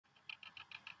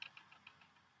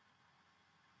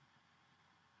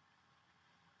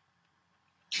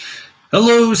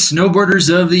Hello,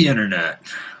 snowboarders of the internet.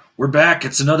 We're back.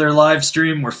 It's another live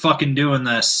stream. We're fucking doing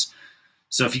this.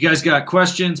 So if you guys got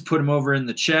questions, put them over in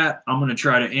the chat. I'm going to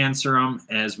try to answer them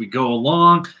as we go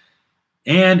along.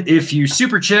 And if you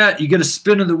super chat, you get a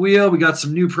spin of the wheel. We got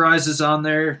some new prizes on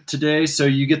there today. So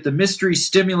you get the mystery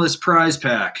stimulus prize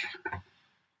pack.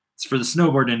 It's for the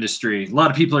snowboard industry. A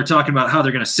lot of people are talking about how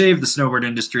they're going to save the snowboard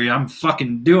industry. I'm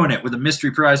fucking doing it with a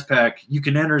mystery prize pack. You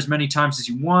can enter as many times as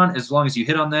you want, as long as you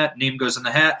hit on that. Name goes in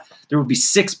the hat. There will be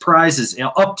 6 prizes,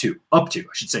 up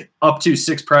to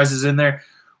 6 prizes in there.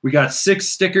 We got 6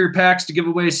 sticker packs to give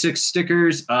away, 6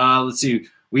 stickers. Let's see.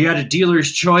 We had a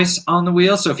dealer's choice on the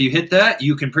wheel, so if you hit that,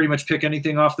 you can pretty much pick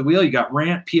anything off the wheel. You got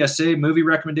rant, PSA, movie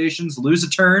recommendations, lose a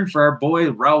turn for our boy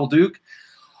Raoul Duke.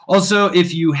 Also,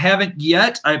 if you haven't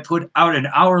yet, I put out an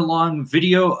hour-long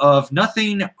video of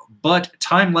nothing but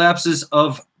time lapses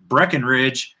of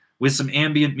Breckenridge with some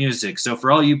ambient music. So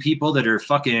for all you people that are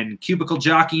fucking cubicle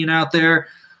jockeying out there,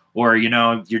 or, you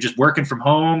know, you're just working from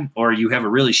home, or you have a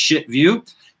really shit view,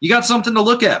 you got something to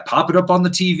look at. Pop it up on the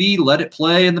TV, let it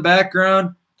play in the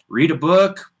background, read a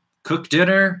book, cook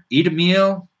dinner, eat a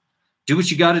meal. Do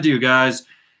what you got to do, guys.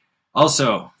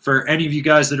 Also, for any of you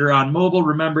guys that are on mobile,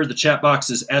 remember the chat box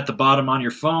is at the bottom on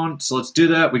your phone. So let's do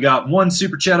that. We got 1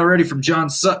 super chat already from John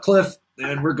Sutcliffe,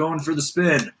 and we're going for the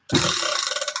spin.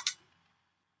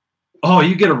 Oh,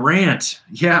 you get a rant.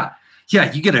 Yeah,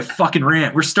 you get a fucking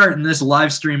rant. We're starting this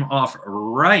live stream off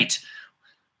right.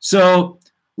 So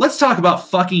let's talk about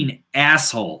fucking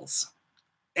assholes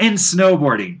and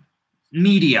snowboarding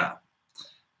media.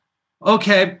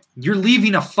 Okay, you're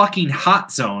leaving a fucking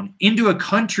hot zone into a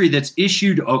country that's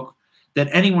issued that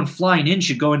anyone flying in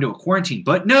should go into a quarantine.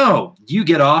 But no, you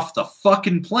get off the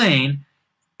fucking plane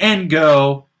and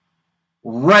go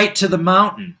right to the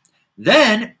mountain.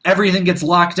 Then everything gets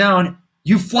locked down.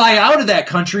 You fly out of that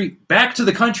country, back to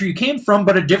the country you came from,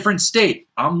 but a different state.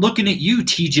 I'm looking at you,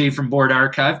 TJ from Board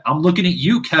Archive. I'm looking at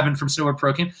you, Kevin from Snowboard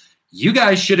Pro Camp. You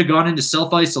guys should have gone into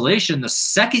self-isolation the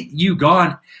second you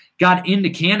got into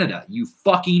Canada, you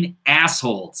fucking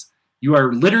assholes. You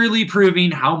are literally proving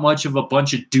how much of a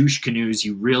bunch of douche canoes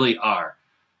you really are.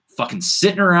 Fucking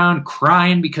sitting around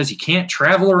crying because you can't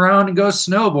travel around and go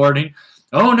snowboarding.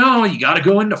 Oh no, you gotta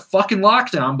go into fucking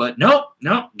lockdown, but nope,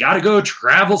 gotta go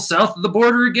travel south of the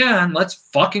border again. Let's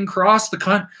fucking cross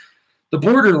the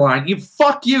borderline.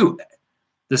 Fuck you.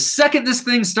 The second this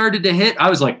thing started to hit, I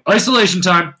was like, isolation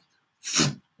time.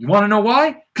 You want to know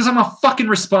why? Because I'm a fucking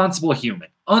responsible human.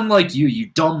 Unlike you, you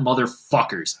dumb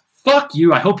motherfuckers. Fuck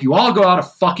you. I hope you all go out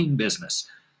of fucking business.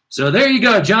 So there you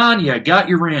go, John. You got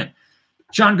your rant.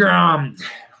 John Graham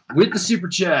with the super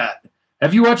chat.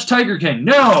 Have you watched Tiger King?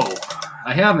 No,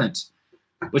 I haven't.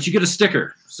 But you get a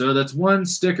sticker. So that's 1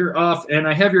 sticker off. And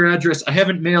I have your address. I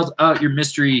haven't mailed out your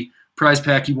mystery prize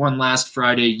pack you won last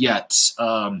Friday yet.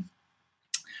 The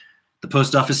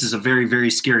post office is a very, very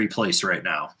scary place right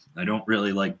now. I don't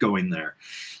really like going there.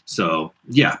 So,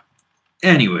 yeah.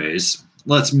 Anyways,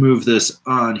 let's move this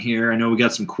on here. I know we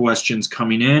got some questions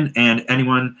coming in, and I'm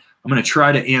going to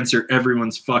try to answer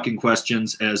everyone's fucking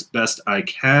questions as best I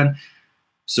can.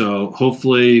 So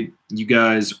hopefully you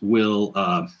guys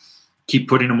will keep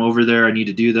putting them over there. I need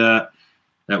to do that.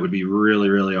 That would be really,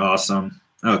 really awesome.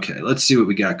 Okay, let's see what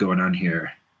we got going on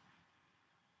here.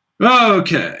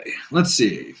 Okay, let's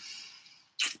see.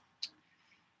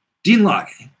 Dean Locke.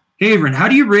 Hey, Avran, how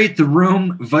do you rate the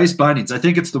Rome Vice bindings? I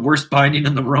think it's the worst binding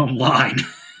in the Rome line.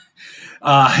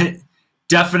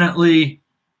 Definitely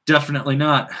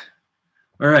not.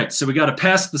 All right, so we got to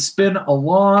pass the spin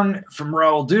along from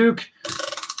Raoul Duke.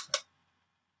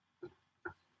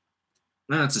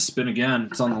 That's a spin again.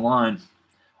 It's on the line.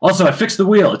 Also, I fixed the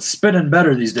wheel. It's spinning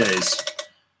better these days.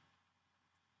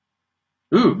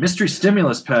 Ooh, mystery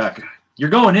stimulus pack.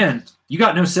 You're going in. You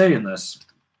got no say in this.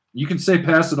 You can say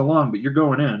pass it along, but you're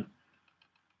going in.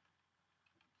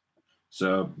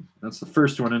 So that's the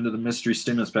first one into the mystery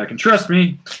stimulus pack. And trust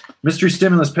me, mystery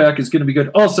stimulus pack is going to be good.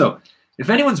 Also, if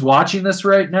anyone's watching this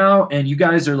right now and you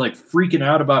guys are like freaking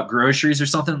out about groceries or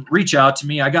something, reach out to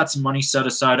me. I got some money set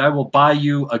aside. I will buy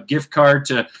you a gift card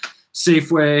to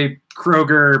Safeway,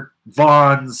 Kroger,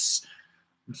 Vons,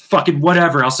 fucking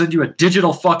whatever. I'll send you a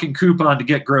digital fucking coupon to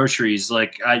get groceries.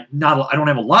 Like I don't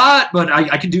have a lot, but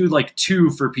I can do like 2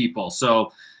 for people.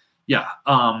 So yeah,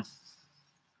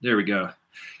 there we go.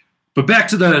 But back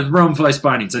to the Rome Vice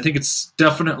bindings. I think it's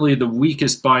definitely the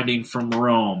weakest binding from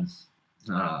Rome.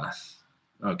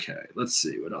 Okay, let's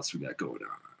see what else we got going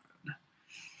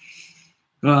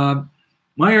on.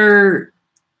 Meyer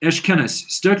Eshkenis.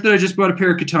 Stuck that I just bought a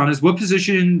pair of katanas. What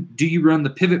position do you run the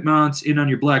pivot mounts in on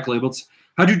your black labels?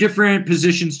 How do different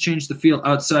positions change the feel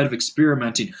outside of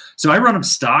experimenting? So I run them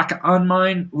stock on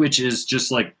mine, which is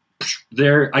just like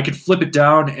there. I could flip it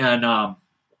down and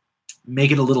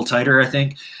make it a little tighter, I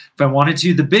think, if I wanted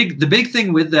to. The big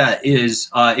thing with that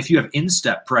is if you have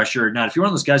instep pressure or not. If you're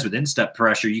one of those guys with instep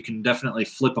pressure, you can definitely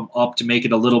flip them up to make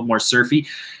it a little more surfy.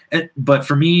 But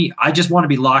for me, I just want to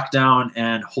be locked down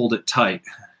and hold it tight.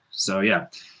 So, yeah.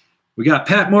 We got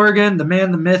Pat Morgan, the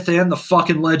man, the myth, and the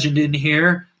fucking legend in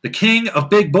here. The king of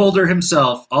Big Boulder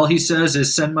himself. All he says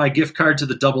is send my gift card to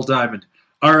the Double Diamond.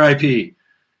 R.I.P.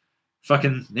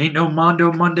 Fucking ain't no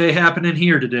Mondo Monday happening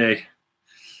here today.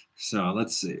 So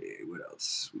let's see what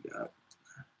else we got.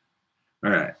 All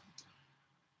right.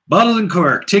 Bottled and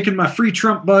Cork, taking my free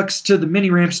Trump bucks to the mini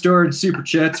ramp store and super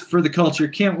chats for the culture.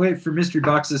 Can't wait for mystery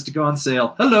boxes to go on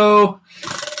sale. Hello.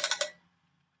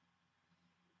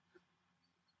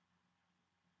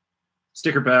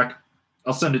 Sticker pack.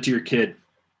 I'll send it to your kid.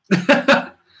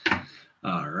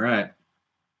 All right.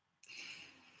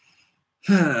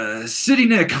 City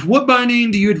Nick, what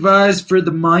binding do you advise for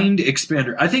the Mind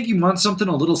Expander? I think you want something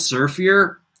a little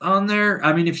surfier on there.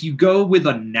 I mean, if you go with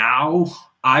a Now,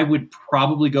 I would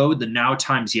probably go with the Now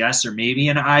times yes or maybe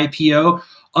an IPO.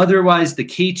 Otherwise, the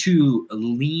K2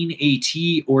 Lean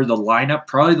AT or the lineup,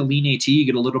 probably the Lean AT, you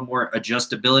get a little more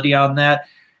adjustability on that.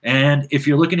 And if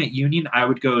you're looking at Union, I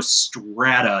would go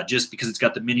Strata just because it's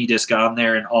got the mini disc on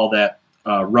there and all that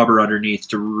rubber underneath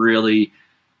to really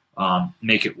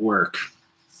make it work.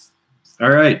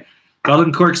 All right. Bottled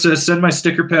and Cork says, send my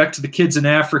sticker pack to the kids in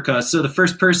Africa. So the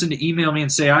first person to email me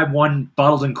and say I won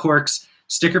Bottled and Cork's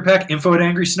sticker pack, info at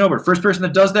Angry Snowboard. First person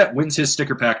that does that wins his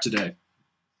sticker pack today.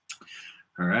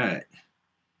 All right.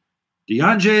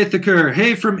 Deonjay Thakur,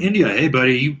 hey from India. Hey,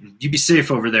 buddy, you be safe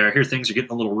over there. I hear things are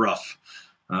getting a little rough.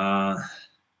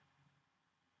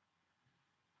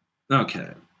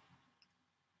 Okay.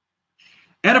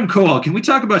 Adam Cole, can we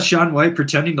talk about Shaun White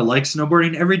pretending to like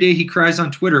snowboarding? Every day he cries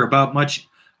on Twitter about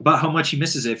how much he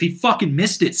misses it. If he fucking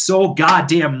missed it so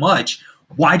goddamn much,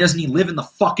 why doesn't he live in the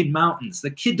fucking mountains?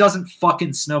 The kid doesn't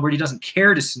fucking snowboard. He doesn't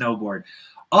care to snowboard.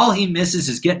 All he misses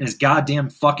is getting his goddamn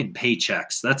fucking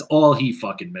paychecks. That's all he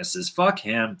fucking misses. Fuck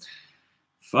him.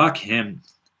 Fuck him.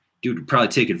 Dude would probably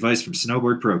take advice from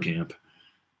Snowboard Pro Camp.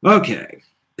 Okay.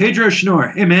 Pedro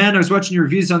Schnorr. Hey, man, I was watching your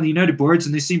reviews on the United boards,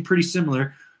 and they seem pretty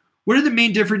similar. What are the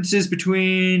main differences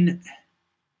between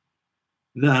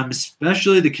them,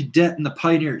 especially the Cadet and the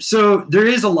Pioneer? So there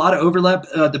is a lot of overlap.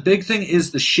 The big thing is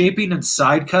the shaping and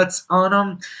side cuts on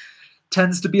them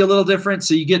tends to be a little different.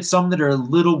 So you get some that are a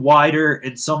little wider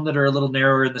and some that are a little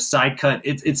narrower in the side cut.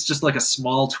 It's just like a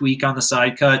small tweak on the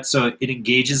side cut, so it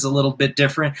engages a little bit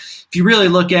different. If you really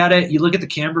look at it, you look at the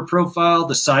camber profile,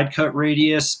 the side cut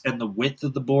radius, and the width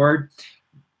of the board,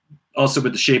 also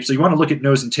with the shape. So you want to look at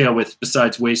nose and tail width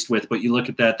besides waist width, but you look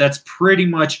at that. That's pretty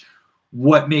much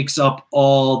what makes up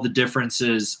all the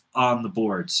differences on the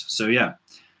boards. So, yeah.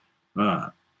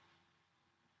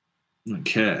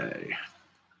 Okay.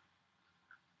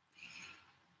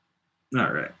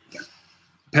 All right.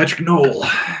 Patrick Knoll.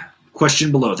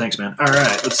 Question below. Thanks, man. All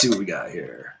right. Let's see what we got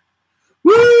here.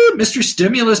 Woo! Mystery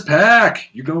Stimulus Pack.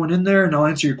 You're going in there, and I'll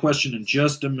answer your question in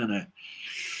just a minute.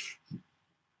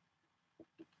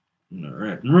 All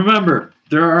right. And remember,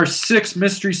 there are 6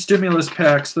 mystery stimulus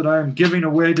packs that I'm giving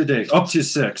away today. Up to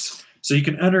 6. So you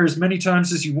can enter as many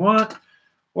times as you want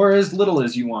or as little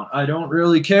as you want. I don't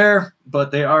really care,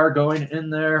 but they are going in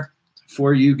there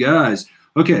for you guys.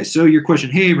 Okay, so your question.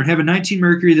 Hey, we have a 19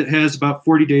 Mercury that has about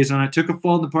 40 days on it. Took a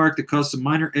fall in the park that caused some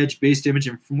minor edge base damage.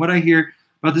 And from what I hear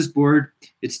about this board,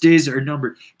 its days are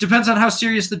numbered. Depends on how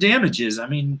serious the damage is. I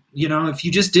mean, you know, if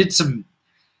you just did some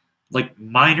like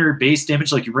minor base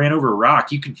damage, like you ran over a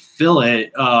rock, you can fill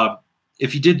it.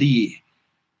 If you did the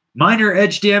minor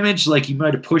edge damage, like you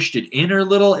might have pushed it in a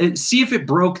little, see if it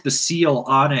broke the seal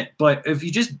on it. But if you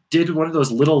just did one of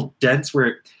those little dents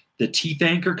where the teeth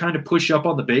anchor kind of push up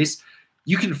on the base,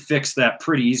 you can fix that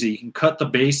pretty easy. You can cut the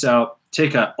base out,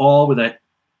 take a awl with a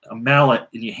mallet,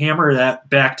 and you hammer that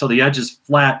back till the edge is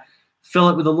flat, fill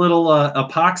it with a little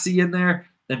epoxy in there,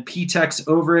 then P-Tex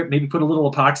over it, maybe put a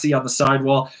little epoxy on the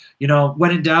sidewall. You know, when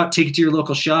in doubt, take it to your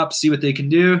local shop, see what they can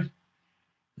do.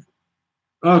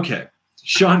 Okay.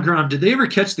 Sean Grom, did they ever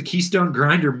catch the Keystone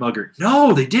Grinder mugger?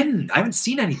 No, they didn't. I haven't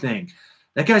seen anything.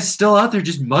 That guy's still out there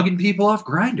just mugging people off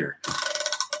Grinder.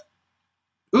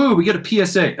 Ooh, we get a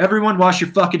PSA. Everyone wash your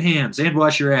fucking hands and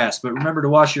wash your ass. But remember to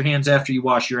wash your hands after you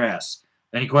wash your ass.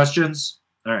 Any questions?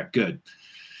 All right, good.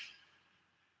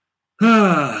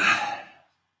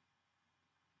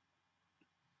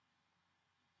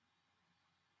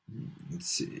 Let's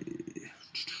see.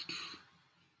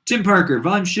 Tim Parker,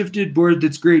 volume shifted board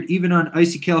that's great even on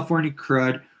icy California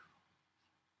crud.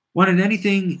 Wanted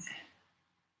anything.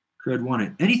 Crud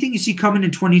wanted. Anything you see coming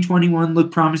in 2021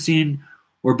 look promising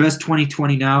or best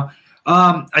 2020 now?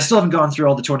 I still haven't gone through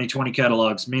all the 2020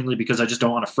 catalogs, mainly because I just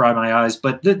don't want to fry my eyes.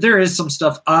 But there is some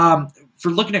stuff. For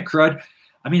looking at crud,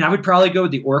 I mean, I would probably go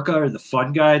with the Orca or the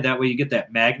Fun Guy. That way you get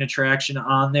that magna traction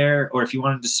on there. Or if you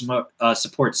wanted to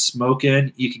support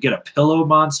smoking, you could get a Pillow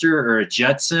Monster or a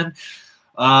Jetson.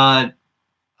 I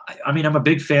mean, I'm a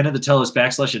big fan of the Telos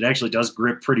Backslash. It actually does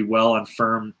grip pretty well on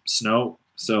firm snow.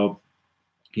 So,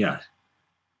 yeah.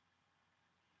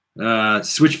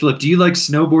 Switch Flip, do you like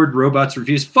Snowboard Robots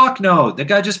reviews? Fuck no. That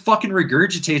guy just fucking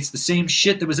regurgitates the same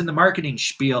shit that was in the marketing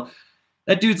spiel.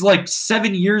 That dude's like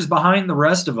 7 years behind the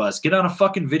rest of us. Get on a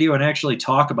fucking video and actually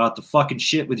talk about the fucking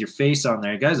shit with your face on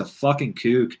there. The guy's a fucking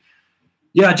kook.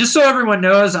 Yeah, just so everyone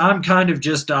knows, I'm kind of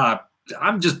just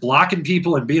I'm just blocking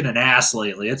people and being an ass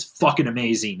lately. It's fucking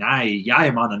amazing. I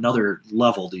am on another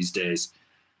level these days.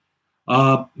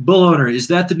 Bull Owner, is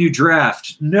that the new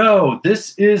draft? No,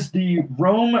 this is the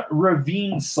Rome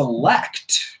Ravine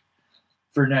Select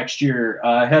for next year.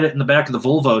 I had it in the back of the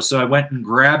Volvo, so I went and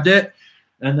grabbed it.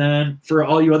 And then for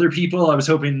all you other people, I was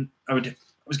hoping I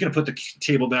was going to put the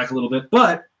table back a little bit,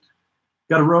 but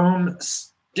got a Rome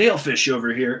Stalefish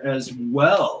over here as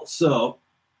well. So,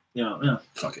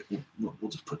 fuck it.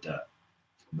 We'll just put that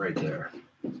right there.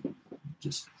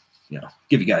 Just,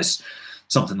 give you guys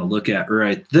something to look at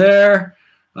right there.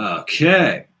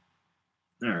 Okay.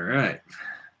 All right.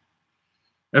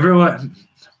 Everyone,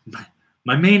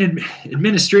 my main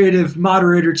administrative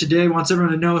moderator today wants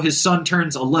everyone to know his son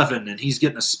turns 11 and he's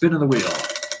getting a spin of the wheel.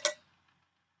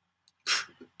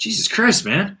 Jesus Christ,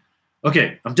 man.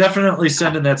 Okay, I'm definitely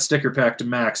sending that sticker pack to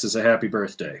Max as a happy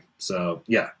birthday. So,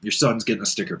 yeah, your son's getting a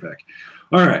sticker pack.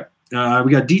 All right.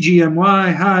 We got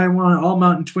DGMY. Hi, I want an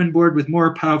all-mountain twin board with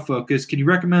more POW focus. Can you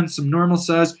recommend some normal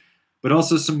size, but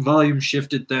also some volume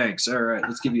shifted? Thanks. All right,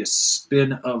 let's give you a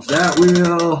spin of that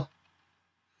wheel.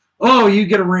 Oh, you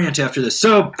get a rant after this.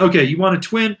 So, okay, you want a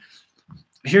twin.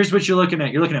 Here's what you're looking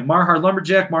at. You're looking at Marhar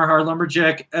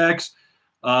Lumberjack X,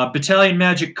 Battalion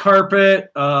Magic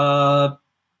Carpet.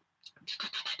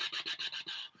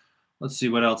 Let's see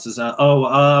what else is out.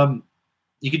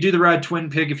 You could do the Ride Twin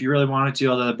Pig if you really wanted to,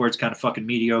 although that board's kind of fucking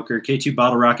mediocre. K2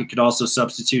 Bottle Rocket could also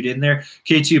substitute in there.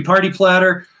 K2 Party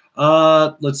Platter.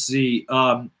 Let's see.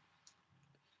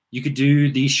 You could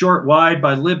do the Short Wide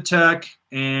by Libtech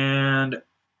and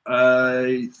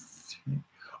the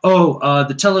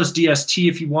Telos DST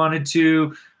if you wanted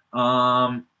to.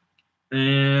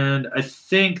 And I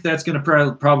think that's going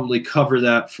to probably cover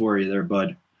that for you there,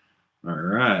 bud. All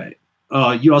right.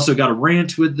 You also got a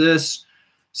rant with this.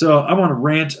 So I want to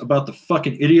rant about the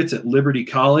fucking idiots at Liberty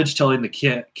College telling the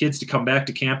kids to come back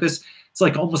to campus. It's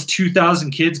like almost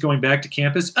 2,000 kids going back to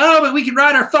campus. Oh, but we can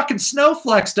ride our fucking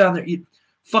Snowflex down there.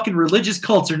 Fucking religious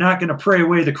cults are not going to pray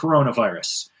away the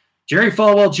coronavirus. Jerry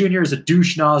Falwell Jr. is a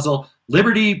douche nozzle.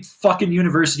 Liberty fucking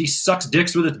University sucks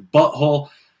dicks with its butthole.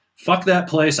 Fuck that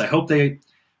place. I hope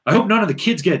none of the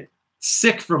kids get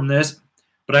sick from this,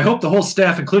 but I hope the whole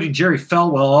staff, including Jerry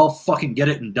Falwell, all fucking get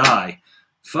it and die.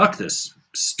 Fuck this.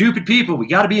 Stupid people. We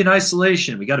got to be in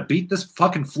isolation. We got to beat this,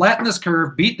 fucking flatten this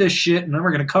curve, beat this shit, and then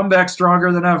we're going to come back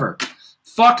stronger than ever.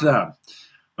 Fuck them.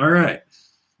 All right.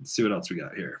 Let's see what else we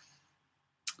got here.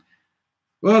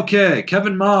 Okay,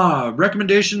 Kevin Ma,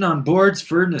 recommendation on boards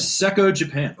for Niseko,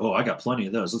 Japan. Oh, I got plenty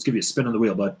of those. Let's give you a spin on the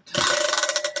wheel, bud.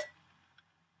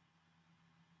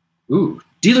 Ooh,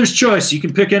 dealer's choice. You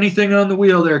can pick anything on the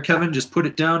wheel there, Kevin. Just put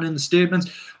it down in the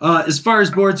statements. As far as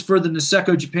boards for the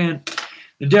Niseko, Japan,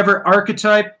 Endeavor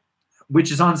Archetype,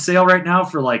 which is on sale right now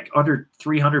for like under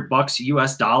 $300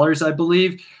 US dollars, I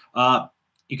believe.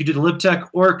 You could do the Libtech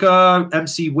Orca,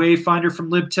 MC Wayfinder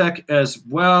from Libtech as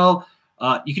well.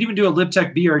 You could even do a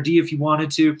Libtech BRD if you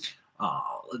wanted to.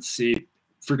 Let's see.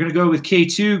 If we're going to go with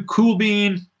K2, Cool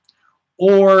Bean,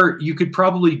 or you could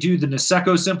probably do the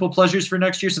Niseko Simple Pleasures for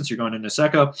next year since you're going to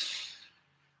Niseko,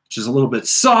 which is a little bit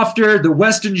softer. The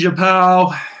Weston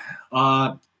Japao,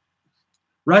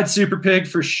 Ride Super Pig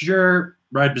for sure.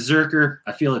 Ride Berserker.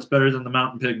 I feel it's better than the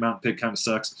Mountain Pig. Mountain Pig kind of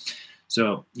sucks.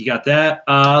 So you got that.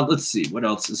 Let's see what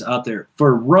else is out there.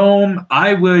 For Rome,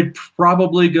 I would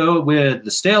probably go with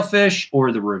the Stalefish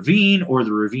or the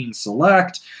Ravine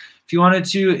Select. If you wanted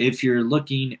to, if you're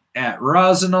looking at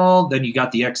Rosinol, then you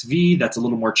got the XV. That's a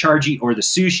little more chargy, or the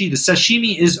Sushi. The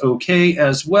Sashimi is okay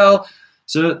as well.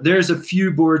 So there's a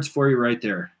few boards for you right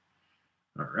there.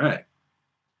 All right.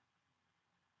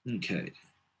 Okay.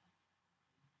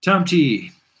 Tom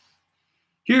T.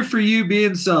 Here for you,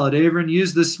 being solid. Avran,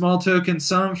 use this small token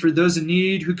sum for those in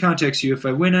need who contacts you. If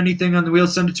I win anything on the wheel,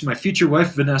 send it to my future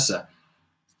wife, Vanessa.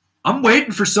 I'm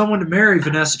waiting for someone to marry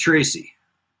Vanessa Tracy.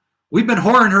 We've been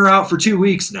whoring her out for 2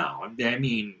 weeks now. I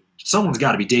mean, someone's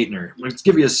got to be dating her. Let's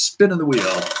give you a spin of the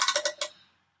wheel.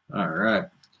 All right.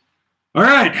 All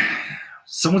right.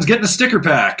 Someone's getting a sticker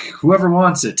pack. Whoever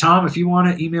wants it. Tom, if you want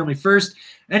it, email me first.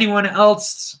 Anyone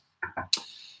else,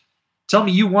 tell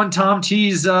me you won Tom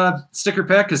T's sticker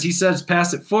pack because he says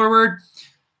pass it forward.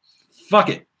 Fuck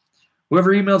it.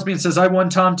 Whoever emails me and says I won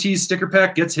Tom T's sticker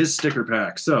pack gets his sticker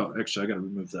pack. So, actually, I got to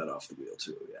remove that off the wheel,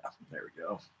 too. Yeah, there we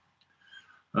go.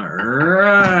 All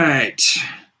right.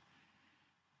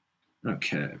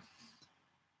 Okay.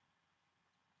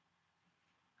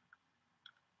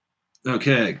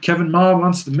 Okay. Kevin Ma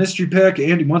wants the mystery pack.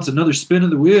 Andy wants another spin of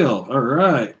the wheel. All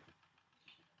right.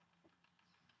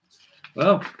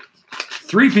 Well,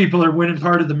 3 people are winning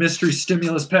part of the mystery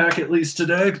stimulus pack at least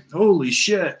today. Holy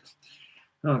shit.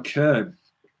 Okay.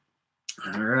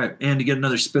 All right. Andy, get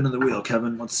another spin of the wheel,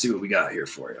 Kevin. Let's see what we got here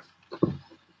for you.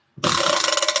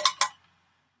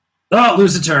 Oh,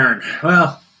 lose a turn.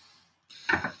 Well,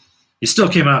 you still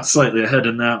came out slightly ahead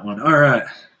in that one. All right.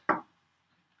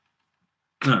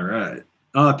 All right.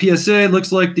 PSA,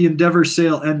 looks like the Endeavor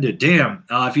sale ended. Damn.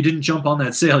 If you didn't jump on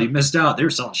that sale, you missed out. They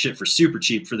were selling shit for super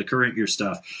cheap for the current year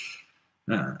stuff.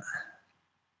 All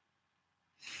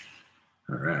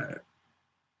right.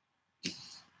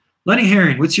 Lenny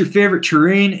Herring, what's your favorite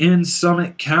terrain in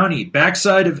Summit County?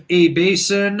 Backside of A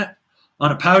Basin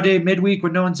on a POW day midweek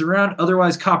when no one's around.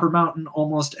 Otherwise, Copper Mountain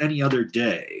almost any other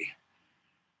day.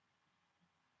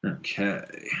 Okay.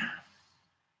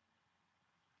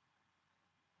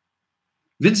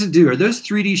 Vincent Dew, are those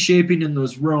 3D shaping in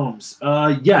those roams?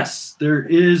 Yes, there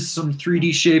is some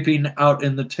 3D shaping out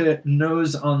in the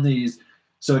nose on these,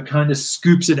 so it kind of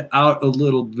scoops it out a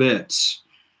little bit.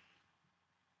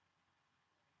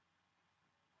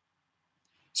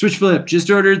 Switch Flip,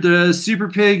 just ordered the Super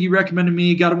Pig you recommended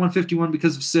me. Got a 151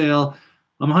 because of sale.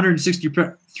 I'm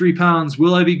 163 pounds.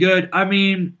 Will I be good? I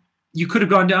mean, you could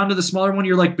have gone down to the smaller one.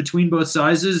 You're like between both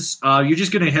sizes. You're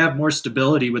just going to have more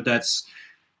stability with that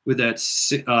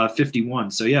 51.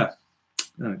 So, yeah.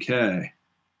 Okay.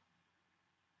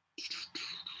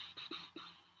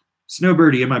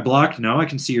 Snowbirdie, am I blocked? No, I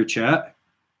can see your chat.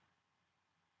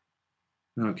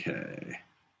 Okay.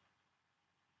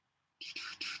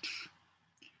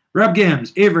 Rob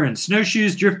Gams, Avran,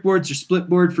 snowshoes, driftboards, or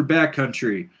splitboard for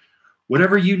backcountry.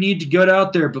 Whatever you need to get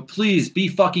out there, but please be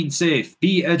fucking safe.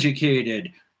 Be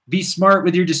educated. Be smart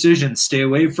with your decisions. Stay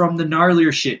away from the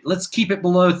gnarlier shit. Let's keep it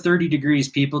below 30 degrees,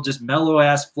 people. Just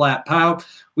mellow-ass flat pow.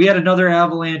 We had another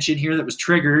avalanche in here that was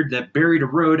triggered that buried a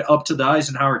road up to the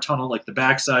Eisenhower Tunnel, like the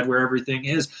backside where everything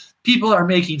is. People are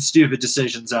making stupid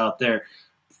decisions out there.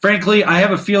 Frankly, I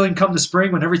have a feeling come the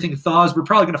spring when everything thaws, we're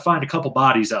probably going to find a couple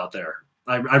bodies out there.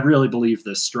 I really believe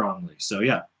this strongly. So,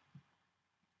 yeah.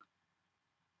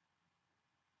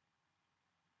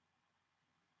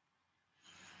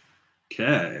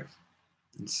 Okay.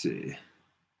 Let's see.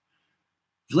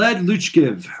 Vlad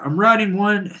Luchkiv. I'm riding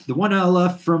the one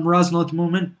LF from Rosnell at the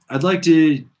moment. I'd like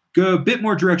to go a bit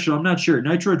more directional. I'm not sure.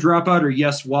 Nitro dropout or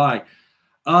yes, why?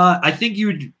 I think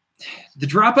the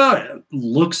dropout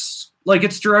looks like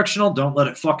it's directional. Don't let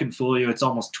it fucking fool you. It's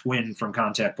almost twin from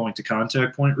contact point to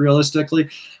contact point, realistically.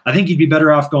 I think you'd be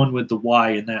better off going with the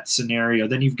Y in that scenario.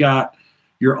 Then you've got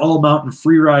your all-mountain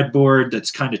freeride board that's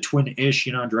kind of twin-ish,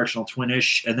 directional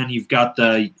twin-ish. And then you've got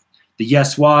the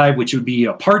Yes Y, which would be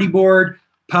a party board,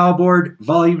 POW board,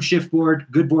 volume shift board,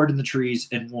 good board in the trees,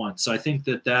 and one. So I think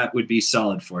that would be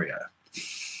solid for you.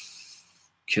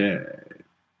 Okay.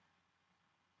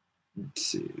 Let's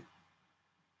see.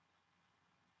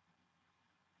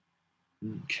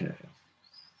 Okay.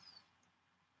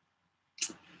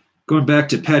 Going back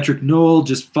to Patrick Knoll,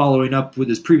 just following up with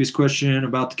his previous question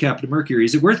about the Captain Mercury.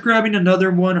 Is it worth grabbing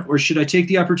another one, or should I take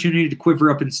the opportunity to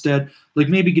quiver up instead? Like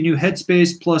maybe GNU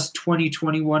Headspace plus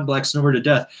 2021 Black Snowboard of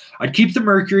Death. I'd keep the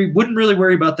Mercury. Wouldn't really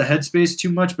worry about the Headspace too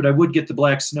much, but I would get the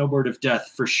Black Snowboard of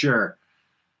Death for sure.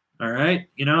 All right?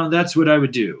 That's what I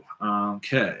would do.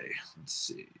 Okay. Let's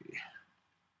see.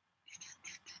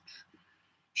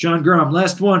 Sean Grom,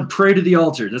 last one. Pray to the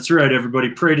altar. That's right, everybody.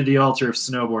 Pray to the altar of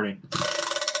snowboarding.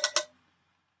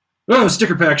 Oh,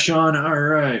 sticker pack, Sean. All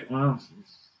right. Well,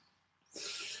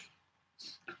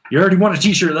 you already won a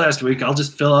t-shirt last week. I'll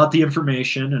just fill out the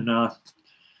information and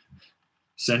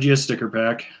send you a sticker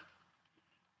pack.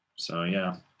 So,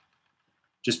 yeah.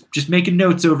 Just making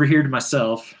notes over here to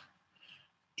myself.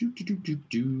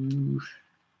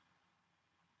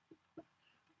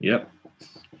 Yep.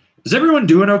 Is everyone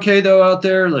doing okay though out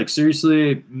there? Like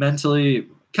seriously, mentally,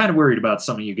 kind of worried about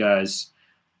some of you guys.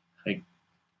 Like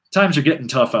times are getting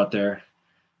tough out there,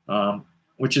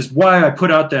 which is why I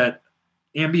put out that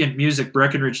ambient music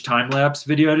Breckenridge time lapse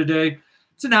video today.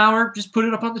 It's an hour. Just put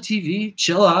it up on the TV,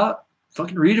 chill out,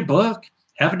 fucking read a book,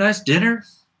 have a nice dinner,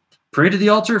 pray to the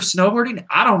altar of snowboarding.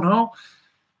 I don't know.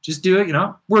 Just do it. You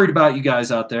know, worried about you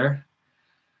guys out there.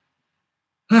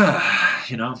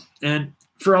 You know, and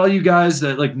for all you guys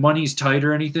that like money's tight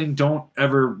or anything, don't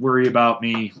ever worry about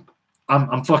me.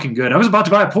 I'm fucking good. I was about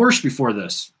to buy a Porsche before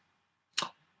this.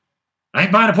 I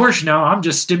ain't buying a Porsche now. I'm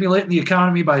just stimulating the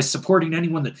economy by supporting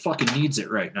anyone that fucking needs it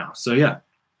right now. So yeah.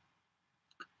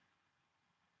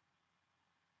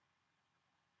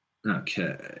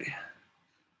 Okay. Let's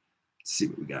see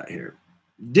what we got here.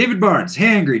 David Barnes,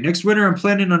 hey Angry. Next winter I'm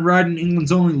planning on riding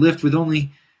England's only lift with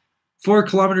only 4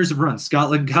 kilometers of run.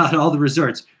 Scotland got all the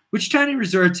resorts. Which tiny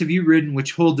resorts have you ridden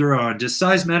which hold their own? Does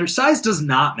size matter? Size does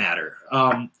not matter.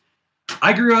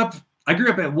 I grew up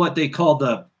at what they call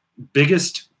the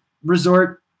biggest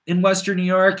resort in Western New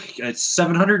York. It's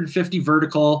 750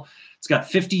 vertical. It's got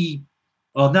 50.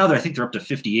 Well, now I think they're up to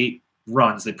 58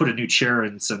 runs. They put a new chair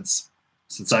in since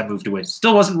I moved away.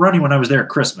 Still wasn't running when I was there at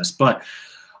Christmas, but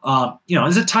you know,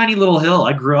 it's a tiny little hill.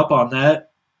 I grew up on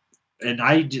that, and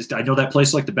I know that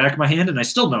place like the back of my hand, and I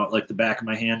still know it like the back of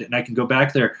my hand, and I can go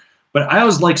back there. But I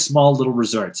always like small little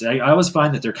resorts. I always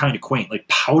find that they're kind of quaint, like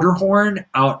Powderhorn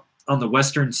out on the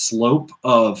western slope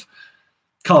of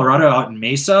Colorado out in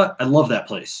Mesa. I love that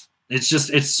place.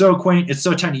 It's so quaint. It's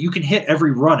so tiny. You can hit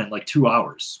every run in like 2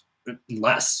 hours,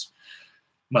 less.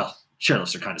 Well,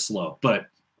 chairlifts are kind of slow, but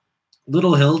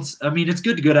little hills. I mean, it's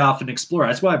good to go off and explore.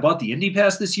 That's why I bought the Indy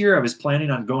Pass this year. I was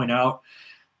planning on going out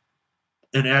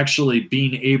and actually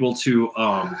being able to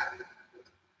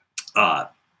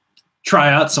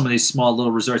try out some of these small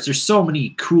little resorts. There's so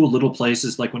many cool little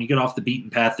places. Like when you get off the beaten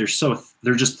path, they're just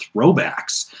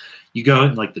throwbacks. You go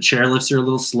and like the chairlifts are a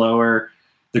little slower.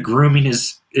 The grooming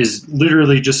is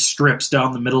literally just strips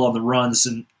down the middle on the runs,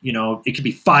 and you know it could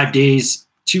be 5 days,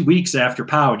 2 weeks after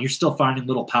POW, and you're still finding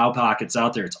little POW pockets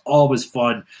out there. It's always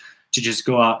fun to just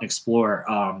go out and explore.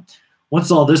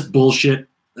 Once all this bullshit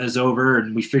is over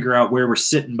and we figure out where we're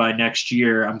sitting by next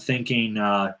year, I'm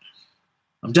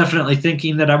definitely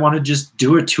thinking that I want to just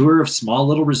do a tour of small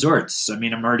little resorts. I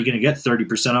mean, I'm already going to get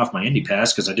 30% off my Indy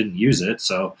Pass because I didn't use it.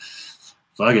 So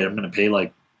fuck it. I'm going to pay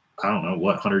like, I don't know,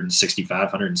 what, 165,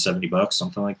 170 bucks,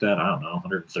 something like that. I don't know,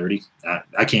 130.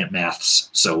 I can't maths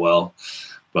so well.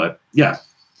 But yeah,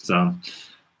 so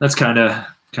that's kind of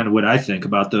what I think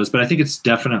about those. But I think it's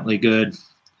definitely good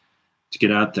to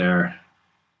get out there.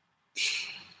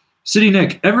 City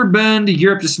Nick, ever been to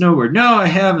Europe to snowboard? No, I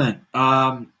haven't.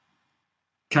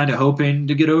 Kind of hoping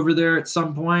to get over there at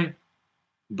some point,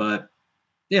 but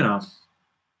you know,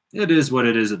 it is what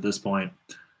it is at this point.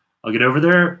 I'll get over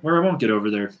there or I won't get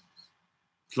over there.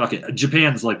 Fuck it.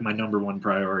 Japan's like my #1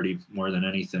 priority more than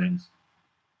anything.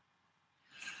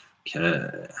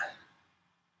 Okay.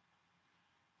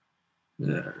 All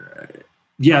right.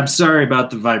 Yeah, I'm sorry about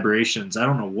the vibrations. I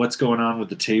don't know what's going on with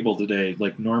the table today.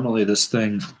 Like normally this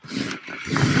thing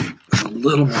is a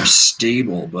little more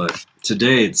stable, but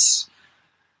today it's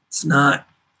not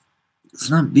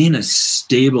being as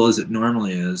stable as it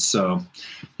normally is. So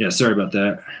yeah, sorry about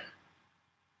that.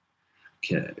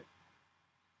 Okay.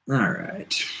 All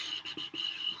right.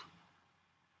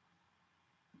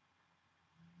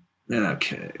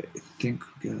 Okay. I think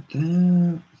we got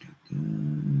that.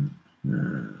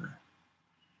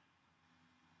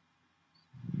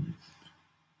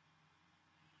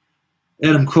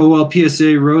 Adam Colwell,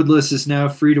 PSA Roadless is now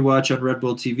free to watch on Red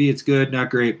Bull TV. It's good, not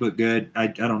great, but good. I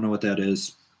don't know what that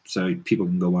is, so people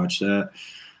can go watch that.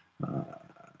 All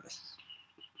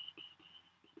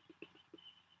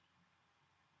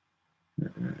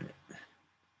right.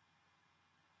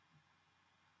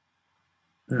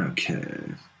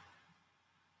 Okay.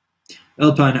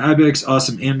 Alpine Ibex,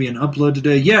 awesome ambient upload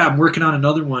today. Yeah, I'm working on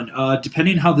another one.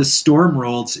 Depending how this storm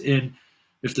rolls in,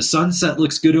 if the sunset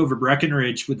looks good over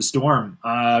Breckenridge with the storm,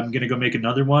 I'm going to go make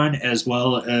another one, as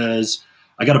well as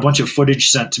I got a bunch of footage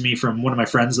sent to me from one of my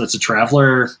friends that's a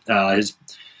traveler.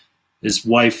 His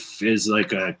wife is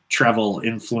like a travel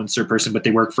influencer person, but they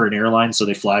work for an airline, so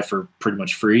they fly for pretty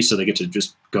much free, so they get to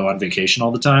just go on vacation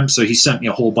all the time. So he sent me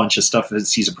a whole bunch of stuff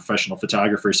as he's a professional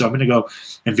photographer. So I'm going to go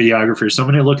and videographer. So I'm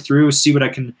going to look through, see what I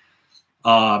can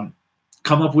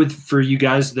come up with for you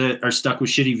guys that are stuck with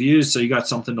shitty views. So you got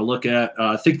something to look at.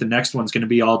 I think the next one's going to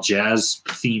be all jazz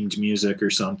themed music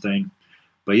or something.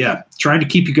 But yeah, trying to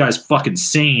keep you guys fucking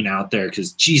sane out there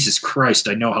because Jesus Christ,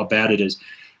 I know how bad it is.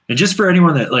 And just for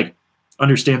anyone that like,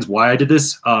 understands why I did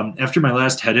this. After my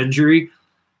last head injury,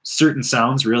 certain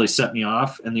sounds really set me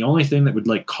off, and the only thing that would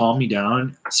like calm me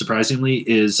down, surprisingly,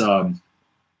 is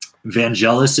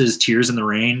Vangelis's "Tears in the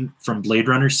Rain" from Blade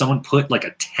Runner. Someone put like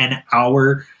a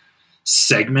 10-hour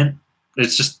segment.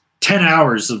 It's just 10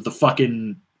 hours of the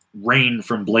fucking rain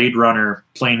from Blade Runner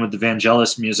playing with the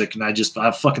Vangelis music, and I'll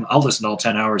listen to all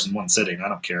 10 hours in one sitting. I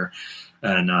don't care.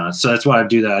 And so that's why I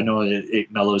do that. I know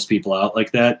it mellows people out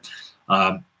like that.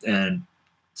 And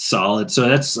solid. So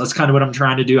that's kind of what I'm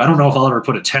trying to do. I don't know if I'll ever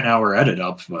put a 10-hour edit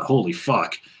up, but holy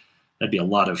fuck, that'd be a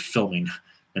lot of filming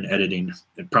and editing.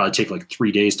 It'd probably take like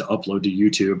 3 days to upload to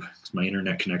YouTube because my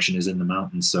internet connection is in the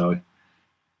mountains. So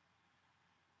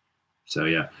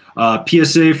yeah.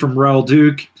 PSA from Raul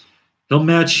Duke. He'll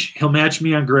match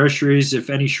me on groceries if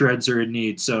any shreds are in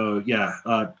need. So yeah,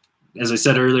 as I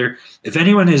said earlier, if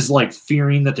anyone is like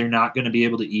fearing that they're not going to be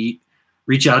able to eat,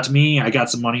 reach out to me. I got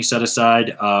some money set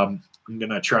aside. I'm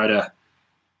gonna try to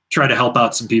help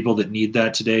out some people that need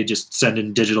that today. Just send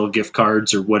in digital gift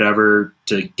cards or whatever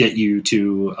to get you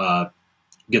to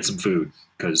get some food,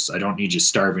 because I don't need you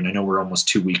starving. I know we're almost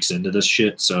 2 weeks into this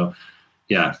shit, so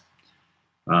yeah.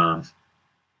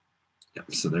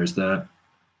 So there's that.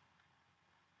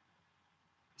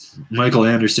 Michael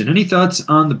Anderson, any thoughts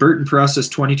on the Burton Process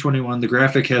 2021? The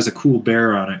graphic has a cool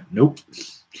bear on it. Nope.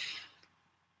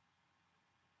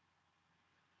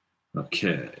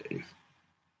 Okay.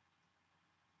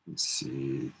 Let's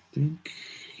see.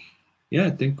 I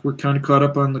think we're kind of caught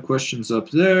up on the questions up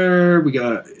there. We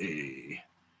got a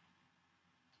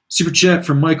super chat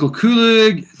from Michael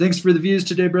Kulig. Thanks for the views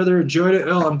today, brother. Enjoyed it.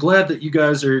 Well, I'm glad that you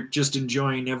guys are just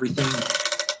enjoying everything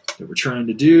that we're trying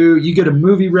to do. You get a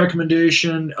movie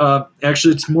recommendation.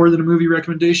 Actually, it's more than a movie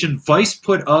recommendation. Vice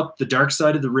put up The Dark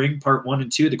Side of the Ring, Part 1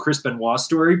 and 2, the Chris Benoit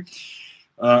story.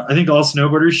 I think all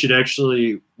snowboarders should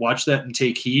actually watch that and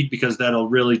take heed, because that'll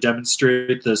really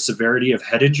demonstrate the severity of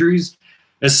head injuries.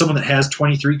 As someone that has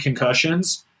 23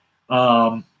 concussions,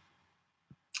 I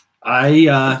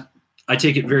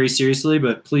take it very seriously.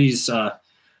 But please,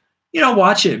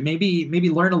 watch it. Maybe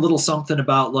learn a little something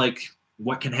about like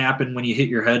what can happen when you hit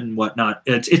your head and whatnot.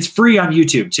 It's free on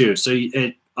YouTube too. So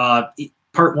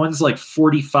part 1's like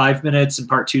 45 minutes and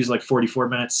part 2 is like 44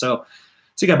 minutes. So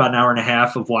you got about an hour and a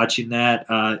half of watching that.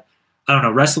 I don't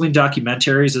know. Wrestling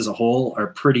documentaries as a whole are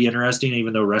pretty interesting,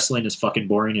 even though wrestling is fucking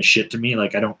boring as shit to me.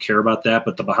 Like, I don't care about that,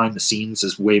 but the behind the scenes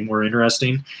is way more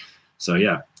interesting. So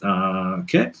yeah.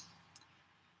 Okay.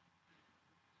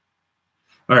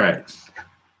 All right.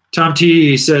 Tom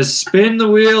T says, spin the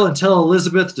wheel and tell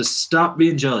Elizabeth to stop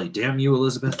being jelly. Damn you,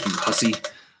 Elizabeth, you hussy.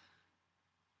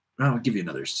 I'll give you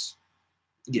another.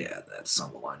 Yeah, that's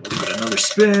on the line. We'll give it another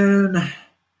spin.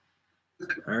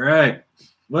 All right.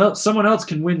 Well, someone else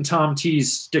can win Tom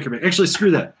T's sticker pack. Actually, screw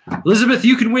that. Elizabeth,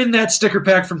 you can win that sticker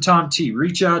pack from Tom T.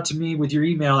 Reach out to me with your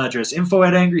email address,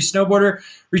 info@angrysnowboarder.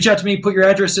 Reach out to me, put your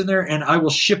address in there, and I will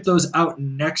ship those out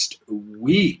next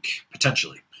week,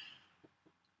 potentially.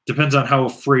 Depends on how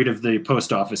afraid of the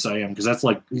post office I am, because that's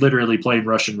like literally playing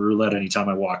Russian roulette anytime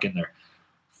I walk in there.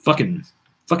 Fucking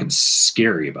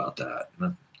scary about that.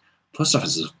 The post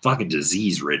office is fucking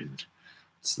disease-ridden.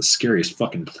 It's the scariest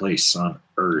fucking place on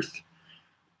earth.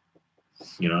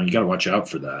 You got to watch out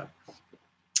for that.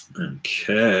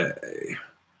 Okay.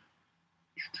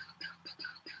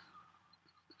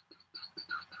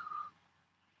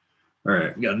 All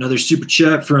right, we got another super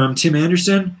chat from Tim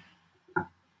Anderson.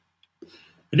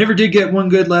 I never did get one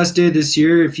good last day this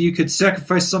year. If you could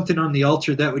sacrifice something on the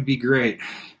altar, that would be great.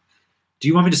 Do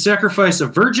you want me to sacrifice a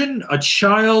virgin, a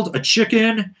child, a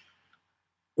chicken,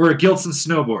 or a Gilson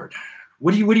snowboard?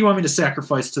 What do you want me to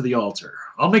sacrifice to the altar?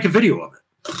 I'll make a video of it.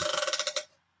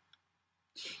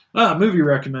 Movie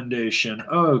recommendation.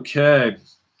 Okay.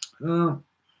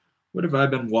 What have I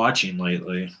been watching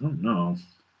lately? I don't know.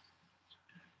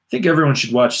 I think everyone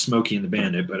should watch Smokey and the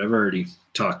Bandit, but I've already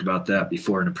talked about that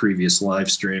before in a previous live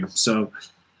stream. So,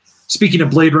 speaking of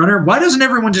Blade Runner, why doesn't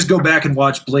everyone just go back and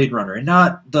watch Blade Runner and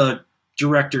not the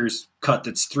director's cut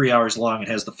that's 3 hours long and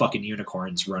has the fucking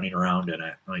unicorns running around in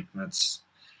it? Like, that's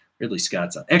Ridley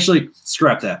Scott's. Actually,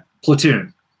 scrap that.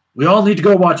 Platoon. We all need to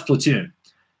go watch Platoon.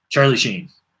 Charlie Sheen.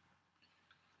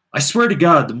 I swear to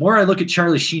God, the more I look at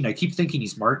Charlie Sheen, I keep thinking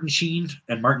he's Martin Sheen,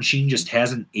 and Martin Sheen just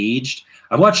hasn't aged.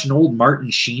 I watched an old Martin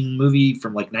Sheen movie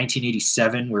from like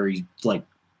 1987 where he like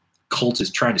cult is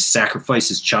trying to sacrifice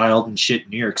his child and shit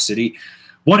in New York City.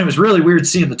 One, it was really weird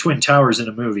seeing the Twin Towers in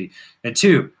a movie. And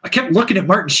two, I kept looking at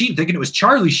Martin Sheen thinking it was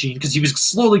Charlie Sheen because he was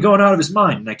slowly going out of his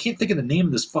mind. And I can't think of the name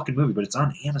of this fucking movie, but it's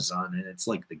on Amazon and it's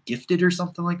like The Gifted or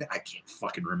something like that. I can't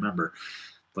fucking remember.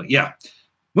 But yeah.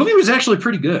 Movie was actually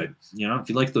pretty good. You know, if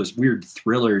you like those weird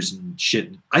thrillers and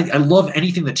shit. I love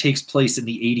anything that takes place in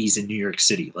the 80s in New York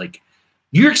City. Like,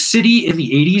 New York City in the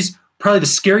 80s, probably the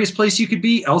scariest place you could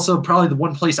be. Also, probably the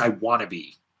one place I want to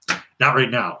be. Not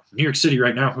right now. New York City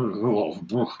right now.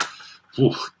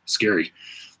 Scary.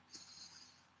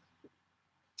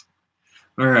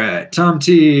 All right. Tom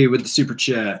T with the super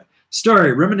chat.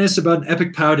 Story, reminisce about an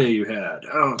epic POW day you had.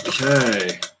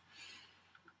 Okay.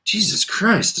 Jesus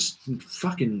Christ.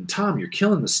 Fucking Tom, you're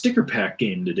killing the sticker pack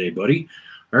game today, buddy.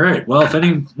 All right. Well, if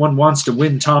anyone wants to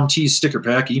win Tom T's sticker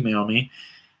pack, email me.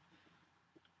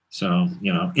 So,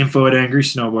 you know, info at Angry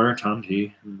Snowboarder, Tom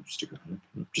T. Sticker.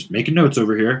 Just making notes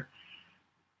over here.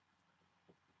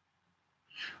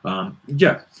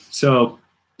 Yeah. So,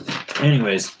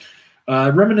 anyways,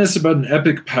 reminisce about an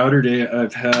epic powder day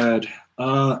I've had.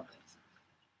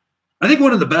 I think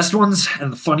one of the best ones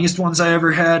and the funniest ones I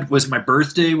ever had was my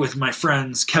birthday with my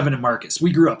friends Kevin and Marcus.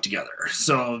 We grew up together.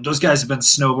 So those guys have been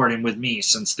snowboarding with me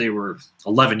since they were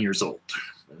 11 years old.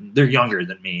 They're younger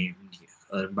than me,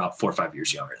 about 4 or 5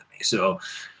 years younger than me. So,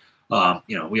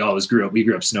 you know, we always grew up. We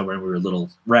grew up snowboarding. We were little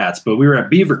rats. But we were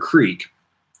at Beaver Creek,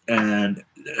 and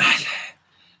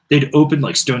they'd opened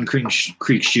like Stone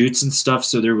Creek chutes and stuff.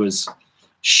 So there was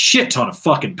shit ton of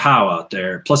fucking POW out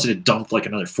there. Plus it had dumped like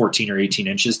another 14 or 18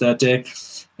 inches that day.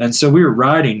 And so we were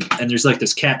riding, and there's like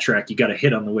this cat track you got to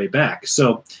hit on the way back.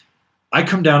 So I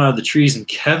come down out of the trees, and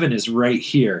Kevin is right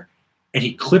here. And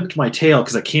he clipped my tail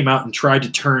because I came out and tried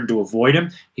to turn to avoid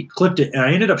him. He clipped it, and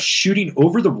I ended up shooting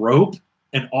over the rope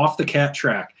and off the cat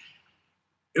track.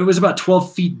 It was about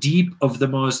 12 feet deep of the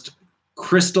most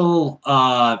crystal,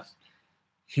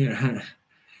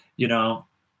 you know,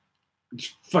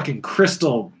 fucking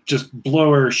crystal, just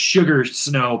blower, sugar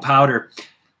snow powder.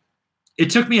 It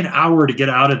took me an hour to get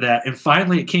out of that. And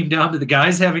finally it came down to the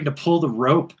guys having to pull the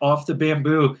rope off the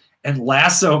bamboo and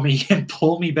lasso me and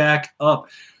pull me back up.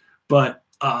 But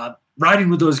riding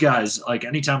with those guys, like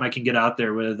anytime I can get out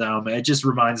there with them, it just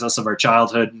reminds us of our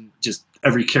childhood and just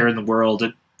every care in the world.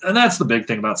 And that's the big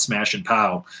thing about Smash and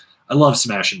POW. I love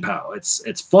Smash and POW.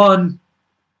 It's fun.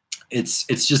 It's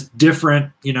just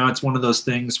different. You know, it's one of those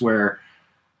things where,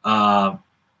 you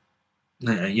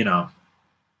know,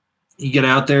 you get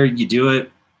out there, you do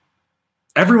it.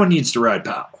 Everyone needs to ride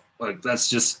POW. Like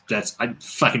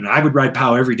I would ride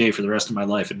POW every day for the rest of my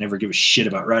life and never give a shit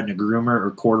about riding a groomer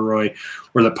or corduroy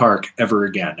or the park ever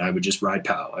again. I would just ride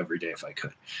POW every day if I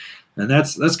could. And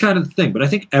that's kind of the thing. But I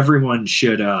think everyone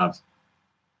should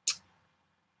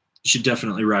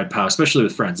definitely ride POW, especially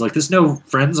with friends. Like, there's no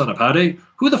friends on a POW day.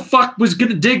 Who the fuck was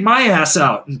going to dig my ass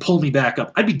out and pull me back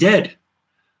up? I'd be dead.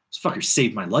 This fucker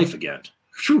saved my life again.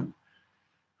 Whew.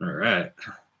 All right.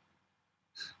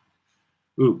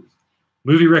 Ooh.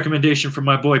 Movie recommendation from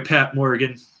my boy Pat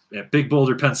Morgan at Big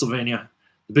Boulder, Pennsylvania.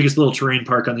 The biggest little terrain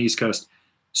park on the East Coast.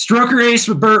 Stroker Ace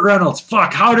with Burt Reynolds.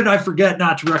 Fuck, how did I forget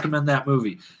not to recommend that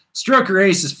movie? Stroker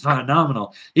Ace is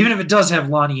phenomenal. Even if it does have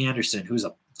Lonnie Anderson,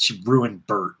 she ruined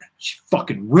Burt. She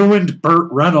fucking ruined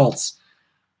Burt Reynolds.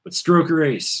 But Stroker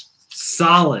Ace,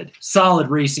 solid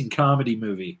racing comedy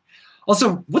movie.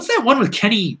 Also, what's that one with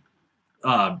Kenny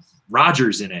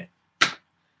Rogers in it?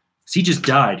 He just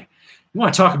died. You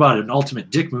want to talk about an ultimate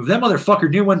dick move? That motherfucker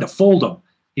knew when to fold him.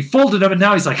 He folded him, and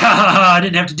now he's like, ha ha ha, I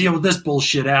didn't have to deal with this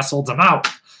bullshit, assholes. I'm out.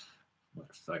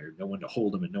 Motherfucker, no one to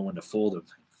hold him and no one to fold him.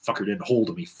 Fucker didn't hold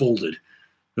him, he folded.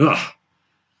 Ugh.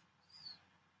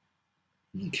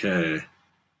 Okay.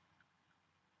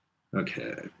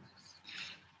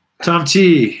 Tom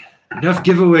T, enough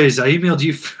giveaways. I emailed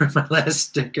you for my last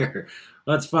sticker.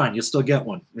 Well, that's fine. You'll still get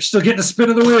one. We're still getting a spin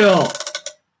of the wheel.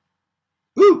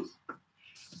 Woo!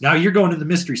 Now you're going in the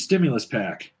mystery stimulus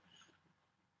pack.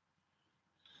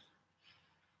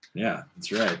 Yeah,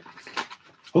 that's right.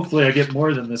 Hopefully I get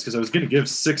more than this because I was going to give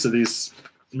 6 of these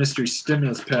mystery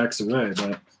stimulus packs away.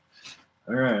 But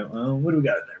all right, well, what do we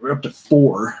got in there? We're up to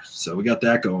 4, so we got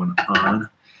that going on.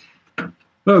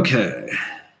 Okay.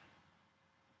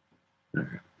 All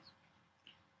right.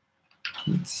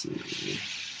 Let's see.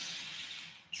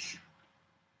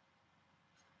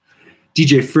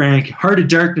 DJ Frank, Heart of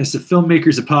Darkness, a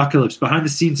filmmaker's apocalypse, behind the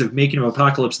scenes of making of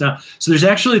Apocalypse Now. So there's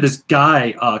actually this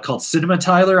guy called Cinema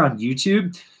Tyler on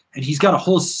YouTube, and he's got a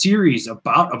whole series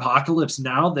about Apocalypse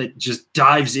Now that just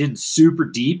dives in super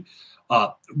deep.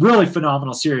 Really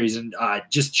phenomenal series, and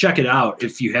just check it out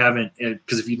if you haven't,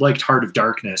 because if you liked Heart of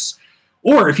Darkness,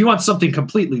 or if you want something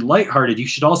completely lighthearted, you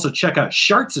should also check out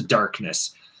Shards of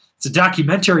Darkness. It's a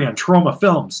documentary on Trauma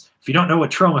Films. If you don't know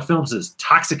what Trauma Films is,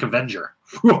 Toxic Avenger.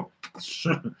 Whew.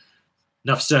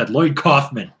 Enough said. Lloyd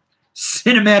Kaufman,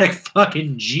 cinematic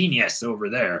fucking genius over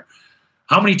there.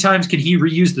 How many times can he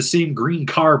reuse the same green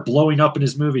car blowing up in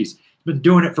his movies? He's been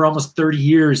doing it for almost 30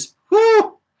 years.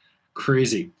 Woo!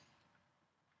 Crazy.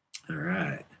 All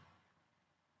right.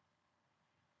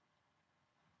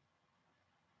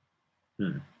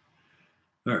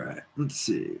 All right. Let's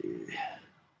see.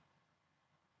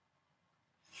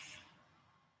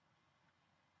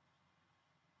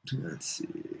 Let's see.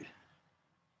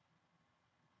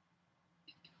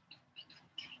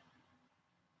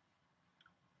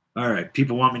 All right.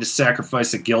 People want me to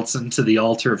sacrifice a Gilson to the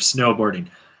altar of snowboarding.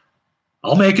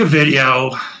 I'll make a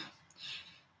video.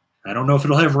 I don't know if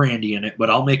it'll have Randy in it, but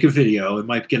I'll make a video. It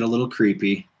might get a little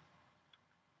creepy.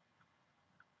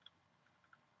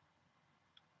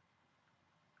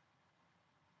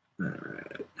 All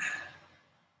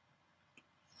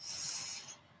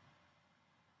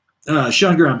right.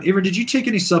 Sean Graham, Avran, did you take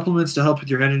any supplements to help with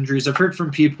your head injuries? I've heard from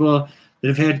people that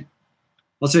have had,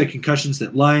 let's say, concussions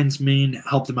that lion's mane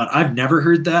helped them out. I've never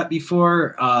heard that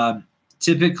before.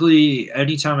 Typically,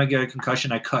 anytime I get a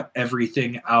concussion, I cut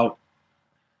everything out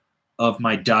of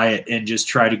my diet and just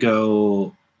try to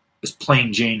go as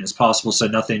plain Jane as possible, so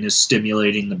nothing is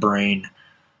stimulating the brain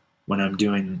when I'm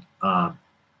doing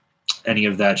any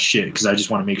of that shit, because I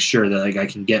just want to make sure that like I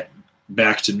can get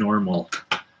back to normal.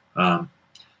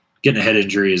 Getting a head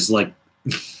injury is like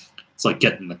it's like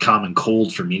getting the common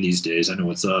cold for me these days. I know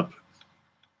what's up.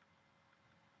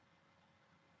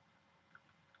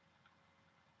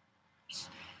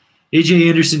 AJ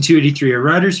Anderson 283. Are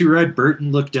riders who ride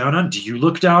Burton look down on? Do you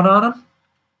look down on them?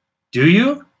 Do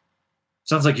you?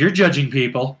 Sounds like you're judging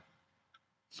people.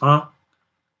 Huh?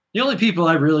 The only people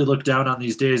I really look down on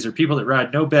these days are people that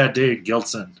ride No Bad Day in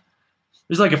Gilson.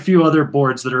 There's like a few other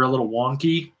boards that are a little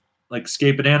wonky, like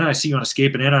Skate Banana. I see you on a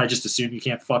Skate Banana, I just assume you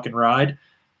can't fucking ride.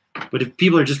 But if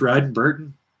people are just riding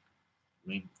Burton, I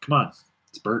mean, come on.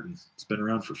 It's Burton. It's been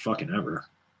around for fucking ever.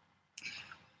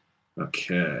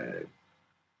 Okay.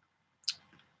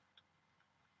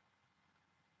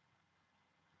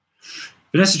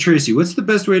 Vanessa Tracy, what's the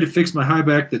best way to fix my high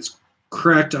back that's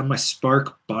cracked on my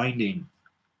Spark binding?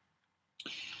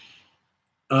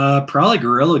 Probably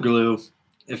Gorilla Glue,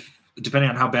 if depending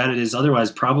on how bad it is.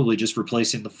 Otherwise, probably just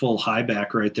replacing the full high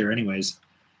back right there anyways.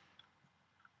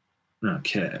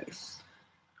 Okay.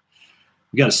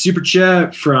 We got a super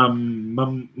chat from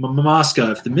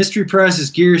Mamaska. If the mystery prize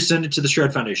is gear, send it to the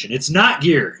Shred Foundation. It's not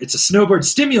gear. It's a snowboard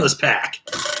stimulus pack.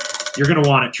 You're going to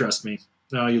want it, trust me.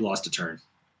 No, you lost a turn.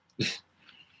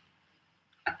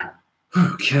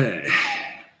 Okay.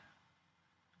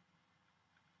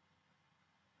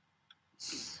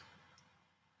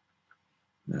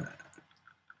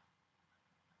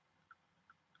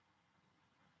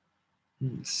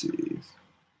 Let's see.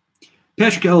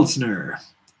 Patrick Eltzner.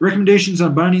 Recommendations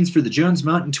on bindings for the Jones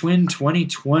Mountain Twin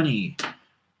 2020.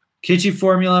 K2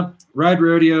 formula, ride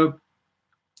rodeo.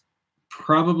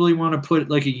 Probably want to put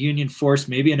like a Union Force,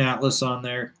 maybe an Atlas on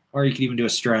there. Or you could even do a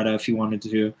Strata if you wanted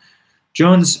to.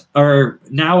 Jones are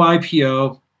now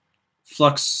IPO.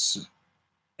 Flux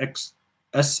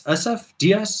SF?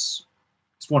 DS?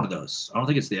 It's one of those. I don't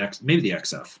think it's the X. Maybe the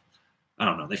XF. I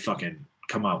don't know. They fucking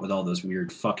come out with all those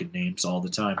weird fucking names all the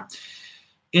time.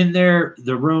 In there,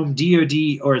 the Rome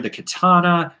DOD or the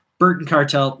Katana, Burton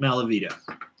Cartel, Malavita.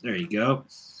 There you go.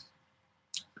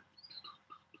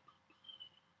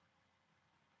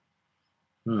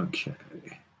 Okay.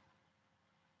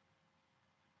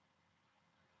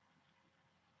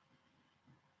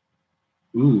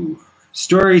 Ooh.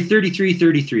 Story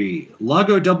 3333.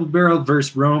 Lago Double Barrel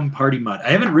versus Rome Party Mod. I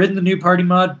haven't ridden the new Party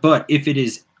Mod, but if it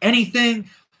is anything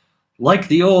like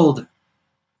the old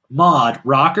mod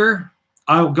rocker,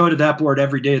 I will go to that board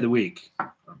every day of the week.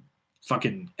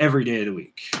 Fucking every day of the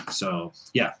week. So,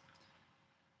 yeah.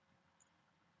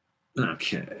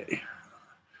 Okay.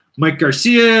 Mike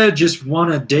Garcia just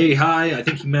won a day high. I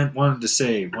think he meant want to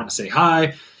say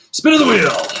hi. Spin of the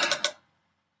wheel.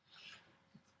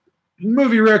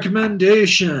 Movie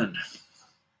recommendation.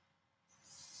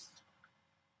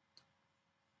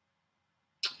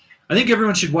 I think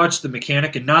everyone should watch The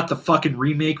Mechanic and not the fucking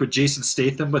remake with Jason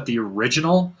Statham, but the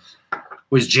original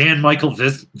was Jan Michael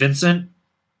Vincent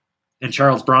and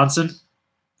Charles Bronson.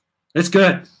 It's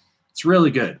good. It's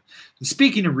really good. And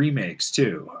speaking of remakes,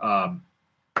 too,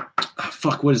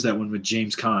 fuck, what is that one with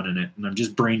James Caan in it? And I'm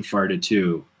just brain farted,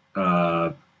 too.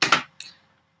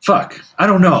 Fuck, I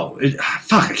don't know.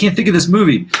 Fuck, I can't think of this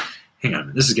movie. Hang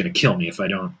on, this is going to kill me if I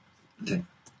don't think.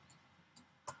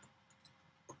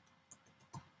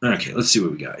 Okay, let's see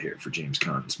what we got here for James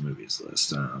Caan's movies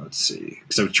list. Let's see.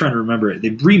 Because I was trying to remember it. They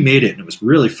remade it, and it was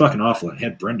really fucking awful. It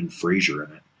had Brendan Fraser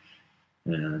in it.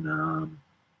 And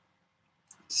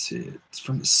let's see. It's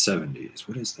from the 70s.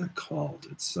 What is that called?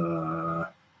 It's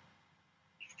not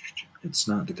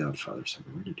The Godfather.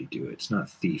 Where did he do it? It's not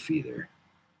Thief either.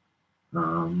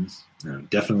 No,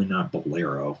 definitely not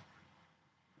Bolero.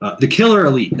 The Killer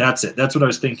Elite. That's it. That's what I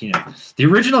was thinking of. The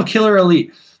original Killer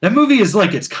Elite. That movie is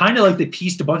like, it's kind of like they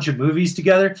pieced a bunch of movies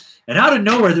together, and out of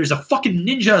nowhere, there's a fucking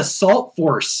ninja assault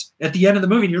force at the end of the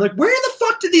movie, and you're like, where the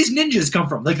fuck did these ninjas come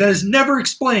from? Like, that is never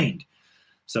explained.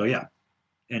 So, yeah.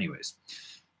 Anyways,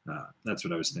 that's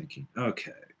what I was thinking.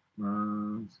 Okay.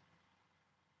 Let's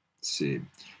see.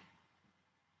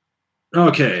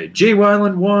 Okay, Jay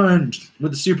Wyland 1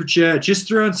 with the super chat. Just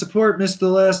throwing support. Missed the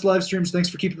last live streams. Thanks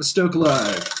for keeping the Stoke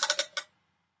alive.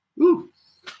 Ooh,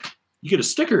 you get a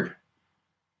sticker.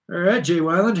 All right, Jay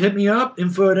Wyland, hit me up,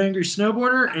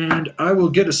 info@AngrySnowboarder, and I will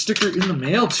get a sticker in the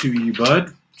mail to you,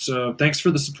 bud. So thanks for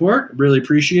the support. Really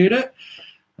appreciate it.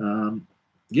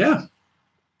 Yeah.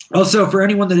 Also, for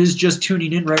anyone that is just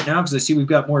tuning in right now, because I see we've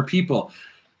got more people,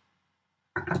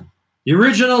 the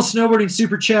original snowboarding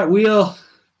super chat wheel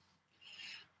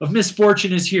of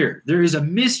misfortune is here. There is a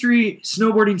mystery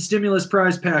snowboarding stimulus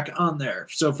prize pack on there.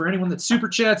 So for anyone that super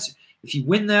chats, if you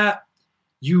win that,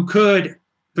 you could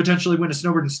potentially win a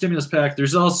snowboarding stimulus pack.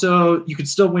 There's also, you could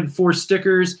still win 4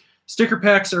 stickers. Sticker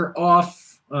packs are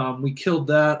off. We killed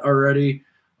that already.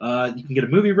 You can get a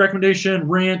movie recommendation,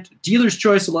 rant. Dealer's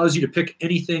choice allows you to pick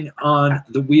anything on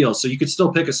the wheel. So you could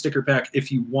still pick a sticker pack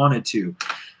if you wanted to.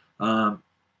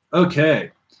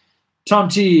 Okay. Tom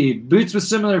T, boots with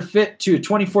similar fit to a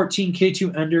 2014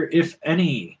 K2 Ender, if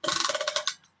any.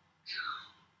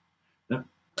 No.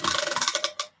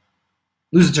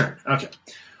 Lose a turn. Okay.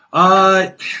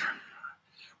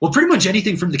 Well, pretty much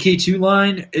anything from the K2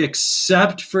 line,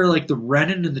 except for like the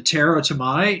Renan and the Taro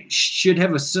Tamai, should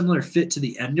have a similar fit to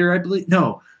the Ender, I believe.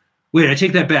 No, wait, I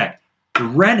take that back. The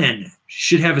Renan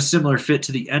should have a similar fit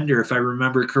to the Ender, if I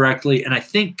remember correctly, and I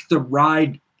think the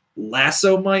Ride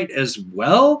Lasso might as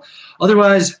well.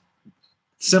 Otherwise,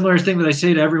 similar thing that I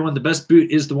say to everyone, the best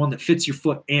boot is the one that fits your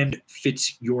foot and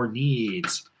fits your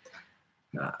needs.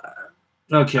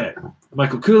 Okay,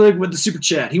 Michael Kulig with the super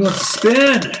chat. He wants to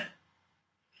spin.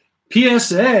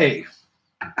 PSA.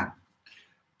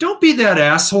 Don't be that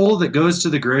asshole that goes to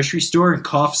the grocery store and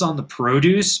coughs on the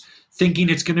produce thinking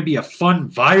it's going to be a fun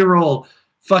viral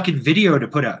fucking video to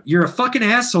put out. You're a fucking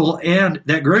asshole, and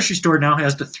that grocery store now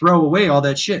has to throw away all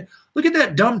that shit. Look at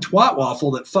that dumb twat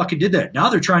waffle that fucking did that. Now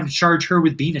they're trying to charge her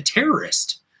with being a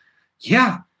terrorist.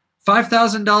 Yeah,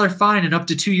 $5,000 fine and up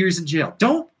to 2 years in jail.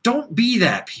 Don't be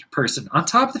that person. On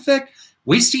top of the fact,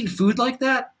 wasting food like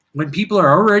that when people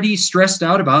are already stressed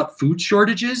out about food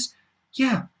shortages,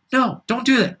 yeah, no, don't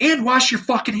do that. And wash your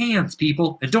fucking hands,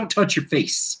 people, and don't touch your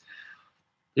face.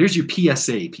 There's your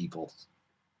PSA, people.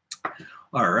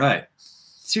 All right.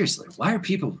 Seriously, why are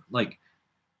people, like,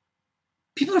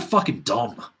 people are fucking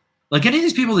dumb. Like, any of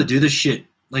these people that do this shit,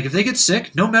 like, if they get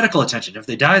sick, no medical attention. If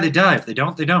they die, they die. If they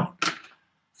don't, they don't.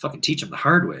 Fucking teach them the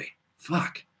hard way.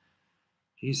 Fuck.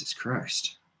 Jesus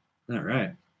Christ. All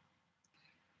right.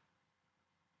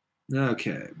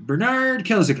 Okay. Bernard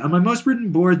Kelsick. On my most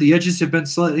ridden board, the edges have been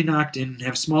slightly knocked in and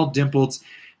have small dimples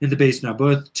in the base now,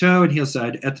 both toe and heel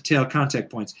side at the tail contact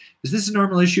points. Is this a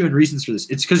normal issue and reasons for this?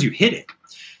 It's because you hit it.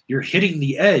 You're hitting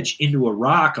the edge into a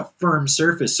rock, a firm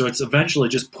surface, so it's eventually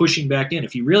just pushing back in.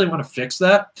 If you really want to fix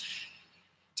that,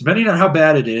 depending on how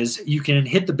bad it is, you can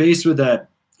hit the base with a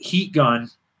heat gun,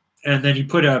 and then you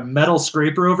put a metal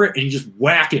scraper over it, and you just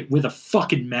whack it with a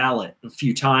fucking mallet a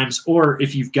few times. Or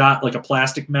if you've got like a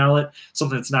plastic mallet,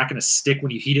 something that's not going to stick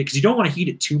when you heat it, because you don't want to heat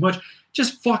it too much,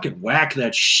 just fucking whack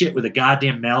that shit with a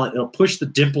goddamn mallet. It'll push the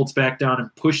dimples back down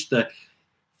and push the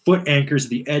foot anchors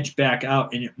of the edge back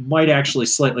out, and it might actually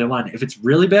slightly align. If it's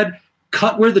really bad,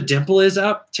 cut where the dimple is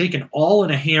out, take an awl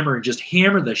and a hammer and just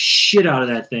hammer the shit out of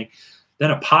that thing.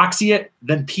 Then epoxy it,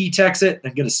 then P-Tex it,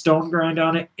 then get a stone grind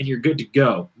on it, and you're good to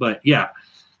go. But yeah,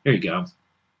 there you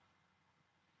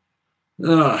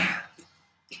go.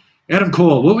 Adam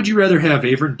Cole, what would you rather have,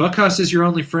 Avran? Buckhouse is your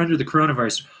only friend or the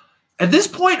coronavirus? At this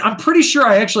point, I'm pretty sure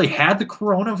I actually had the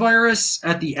coronavirus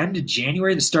at the end of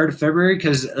January, the start of February,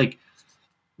 because like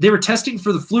they were testing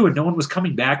for the flu and no one was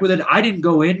coming back with it. I didn't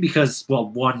go in because, well,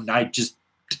 one, I just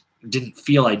didn't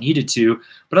feel I needed to,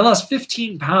 but I lost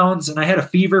 15 pounds and I had a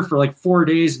fever for like 4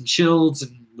 days and chills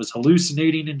and was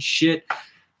hallucinating and shit.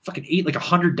 Fucking ate like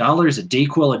 $100 a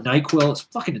Dayquil and NyQuil. It's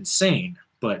fucking insane.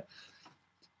 But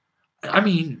I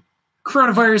mean,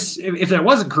 coronavirus, if that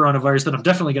wasn't coronavirus, then I'm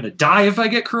definitely going to die if I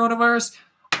get coronavirus.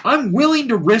 I'm willing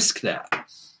to risk that.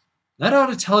 That ought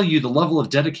to tell you the level of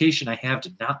dedication I have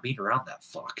to not being around that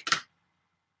fuck.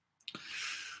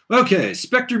 Okay,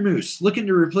 Spectre Moose, looking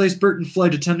to replace Burton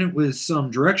Flight Attendant with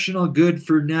some directional good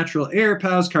for natural air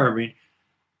POWs carbine.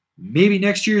 Maybe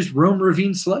next year's Rome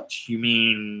Ravine Sludge? You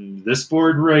mean this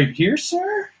board right here,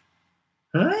 sir?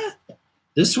 Huh?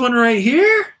 This one right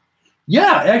here?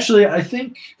 Yeah, actually, I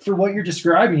think for what you're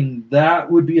describing, that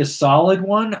would be a solid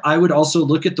one. I would also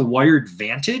look at the Wired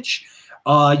Vantage.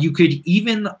 You could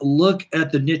even look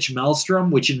at the Niche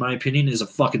Maelstrom, which in my opinion is a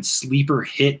fucking sleeper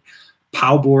hit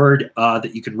POW board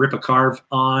that you can rip a carve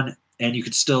on, and you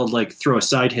could still like throw a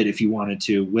side hit if you wanted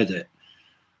to with it.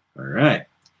 All right.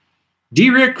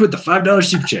 D-Rick with the $5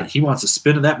 super chat. He wants a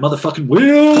spin of that motherfucking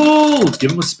wheel. Let's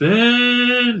give him a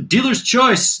spin. Dealer's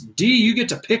choice. D, you get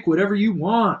to pick whatever you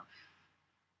want.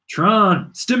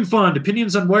 Tron, Stim Fund,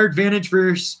 opinions on Wired Vantage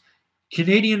versus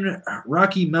Canadian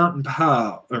Rocky Mountain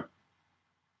POW.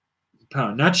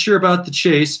 Not sure about the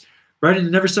chase. Riding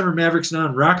the Never Summer Mavericks now,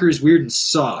 and rocker is weird and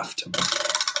soft.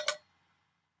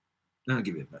 I'll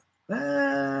give it a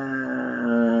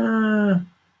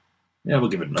yeah, we'll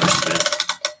give it another spin.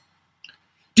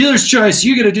 Dealer's choice.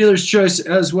 You get a dealer's choice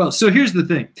as well. So here's the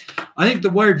thing. I think the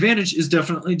Wired Vantage is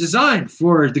definitely designed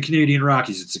for the Canadian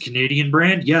Rockies. It's a Canadian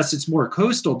brand. Yes, it's more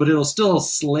coastal, but it'll still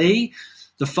slay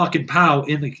the fucking POW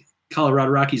in the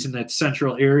Colorado Rockies in that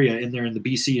central area in there in the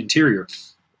BC interior.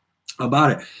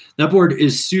 About it. That board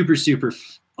is super, super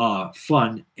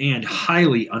fun and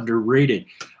highly underrated.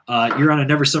 You're on a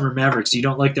Never Summer Mavericks. You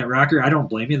don't like that rocker? I don't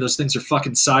blame you. Those things are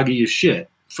fucking soggy as shit.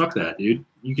 Fuck that, dude.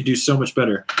 You could do so much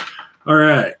better. All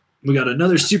right. We got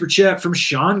another super chat from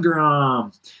Sean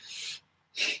Grom.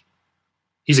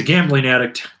 He's a gambling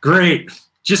addict. Great.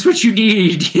 Just what you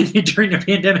need during the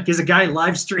pandemic is a guy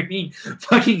live streaming,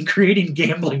 fucking creating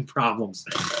gambling problems.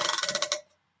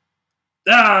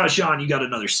 Sean, you got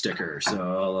another sticker,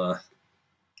 so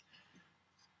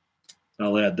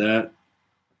I'll add that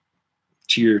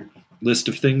to your list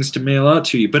of things to mail out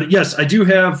to you. But yes, I do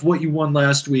have what you won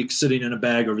last week sitting in a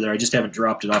bag over there. I just haven't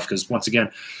dropped it off because, once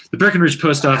again, the Breckenridge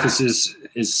Post Office is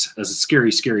a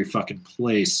scary, scary fucking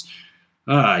place.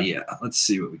 Yeah, let's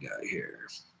see what we got here.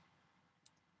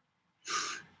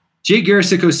 Jay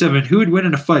Garrisick 07, who would win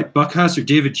in a fight, Buckhouse or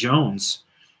David Jones?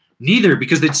 Neither,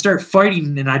 because they'd start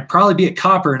fighting, and I'd probably be at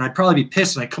Copper, and I'd probably be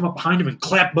pissed, and I'd come up behind them and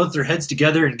clap both their heads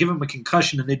together and give them a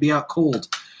concussion, and they'd be out cold.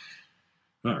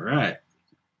 All right.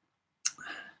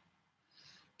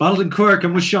 Bottled and Cork,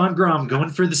 I'm with Sean Grom,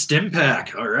 going for the Stim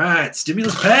Pack. All right,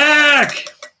 Stimulus Pack.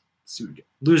 Let's see what we get.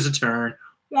 Lose a turn.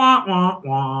 Wah, wah,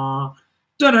 wah.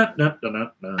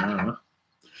 Da-da-da-da-da-da.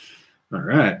 All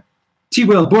right.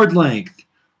 T-Will, board length.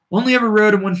 Only ever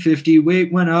rode a 150.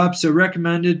 Weight went up, so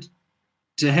recommended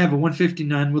to have a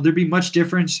 159. Will there be much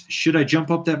difference? Should I jump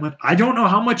up that much? I don't know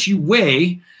how much you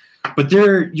weigh, but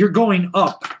you're going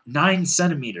up 9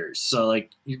 centimeters. So like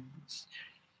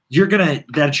you're gonna,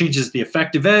 that changes the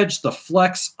effective edge, the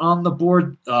flex on the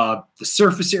board, the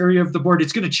surface area of the board.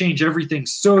 It's gonna change everything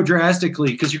so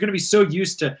drastically because you're gonna be so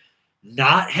used to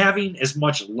not having as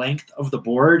much length of the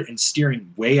board and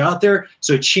steering way out there.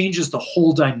 So it changes the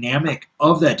whole dynamic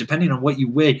of that depending on what you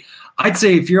weigh. I'd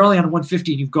say if you're only on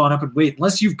 150 and you've gone up in weight,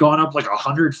 unless you've gone up like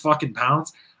 100 fucking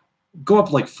pounds, go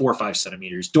up like 4 or 5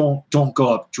 centimeters. Don't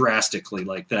go up drastically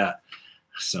like that.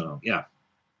 So yeah.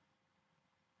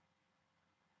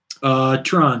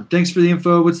 Tron, thanks for the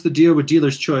info. What's the deal with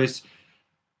dealer's choice?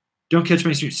 Don't catch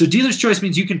my stream. So dealer's choice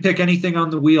means you can pick anything on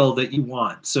the wheel that you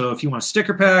want. So if you want a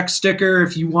sticker pack, sticker.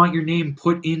 If you want your name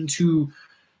put into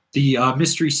the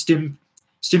mystery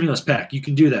stimulus pack, you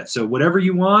can do that. So whatever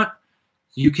you want,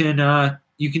 you can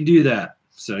do that.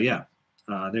 So yeah,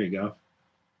 there you go.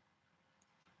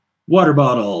 Water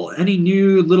bottle. Any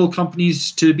new little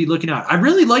companies to be looking at? I'm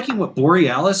really liking what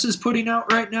Borealis is putting out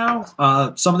right now.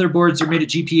 Some of their boards are made at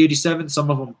GP87.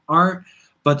 Some of them aren't.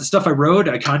 But the stuff I rode,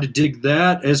 I kind of dig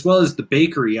that, as well as the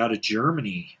bakery out of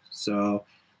Germany. So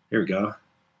there we go.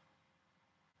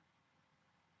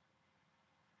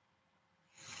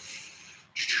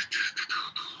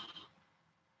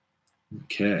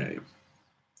 Okay.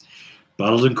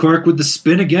 Bottled and Cork with the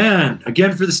spin again.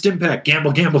 Again for the Stim Pack.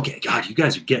 Gamble, gamble. God, you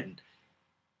guys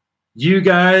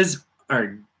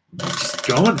are just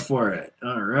going for it.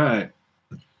 All right.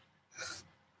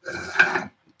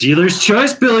 Dealer's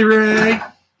choice, Billy Ray.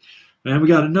 And we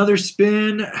got another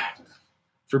spin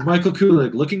for Michael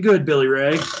Kulig. Looking good, Billy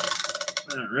Ray.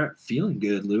 All right. Feeling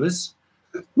good, Lewis.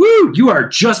 Woo! You are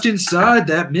just inside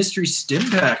that mystery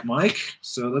Stim Pack, Mike.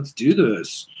 So let's do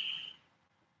this.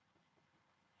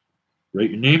 Write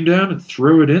your name down and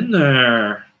throw it in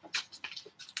there.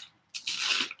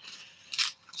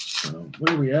 So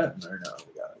where are we at in there now?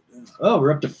 Oh,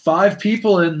 we're up to 5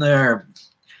 people in there.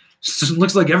 So it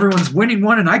looks like everyone's winning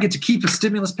one, and I get to keep a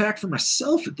stimulus pack for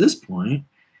myself at this point.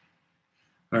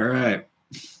 All right.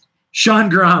 Sean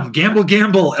Grom,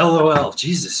 gamble, LOL.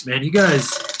 Jesus, man, you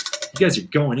guys are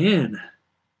going in.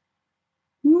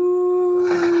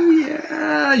 Woo,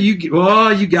 yeah,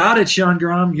 you got it, Sean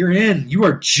Grom. You're in. You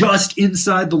are just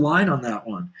inside the line on that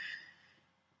one.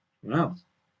 Wow.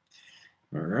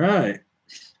 All right.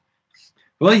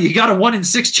 Well, you got a 1 in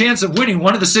 6 chance of winning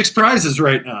one of the 6 prizes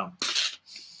right now.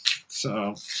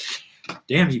 So,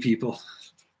 damn you people.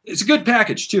 It's a good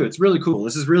package, too. It's really cool.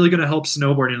 This is really going to help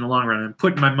snowboarding in the long run. I'm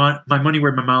putting my money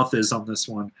where my mouth is on this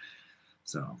one.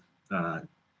 So,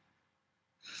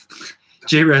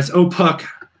 J-Rez, oh, Puck,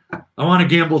 I want to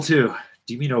gamble, too.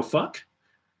 Do you mean oh, fuck?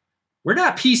 We're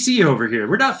not PC over here.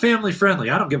 We're not family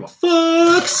friendly. I don't give a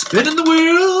fuck. Spinning the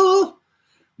wheel.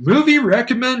 Movie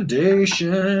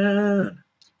recommendation.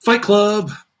 Fight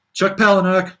Club. Chuck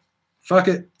Palahniuk. Fuck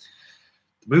it.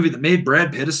 The movie that made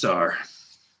Brad Pitt a star.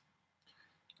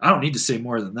 I don't need to say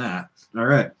more than that. All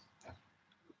right.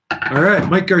 All right.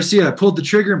 Mike Garcia, I pulled the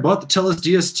trigger and bought the Tellus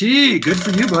DST. Good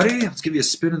for you, buddy. Let's give you a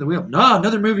spin in the wheel. No,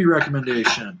 another movie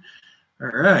recommendation. All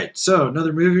right. So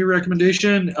another movie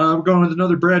recommendation. We're going with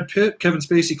another Brad Pitt, Kevin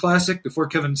Spacey classic. Before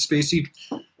Kevin Spacey,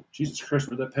 Jesus Christ,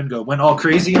 where'd that pen go? Went all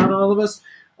crazy on all of us.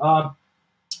 But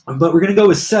we're going to go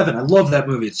with 7. I love that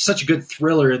movie. It's such a good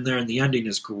thriller in there, and the ending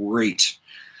is great.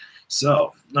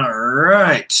 So, all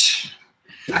right.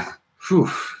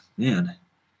 Whew, man.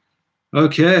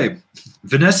 Okay.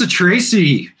 Vanessa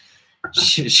Tracy.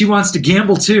 She wants to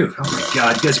gamble, too. Oh, my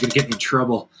God. You guys are going to get me in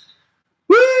trouble.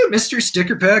 Woo! Mystery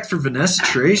sticker pack for Vanessa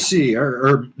Tracy.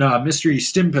 Or mystery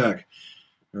stim pack.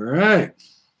 All right.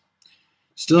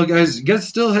 Still, guys, you guys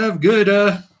still have good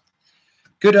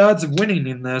odds of winning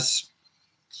in this.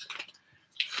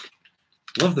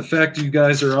 Love the fact that you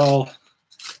guys are all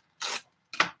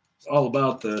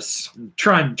about this. I'm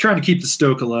trying to keep the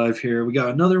Stoke alive here. We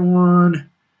got another one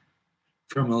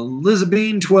from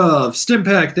Elizabeth 12. Stim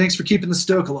pack, thanks for keeping the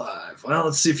Stoke alive. Well,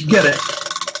 let's see if you get it.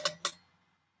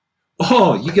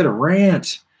 Oh, you get a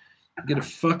rant. You get a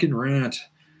fucking rant.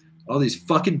 All these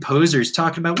fucking posers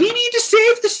talking about, we need to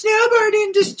save the snowboard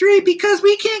industry because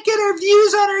we can't get our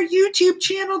views on our YouTube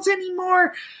channels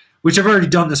anymore. Which I've already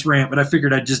done this rant, but I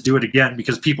figured I'd just do it again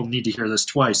because people need to hear this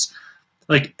twice.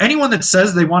 Like, anyone that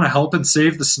says they want to help and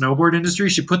save the snowboard industry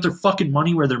should put their fucking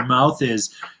money where their mouth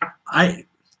is.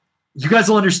 You guys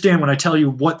will understand when I tell you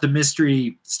what the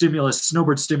mystery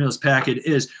snowboard stimulus packet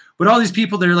is. But all these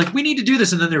people, they're like, we need to do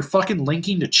this, and then they're fucking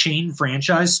linking to chain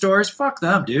franchise stores. Fuck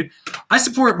them, dude. I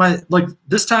support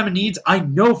this time of needs. I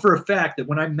know for a fact that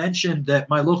when I mentioned that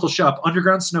my local shop,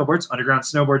 Underground Snowboards,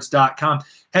 undergroundsnowboards.com,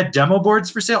 had demo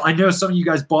boards for sale, I know some of you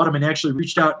guys bought them and actually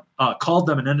reached out, called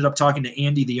them, and ended up talking to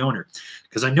Andy, the owner.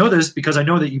 Because I know this, because I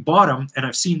know that you bought them, and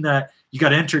I've seen that you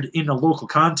got entered in a local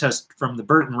contest from the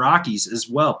Burton Rockies as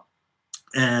well.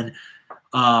 And,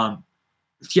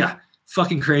 yeah,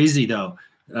 fucking crazy, though.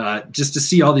 Just to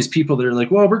see all these people that are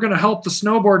like, well, we're going to help the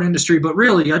snowboard industry, but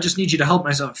really, I just need you to help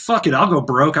myself. Fuck it, I'll go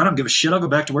broke. I don't give a shit. I'll go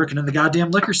back to working in the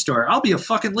goddamn liquor store. I'll be a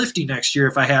fucking lifty next year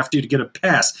if I have to get a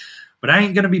pass. But I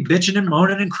ain't going to be bitching and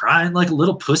moaning and crying like a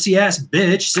little pussy-ass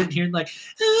bitch sitting here and like,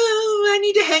 oh, I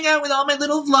need to hang out with all my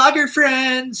little vlogger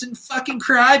friends and fucking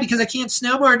cry because I can't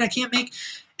snowboard and I can't make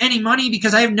any money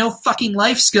because I have no fucking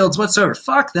life skills whatsoever.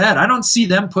 Fuck that. I don't see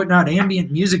them putting out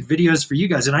ambient music videos for you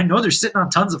guys, and I know they're sitting on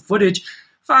tons of footage.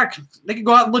 Fuck, they can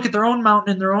go out and look at their own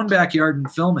mountain in their own backyard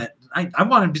and film it. I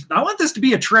want this to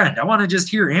be a trend. I want to just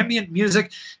hear ambient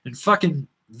music and fucking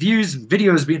views and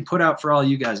videos being put out for all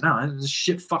you guys. Now, this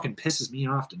shit fucking pisses me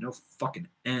off to no fucking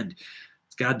end.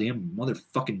 It's goddamn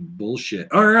motherfucking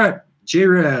bullshit. All right,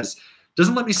 J-Raz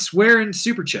doesn't let me swear in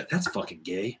Superchat. That's fucking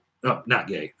gay. Oh, not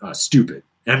gay. Stupid.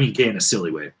 I mean gay in a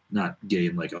silly way, not gay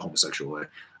in like a homosexual way.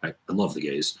 I love the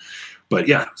gays. But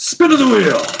yeah, spin of the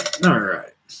wheel. All right.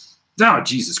 Oh,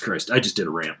 Jesus Christ. I just did a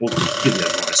rant. We'll give you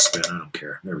that bonus spin. I don't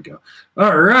care. There we go.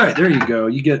 All right. There you go.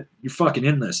 You're fucking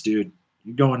in this, dude.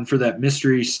 You're going for that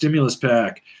mystery stimulus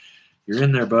pack. You're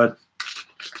in there, bud.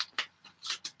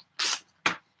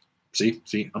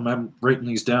 See, I'm writing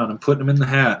these down. I'm putting them in the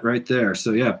hat right there.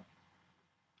 So, yeah.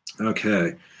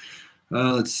 Okay.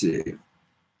 Let's see.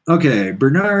 Okay.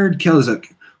 Bernard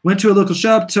Kelzuk went to a local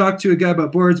shop, talked to a guy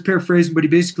about boards, paraphrasing, but he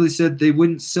basically said they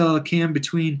wouldn't sell a cam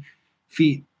between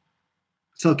feet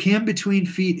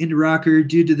into rocker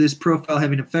due to this profile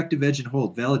having effective edge and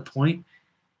hold. Valid point.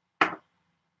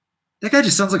 That guy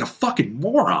just sounds like a fucking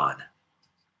moron.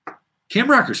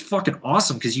 Camber rocker is fucking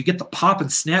awesome because you get the pop and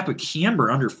snap of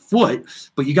camber underfoot,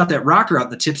 but you got that rocker out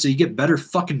in the tip, so you get better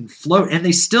fucking float. And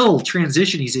they still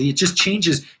transition easy. It just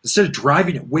changes. Instead of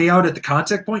driving it way out at the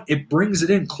contact point, it brings it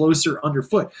in closer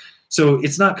underfoot. So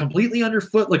it's not completely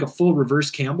underfoot like a full reverse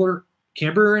camber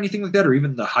or anything like that, or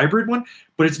even the hybrid one,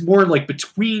 but it's more like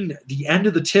between the end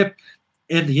of the tip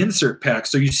and the insert pack.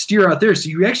 So you steer out there. So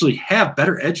you actually have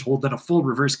better edge hold than a full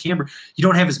reverse camber. You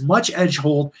don't have as much edge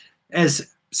hold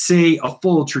as, say, a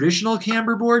full traditional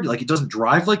camber board. Like, it doesn't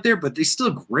drive like there, but they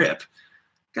still grip.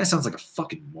 Guy sounds like a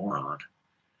fucking moron.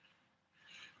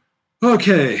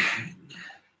 Okay.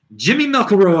 Jimmy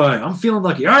McElroy. I'm feeling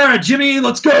lucky. All right, Jimmy,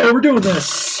 let's go. We're doing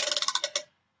this.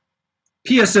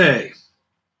 PSA.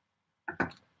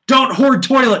 Don't hoard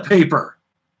toilet paper.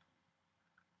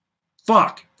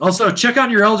 Fuck. Also, check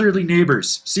on your elderly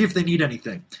neighbors. See if they need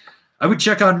anything. I would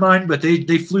check on mine, but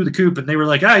they flew the coop, and they were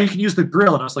like, you can use the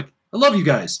grill. And I was like, I love you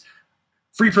guys.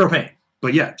 Free propane.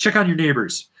 But yeah, check on your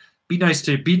neighbors. Be nice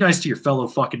to your fellow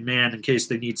fucking man in case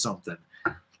they need something.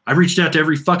 I reached out to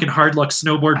every fucking hard luck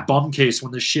snowboard bum case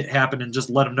when this shit happened and just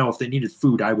let them know if they needed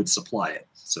food, I would supply it.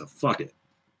 So fuck it.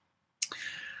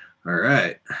 All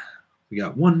right. We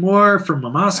got one more from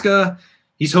Mamaska.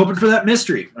 He's hoping for that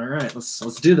mystery. All right,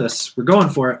 let's do this. We're going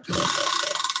for it.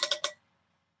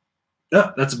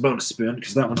 Oh, that's a bonus spin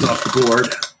because that one's off the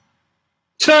board.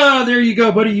 Ta! There you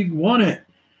go, buddy. You won it.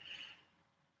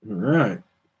 All right.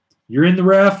 You're in the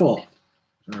raffle.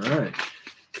 All right.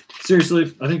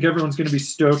 Seriously, I think everyone's going to be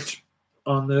stoked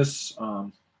on this.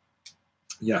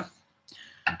 Yeah.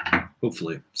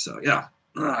 Hopefully. So, yeah.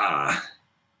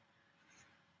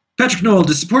 Patrick Knoll,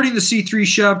 does supporting the C3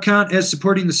 shop count as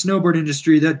supporting the snowboard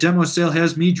industry? That demo sale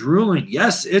has me drooling.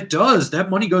 Yes, it does. That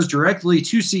money goes directly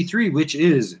to C3, which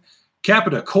is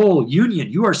Capita, Cole,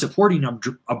 Union. You are supporting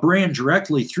a brand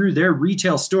directly through their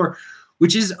retail store,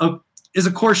 which is a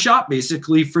core shop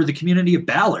basically for the community of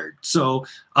Ballard. So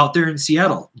out there in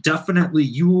Seattle, definitely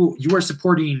you are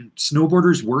supporting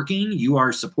snowboarders working. You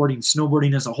are supporting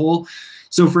snowboarding as a whole.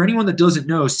 So for anyone that doesn't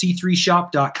know,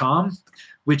 c3shop.com,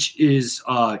 which is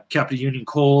Capita Union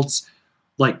Cold's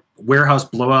like warehouse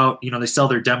blowout. You know, they sell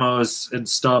their demos and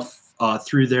stuff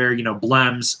through there, you know,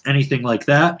 blems, anything like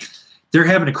that. They're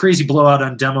having a crazy blowout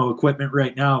on demo equipment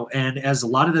right now. And as a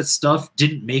lot of that stuff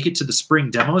didn't make it to the spring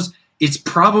demos, it's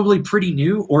probably pretty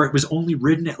new, or it was only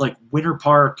ridden at like Winter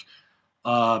Park,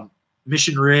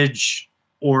 Mission Ridge,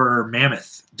 or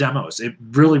Mammoth demos. It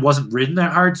really wasn't ridden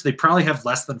that hard. So they probably have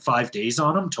less than 5 days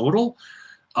on them total.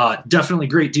 Definitely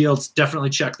great deals.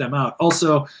 Definitely check them out.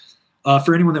 Also,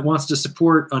 for anyone that wants to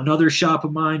support another shop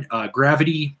of mine,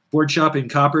 Gravity Board Shop in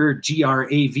Copper,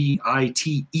 GRAVITEE,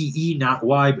 not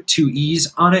Y, but 2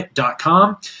 E's on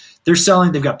it.com. They're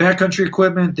selling, they've got backcountry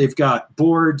equipment, they've got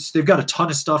boards, they've got a ton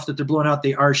of stuff that they're blowing out.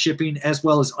 They are shipping, as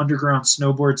well as underground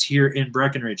snowboards here in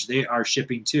Breckenridge. They are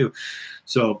shipping too.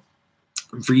 So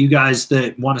for you guys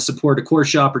that want to support a core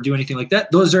shop or do anything like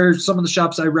that, those are some of the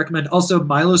shops I recommend. Also,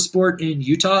 Milo Sport in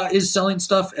Utah is selling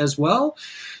stuff as well.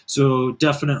 So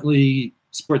definitely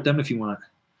support them if you want.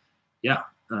 Yeah.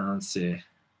 Let's see.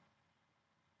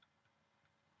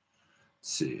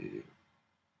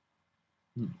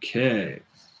 Okay.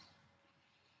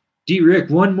 D-Rick,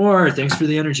 one more. Thanks for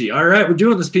the energy. All right, we're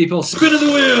doing this, people. Spin of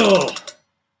the wheel.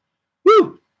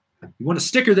 Woo! You want a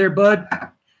sticker there, bud?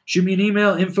 Shoot me an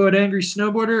email,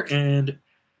 info@angrysnowboarder, and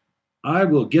I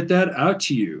will get that out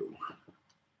to you.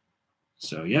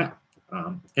 So, yeah.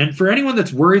 And for anyone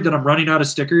that's worried that I'm running out of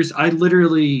stickers, I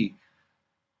literally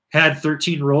had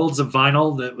 13 rolls of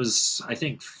vinyl that was, I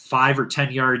think, 5 or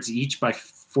 10 yards each by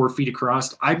 4 feet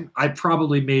across. I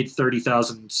probably made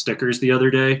 30,000 stickers the other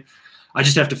day. I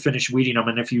just have to finish weeding them.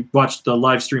 And if you watched the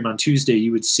live stream on Tuesday,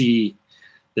 you would see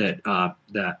that. All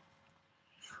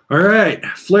right.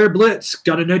 Flare Blitz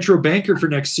got a Nitro Banker for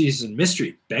next season.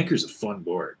 Mystery. Banker's a fun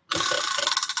board.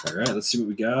 All right. Let's see what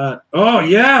we got. Oh,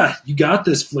 yeah. You got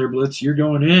this, Flare Blitz. You're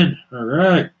going in. All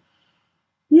right.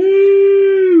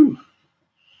 Woo!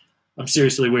 I'm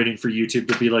seriously waiting for YouTube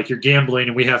to be like, you're gambling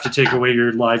and we have to take away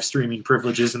your live streaming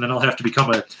privileges, and then I'll have to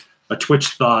become a Twitch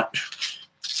thought.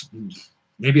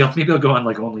 Maybe I'll go on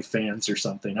like OnlyFans or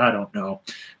something. I don't know.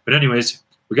 But anyways,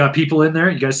 we got people in there.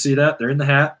 You guys see that? They're in the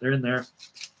hat. They're in there.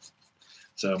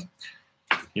 So,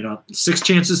 6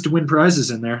 chances to win prizes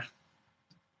in there.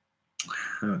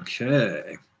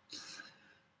 Okay.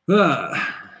 Let's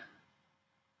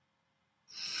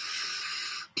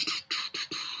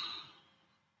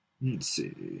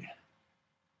see.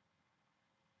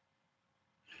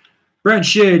 Brian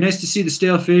Shea, nice to see the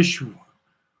stale fish.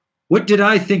 What did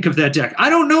I think of that deck? I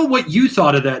don't know what you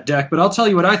thought of that deck, but I'll tell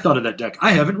you what I thought of that deck.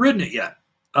 I haven't ridden it yet.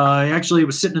 Actually, it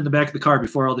was sitting in the back of the car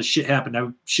before all this shit happened. I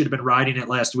should have been riding it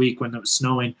last week when it was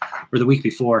snowing, or the week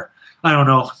before. I don't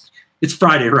know. It's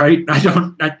Friday, right?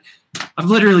 I'm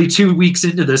literally 2 weeks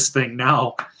into this thing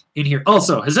now in here.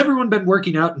 Also, has everyone been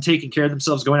working out and taking care of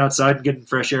themselves, going outside and getting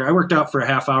fresh air? I worked out for a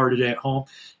half hour today at home.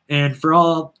 And for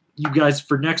all you guys,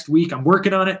 for next week, I'm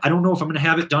working on it. I don't know if I'm going to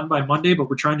have it done by Monday, but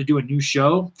we're trying to do a new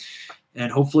show. And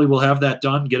hopefully we'll have that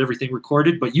done, get everything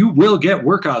recorded. But you will get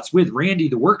workouts with Randy,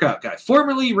 the workout guy.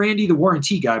 Formerly Randy, the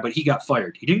warranty guy, but he got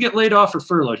fired. He didn't get laid off or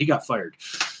furloughed. He got fired.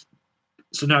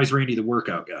 So now he's Randy, the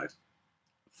workout guy.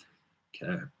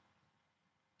 Okay.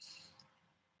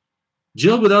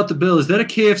 Jill without the bill. Is that a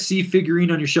KFC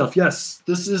figurine on your shelf? Yes.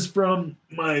 This is from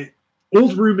my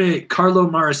old roommate, Carlo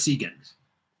Marasegan.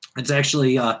 It's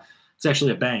actually a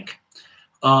bank.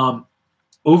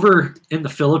 Over in the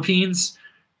Philippines,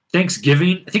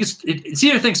 Thanksgiving, I think it's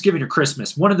either Thanksgiving or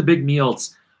Christmas, one of the big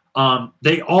meals,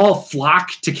 they all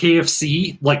flock to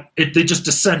KFC. They just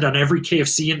descend on every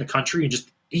KFC in the country and just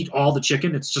eat all the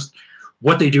chicken. It's just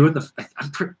what they do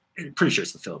I'm pretty sure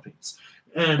it's the Philippines.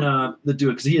 And they do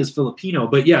it because he is Filipino.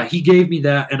 But yeah, he gave me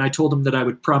that, and I told him that I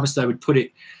would promise that I would put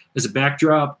it as a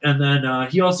backdrop. And then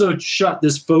he also shot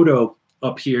this photo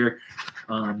up here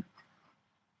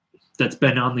that's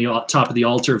been on the top of the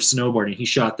altar of snowboarding. He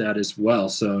shot that as well.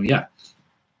 So yeah.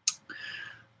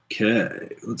 Okay,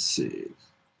 let's see.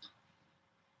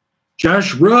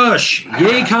 Josh Rush,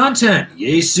 yay content,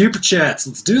 yay super chats.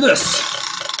 Let's do this.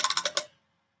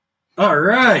 All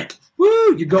right.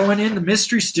 Woo, you're going in the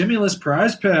mystery stimulus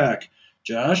prize pack,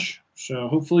 Josh. So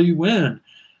hopefully you win.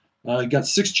 You got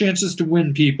 6 chances to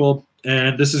win, people.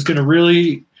 And this is going to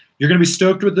really, you're going to be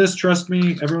stoked with this. Trust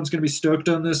me. Everyone's going to be stoked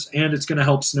on this. And it's going to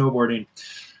help snowboarding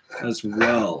as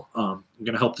well. I'm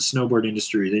going to help the snowboard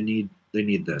industry. They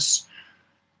need this.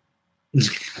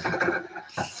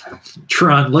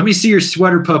 Tron, let me see your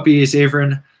sweater puppies,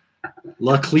 Avran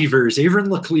LeCleavers. Avran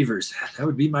LeCleavers. That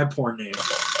would be my porn name.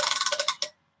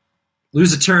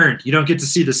 Lose a turn. You don't get to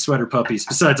see the sweater puppies.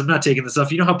 Besides, I'm not taking this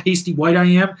off. You know how pasty white I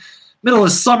am? Middle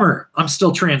of summer, I'm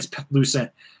still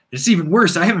translucent. It's even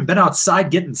worse. I haven't been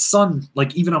outside getting sun,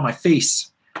 even on my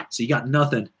face. So you got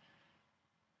nothing.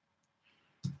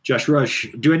 Josh Rush,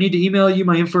 do I need to email you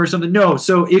my info or something? No.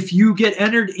 So if you get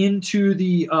entered into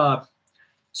the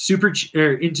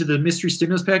into the mystery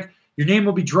stimulus pack, your name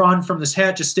will be drawn from this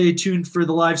hat. Just stay tuned for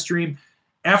the live stream.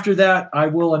 After that, I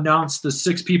will announce the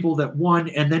 6 people that won,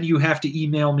 and then you have to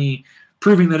email me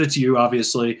proving that it's you,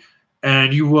 obviously.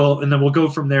 And then we'll go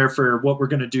from there for what we're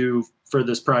going to do for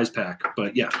this prize pack.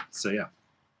 But yeah, so yeah.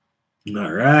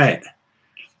 All right.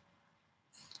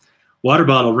 Water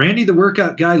bottle. Randy, the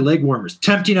workout guy, leg warmers.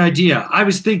 Tempting idea. I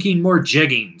was thinking more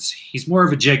jeggings. He's more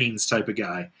of a jeggings type of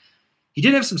guy. He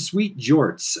did have some sweet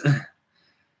jorts.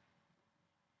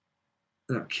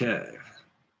 Okay.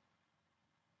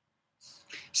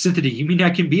 Cynthia, you mean I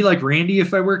can be like Randy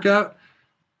if I work out?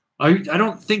 I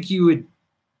don't think you would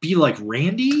be like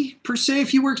Randy, per se,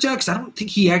 if you worked out, because I don't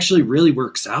think he actually really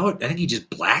works out. I think he just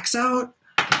blacks out.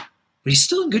 But he's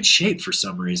still in good shape for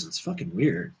some reason. It's fucking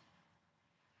weird.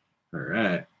 All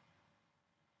right.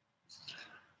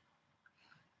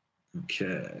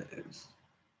 Okay. Let's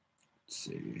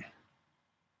see.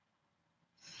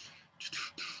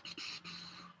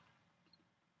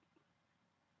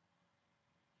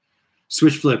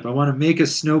 Switch flip. I want to make a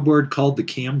snowboard called the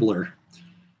Cambler.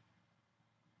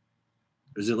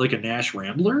 Is it like a Nash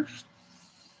Rambler?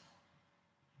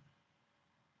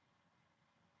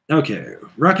 Okay.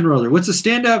 Rock and roller. What's the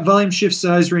standout volume shift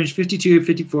size range? 52,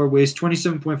 54, waist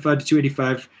 27.5 to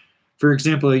 285. For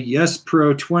example, a Yes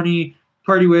Pro 20,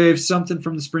 Party Wave, something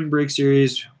from the Spring Break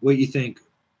series. What you think?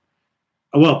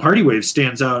 Well, Party Wave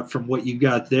stands out from what you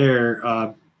got there.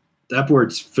 That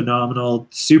board's phenomenal.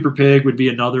 Super Pig would be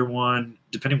another one,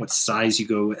 depending what size you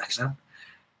go with.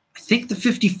 I think the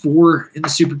 54 in the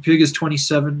Super Pig is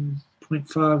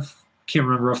 27.5. Can't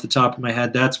remember off the top of my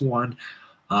head. That's one.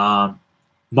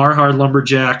 Marhard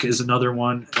Lumberjack is another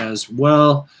one as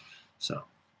well. So,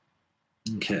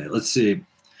 okay, let's see.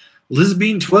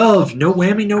 Elizabeth 12, no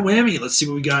whammy, no whammy. Let's see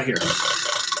what we got here.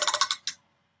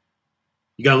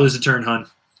 You got to lose a turn, hon.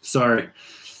 Sorry.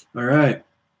 All right.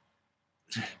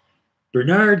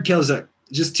 Bernard Kelzak,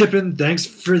 just tipping. Thanks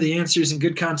for the answers and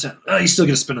good content. Oh, you still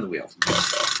get a spin of the wheel.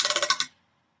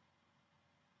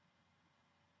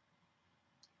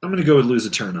 I'm going to go with lose a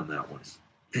turn on that one.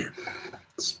 Man,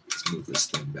 let's move this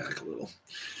thing back a little.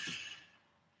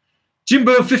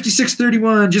 Jimbo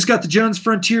 5631, just got the Jones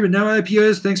Frontier, but now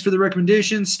IPOs. Thanks for the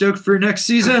recommendation. Stoked for next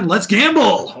season. Let's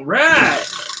gamble. All right.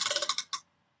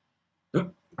 Oh,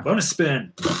 bonus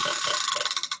spin.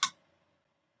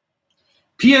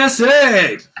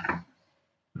 PSA.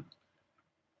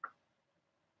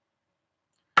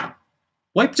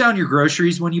 Wipe down your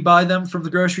groceries when you buy them from the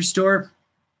grocery store.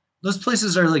 Those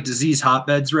places are like disease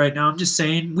hotbeds right now. I'm just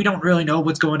saying, we don't really know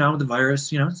what's going on with the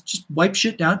virus. You know, just wipe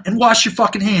shit down and wash your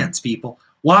fucking hands, people.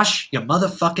 Wash your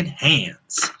motherfucking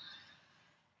hands.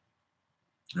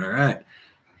 All right.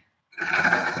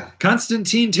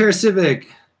 Constantine Terrasivic.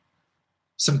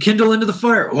 Some Kindle into the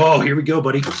fire. Whoa, here we go,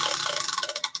 buddy.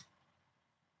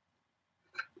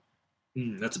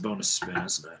 That's a bonus spin,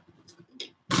 isn't it?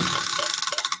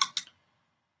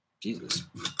 Jesus.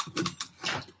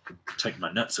 Tighten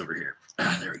my nuts over here.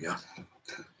 There we go.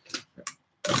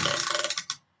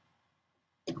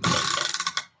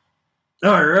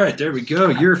 All right, there we go.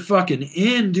 You're fucking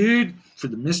in, dude, for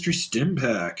the mystery stim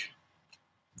pack.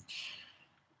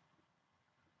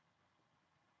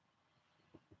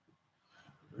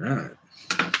 All right.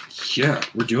 Yeah,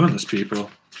 we're doing this,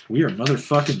 people. We are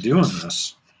motherfucking doing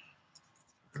this.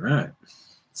 All right. Let's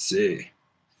see.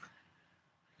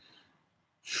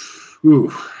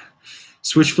 Ooh.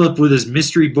 Switch flip with his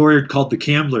mystery board called the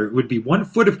Cambler. It would be 1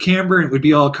 foot of camber and it would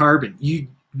be all carbon.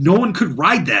 No one could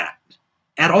ride that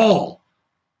at all.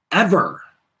 Ever.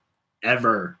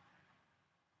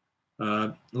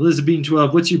 Elizabeth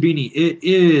 12, what's your beanie? It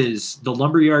is the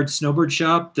Lumberyard Snowboard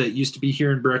Shop that used to be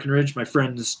here in Breckenridge. My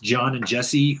friends John and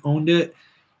Jesse owned it.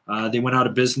 They went out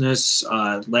of business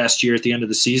last year at the end of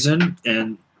the season,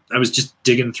 and I was just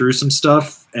digging through some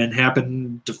stuff and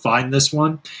happened to find this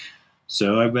one.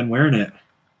 So I've been wearing it.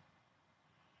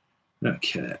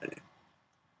 Okay.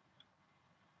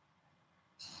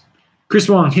 Chris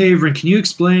Wong, hey, Avran, can you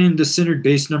explain the centered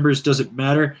base numbers? Does it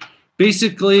matter?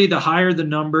 Basically, the higher the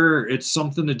number, it's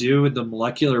something to do with the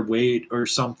molecular weight or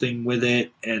something with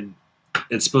it, and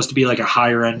it's supposed to be like a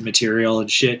higher-end material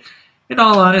and shit. In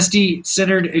all honesty,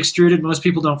 centered, extruded, most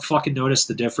people don't fucking notice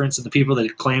the difference, and the people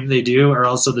that claim they do are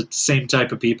also the same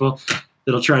type of people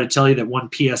that'll try to tell you that 1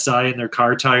 PSI in their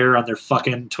car tire on their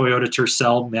fucking Toyota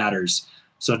Tercel matters.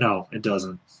 So no, it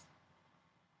doesn't.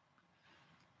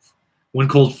 One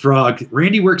Cold Frog.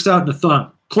 Randy works out in the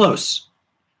thumb. Close.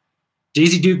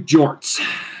 Daisy Duke jorts.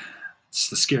 It's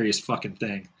the scariest fucking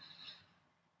thing.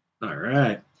 All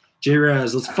right.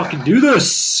 J-Raz, let's fucking do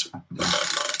this.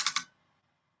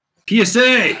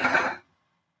 PSA.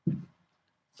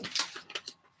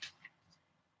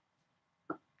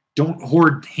 Don't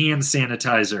hoard hand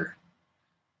sanitizer.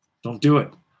 Don't do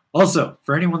it. Also,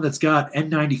 for anyone that's got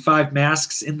N95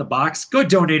 masks in the box, go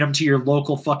donate them to your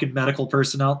local fucking medical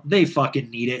personnel. They fucking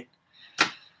need it.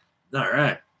 All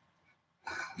right.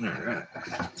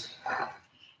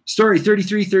 Story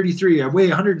 3333. I weigh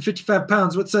 155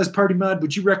 pounds. What size party mod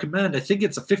would you recommend? I think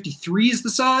it's a 53 is the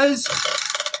size.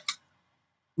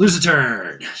 Lose a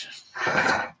turn.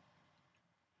 All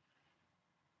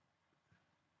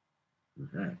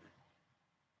right.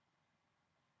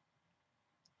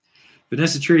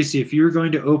 Vanessa Tracy, if you were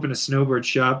going to open a snowboard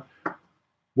shop,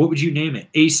 what would you name it?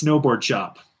 A Snowboard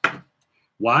Shop.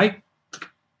 Why?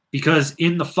 Because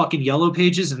in the fucking yellow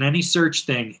pages and any search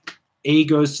thing, A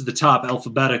goes to the top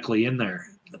alphabetically in there.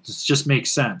 This just makes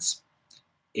sense.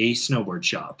 A Snowboard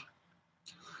Shop.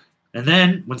 And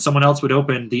then when someone else would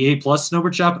open the A plus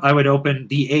Snowboard Shop, I would open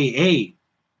the AA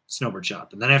Snowboard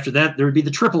Shop. And then after that, there would be the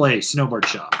AAA Snowboard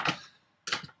Shop.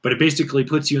 But it basically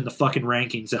puts you in the fucking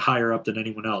rankings at higher up than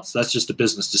anyone else. That's just a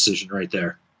business decision right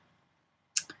there.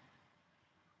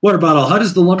 Water bottle. How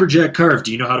does the lumberjack carve?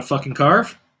 Do you know how to fucking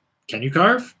carve? Can you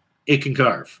carve? It can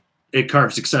carve. It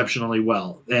carves exceptionally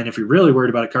well. And if you're really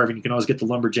worried about it carving, you can always get the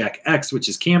Lumberjack X, which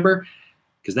is camber,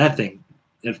 because that thing,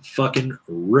 it fucking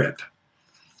rip.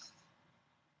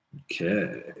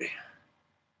 Okay.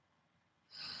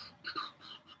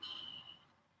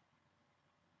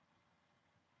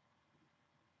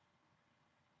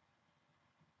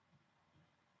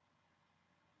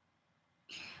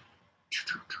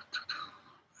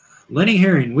 Lenny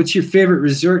Herring, what's your favorite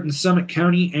resort in Summit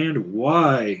County and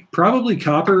why? Probably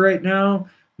Copper right now,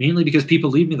 mainly because people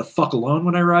leave me the fuck alone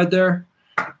when I ride there.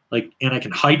 And I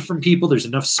can hide from people. There's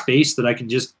enough space that I can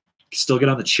just still get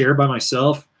on the chair by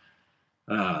myself.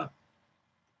 But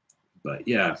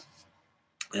yeah,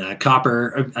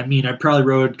 Copper. I probably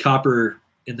rode Copper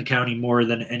in the county more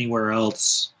than anywhere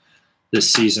else this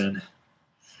season.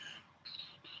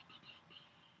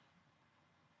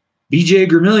 BJ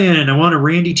Gramillion, I want a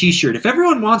Randy t-shirt. If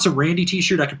everyone wants a Randy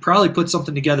t-shirt, I could probably put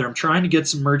something together. I'm trying to get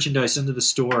some merchandise into the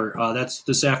store. That's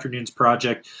this afternoon's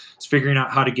project. It's figuring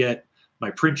out how to get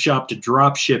my print shop to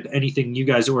drop ship anything you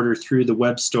guys order through the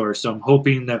web store. So I'm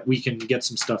hoping that we can get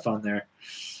some stuff on there.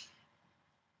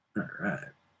 All right.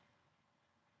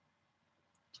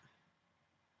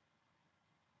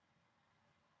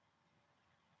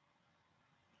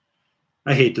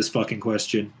 I hate this fucking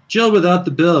question. Jill without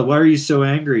the bill. Why are you so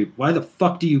angry? Why the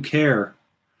fuck do you care?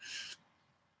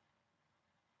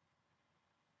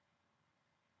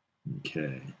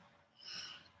 Okay. I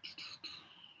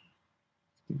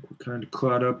think we're kind of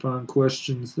caught up on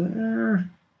questions there.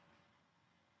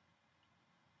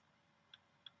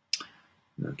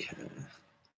 Okay.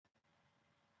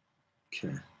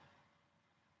 Okay.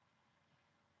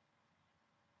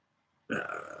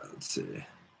 Let's see.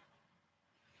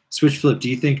 Switch flip. Do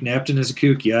you think Napton is a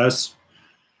kook? Yes.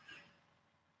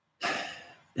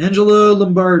 Angelo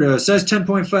Lombardo, size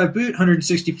 10.5 boot,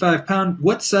 165 pound.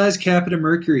 What size capita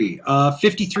Mercury?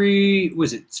 53.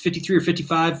 Was it 53 or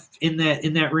 55 in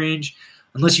that range?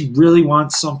 Unless you really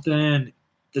want something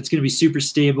that's going to be super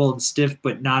stable and stiff,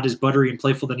 but not as buttery and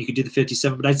playful, then you could do the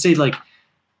 57. But I'd say like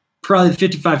probably the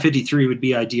 55, 53 would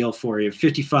be ideal for you.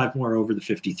 55 more over the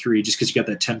 53, just because you got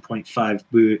that 10.5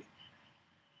 boot.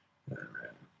 All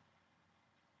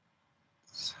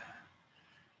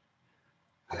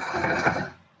right.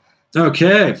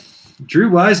 Okay. Drew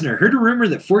Wisner. Heard a rumor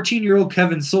that 14-year-old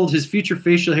Kevin sold his future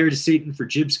facial hair to Satan for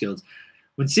jib skills.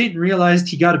 When Satan realized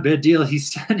he got a bad deal, he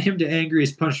sent him to angry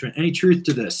as punishment. Any truth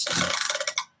to this?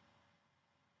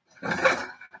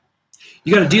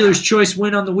 You got a dealer's choice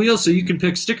win on the wheel, so you can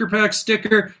pick sticker pack,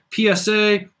 sticker,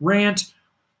 PSA, rant,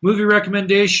 movie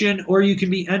recommendation, or you can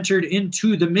be entered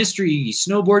into the mystery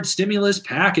snowboard stimulus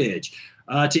package.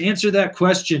 To answer that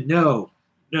question, no.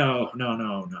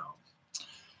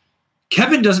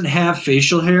 Kevin doesn't have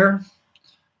facial hair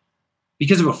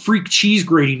because of a freak cheese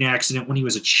grating accident when he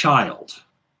was a child.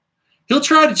 He'll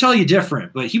try to tell you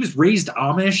different, but he was raised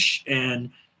Amish,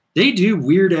 and they do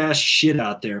weird-ass shit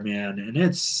out there, man. And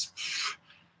it's...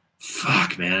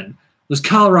 Fuck, man. Those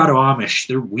Colorado Amish,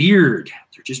 they're weird.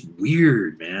 They're just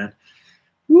weird, man.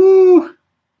 Woo!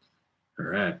 All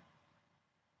right.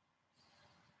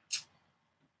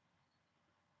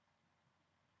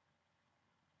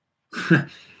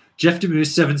 Jeff DeMoose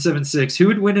 776. Who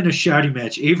would win in a shouting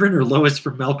match, Avran or Lois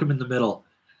from Malcolm in the Middle?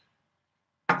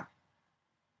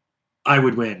 I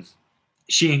would win.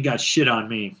 She ain't got shit on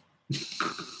me.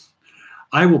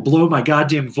 I will blow my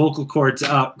goddamn vocal cords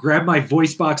out, grab my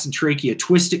voice box and trachea,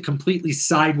 twist it completely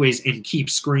sideways, and keep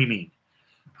screaming.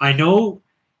 I know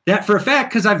that for a fact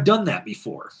because I've done that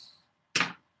before.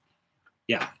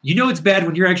 Yeah, you know it's bad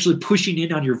when you're actually pushing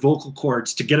in on your vocal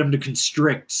cords to get them to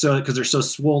constrict, so because they're so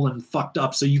swollen and fucked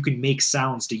up, so you can make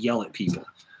sounds to yell at people.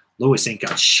 Lois ain't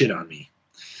got shit on me.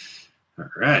 All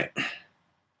right.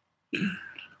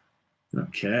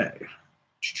 Okay.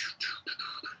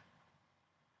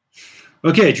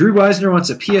 Okay, Drew Wisner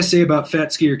wants a PSA about fat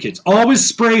skier kids. Always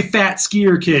spray fat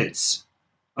skier kids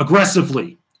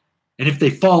aggressively. And if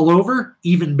they fall over,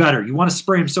 even better. You want to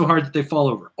spray them so hard that they fall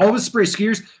over. Always spray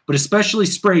skiers, but especially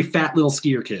spray fat little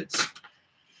skier kids.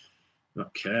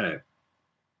 Okay.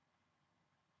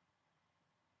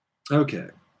 Okay.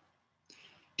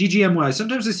 DGMY.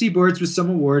 Sometimes I see boards with some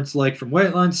awards, like from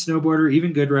White Line, Snowboarder,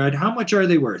 even Good Ride. How much are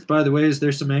they worth? By the way, is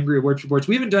there some Angry Awards for boards?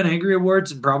 We haven't done Angry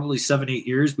Awards in probably 7-8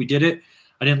 years. We did it.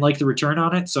 I didn't like the return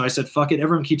on it, so I said, fuck it.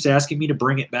 Everyone keeps asking me to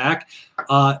bring it back.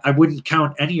 I wouldn't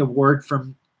count any award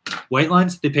from White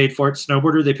Lines. They paid for it.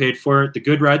 Snowboarder, they paid for it. The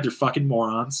Good Ride, they're fucking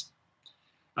morons.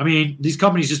 I mean, these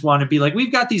companies just want to be like,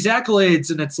 we've got these accolades,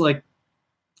 and it's like,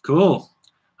 cool.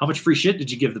 How much free shit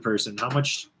did you give the person? How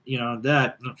much,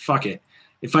 that? Fuck it.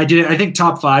 If I did it, I think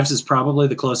top fives is probably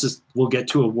the closest we'll get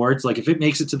to awards. Like if it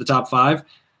makes it to the top 5,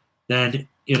 then,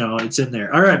 it's in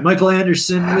there. All right, Michael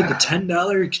Anderson with the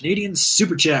 $10 Canadian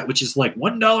Super Chat, which is like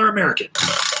 $1 American.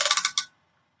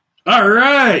 All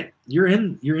right, you're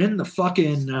in the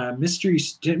fucking mystery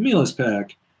stimulus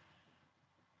pack.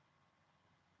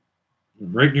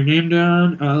 Write your name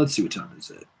down. Let's see what time is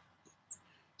it.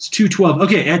 It's 2:12.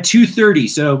 Okay, at 2:30.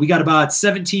 So we got about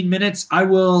 17 minutes. I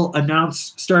will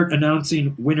start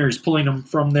announcing winners, pulling them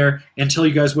from there, and tell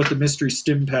you guys what the mystery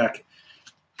stim pack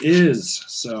is.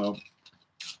 So,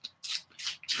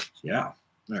 yeah.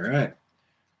 All right.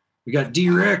 We got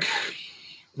D-Rick.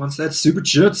 Wants that super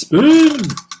chat spin.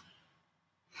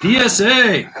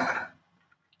 PSA.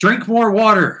 Drink more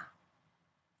water.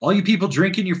 All you people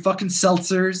drinking your fucking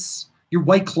seltzers, your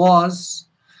White Claws,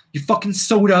 your fucking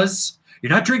sodas. You're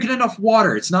not drinking enough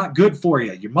water. It's not good for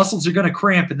you. Your muscles are going to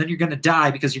cramp, and then you're going to die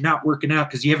because you're not working out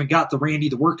because you haven't got the Randy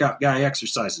the workout guy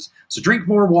exercises. So drink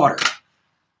more water.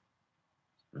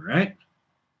 All right?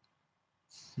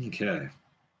 Okay.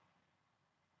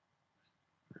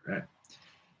 All right.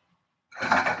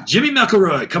 Jimmy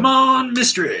McElroy, come on,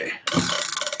 mystery.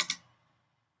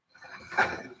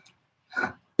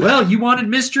 Well, you wanted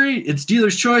mystery? It's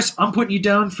dealer's choice. I'm putting you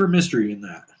down for mystery in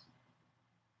that.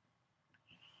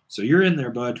 So you're in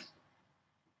there, bud.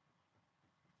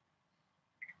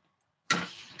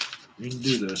 We can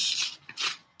do this.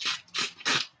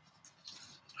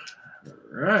 All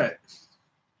right.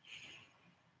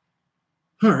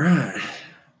 All right.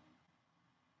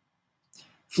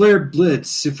 Flare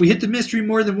Blitz. If we hit the mystery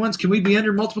more than once, can we be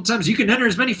entered multiple times? You can enter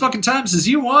as many fucking times as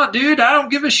you want, dude. I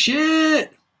don't give a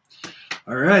shit.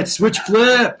 All right, Switch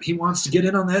Flip. He wants to get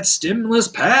in on that stimulus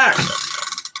pack.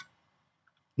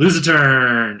 Lose a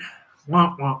turn.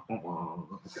 Wah, wah, wah,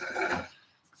 wah.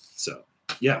 So,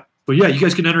 yeah. But yeah, you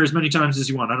guys can enter as many times as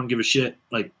you want. I don't give a shit.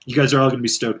 Like, you guys are all going to be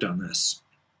stoked on this.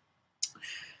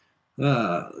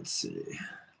 Let's see.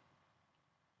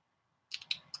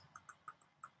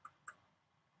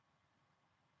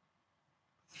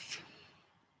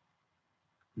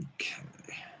 Okay.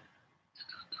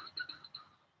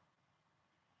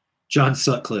 John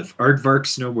Sutcliffe, Aardvark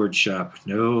Snowboard Shop.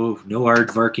 No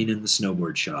aardvarking in the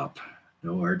snowboard shop.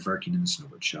 No aardvarking in the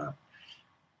snowboard shop.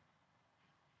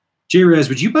 J-Rez,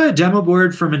 would you buy a demo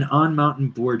board from an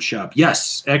on-mountain board shop?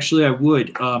 Yes, actually I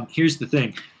would. Here's the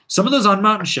thing. Some of those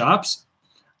on-mountain shops,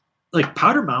 like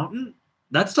Powder Mountain,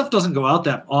 that stuff doesn't go out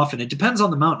that often. It depends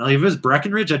on the mountain. Like if it was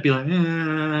Breckenridge, I'd be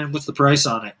like, what's the price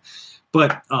on it?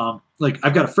 But like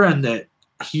I've got a friend that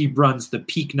he runs the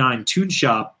Peak 9 Tune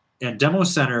Shop and Demo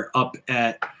Center up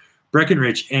at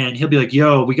Breckenridge, and he'll be like,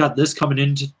 yo, we got this coming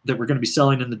in that we're going to be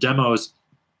selling in the demos.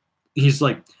 He's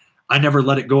like, I never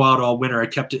let it go out all winter. I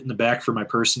kept it in the back for my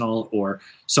personal, or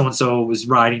so-and-so was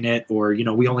riding it, or, you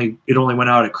know, it only went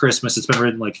out at Christmas. It's been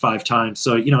ridden like 5 times.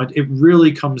 So, you know, it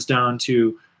really comes down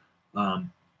to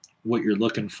what you're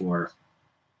looking for.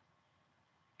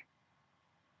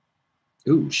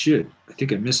 Oh, shit. I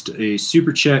think I missed a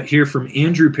super chat here from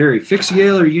Andrew Perry. Fix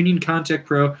Yale or Union Contact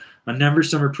Pro on Never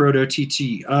Summer Proto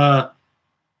TT.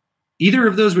 Either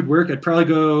of those would work. I'd probably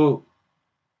go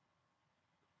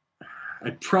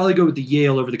with the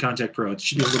Yale over the Contact Pro. It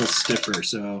should be a little stiffer.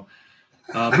 So,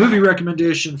 movie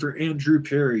recommendation for Andrew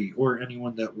Perry or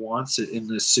anyone that wants it in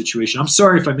this situation. I'm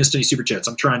sorry if I missed any super chats.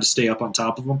 I'm trying to stay up on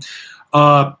top of them.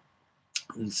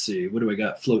 Let's see. What do I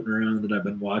got floating around that I've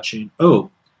been watching?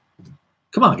 Oh,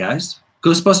 come on, guys.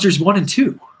 Ghostbusters 1 and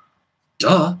 2.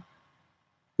 Duh.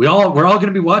 We're all going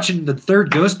to be watching the third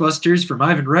Ghostbusters from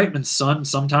Ivan Reitman's son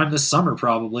sometime this summer,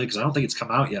 probably, because I don't think it's come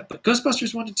out yet. But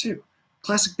Ghostbusters 1 and 2.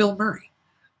 Classic Bill Murray.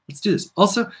 Let's do this.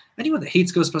 Also, anyone that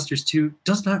hates Ghostbusters 2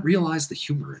 does not realize the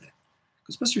humor in it.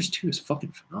 Ghostbusters 2 is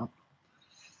fucking phenomenal.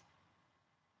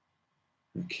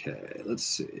 Okay, let's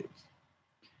see.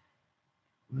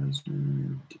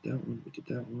 Did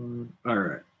that one. All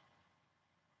right.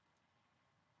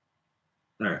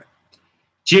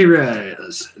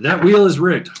 J-Rez, that wheel is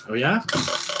rigged. Oh, yeah?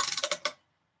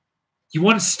 You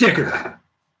want a sticker.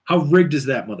 How rigged is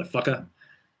that, motherfucker?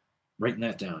 Writing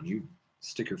that down.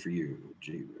 Sticker for you,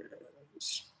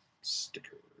 J-Rez.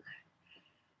 Sticker.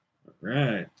 All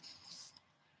right. Let's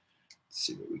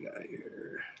see what we got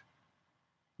here.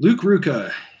 Luke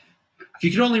Ruka. If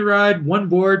you could only ride one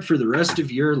board for the rest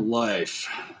of your life.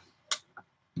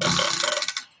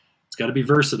 It's got to be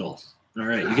versatile. All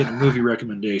right, you get a movie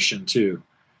recommendation, too.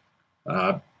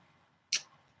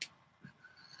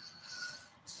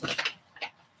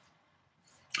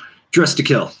 Dress to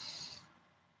Kill.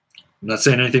 I'm not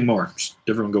saying anything more. Just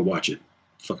everyone go watch it.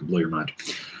 Fucking blow your mind.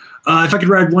 If I could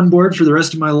ride one board for the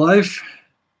rest of my life,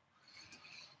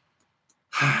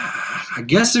 I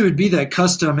guess it would be that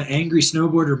custom Angry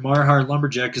Snowboarder Marhar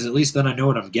Lumberjack, because at least then I know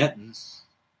what I'm getting.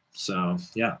 So,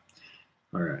 yeah.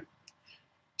 All right.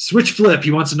 Switch Flip.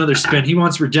 He wants another spin. He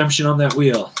wants redemption on that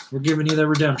wheel. We're giving you that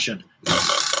redemption.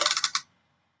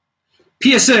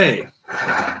 PSA.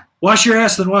 Wash your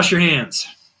ass, then wash your hands.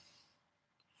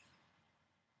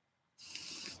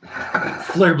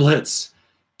 Flare Blitz.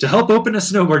 To help open a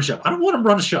snowboard shop. I don't want to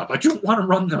run a shop. I don't want to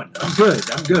run one. I'm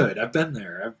good. I've been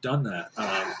there. I've done that.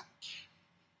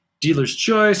 Dealer's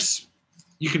choice.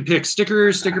 You can pick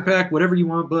stickers, sticker pack, whatever you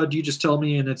want, bud. You just tell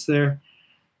me and it's there.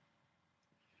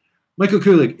 Michael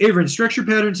Kulig, Avran, structure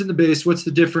patterns in the base, what's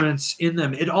the difference in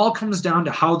them? It all comes down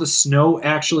to how the snow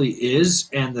actually is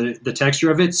and the texture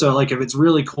of it. So, like, if it's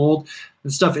really cold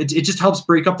and stuff, it just helps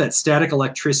break up that static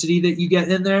electricity that you get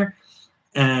in there.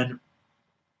 And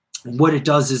what it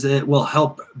does is it will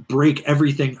help break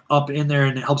everything up in there,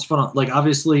 and it helps fun. Like,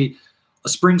 obviously, a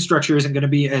spring structure isn't going to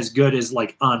be as good as,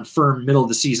 like, on firm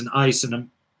middle-of-the-season ice and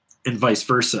vice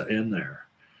versa in there.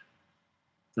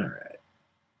 All right.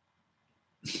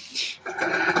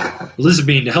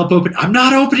 Elizabeth, to help open. I'm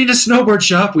not opening a snowboard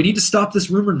shop. We need to stop this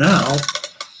rumor now.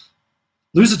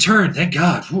 Lose a turn. Thank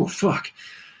God. Oh, fuck.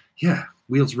 Yeah,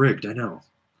 wheels rigged. I know.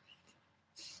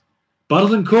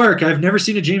 Bottled and cork. I've never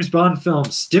seen a James Bond film.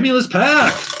 Stimulus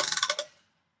pack.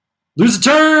 Lose a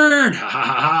turn. Ha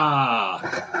ha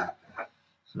ha.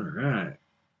 All right.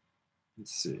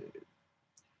 Let's see.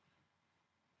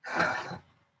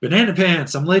 Banana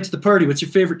pants. I'm late to the party. What's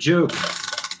your favorite joke?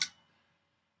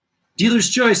 Dealer's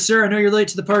choice, sir. I know you're late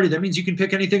to the party. That means you can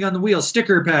pick anything on the wheel.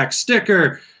 Sticker pack.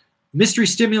 Sticker. Mystery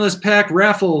stimulus pack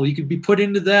raffle. You could be put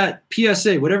into that.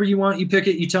 PSA. Whatever you want, you pick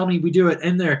it. You tell me, we do it.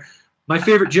 In there. My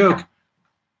favorite joke.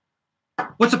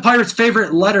 What's a pirate's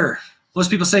favorite letter? Most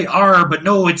people say R, but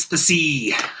no, it's the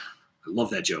C. I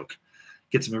love that joke.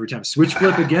 Gets them every time. Switch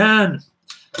flip again.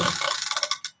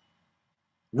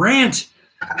 Rant.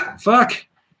 Fuck.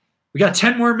 We got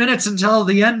 10 more minutes until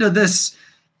the end of this,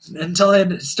 until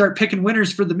I start picking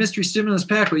winners for the mystery stimulus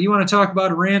pack. But you want to talk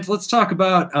about a rant? Let's talk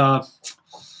about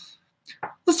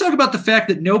the fact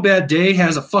that No Bad Day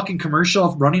has a fucking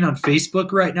commercial running on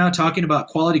Facebook right now talking about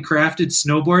quality crafted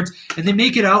snowboards, and they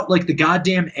make it out like the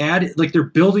goddamn ad, like they're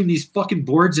building these fucking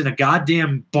boards in a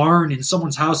goddamn barn in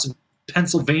someone's house in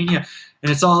Pennsylvania,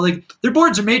 and it's all like, their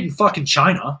boards are made in fucking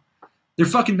China. They're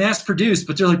fucking mass produced,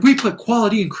 but they're like, we put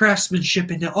quality and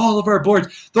craftsmanship into all of our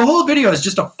boards. The whole video is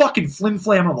just a fucking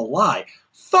flim-flam of a lie.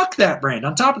 Fuck that brand.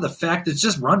 On top of the fact that it's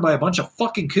just run by a bunch of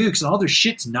fucking kooks and all their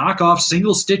shit's knockoff,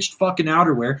 single-stitched fucking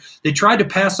outerwear. They tried to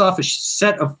pass off a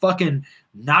set of fucking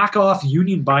knockoff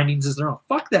union bindings as their own.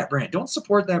 Fuck that brand. Don't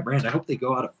support that brand. I hope they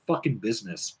go out of fucking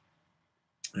business.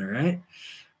 All right.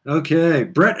 Okay.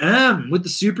 Brett M. with the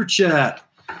super chat.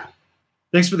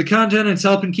 Thanks for the content. It's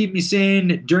helping keep me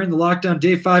sane during the lockdown.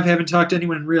 Day 5. Haven't talked to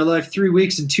anyone in real life. 3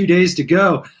 weeks and 2 days to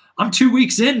go. I'm 2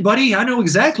 weeks in, buddy. I know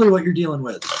exactly what you're dealing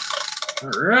with.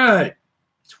 All right.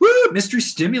 Woo! Mystery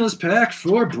stimulus pack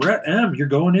for Brett M. You're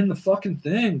going in the fucking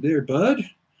thing there, bud.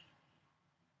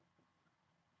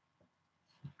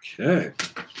 Okay.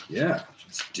 Yeah.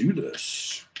 Let's do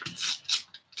this.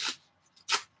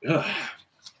 Ugh.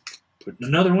 Putting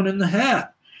another one in the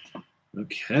hat.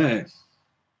 Okay.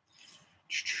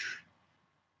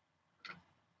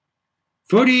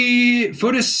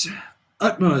 Fotis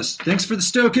Utmost. Thanks for the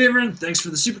Stoke, Avran. Thanks for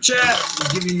the super chat.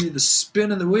 I'll give you the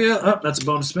spin of the wheel. Oh, that's a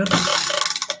bonus spin.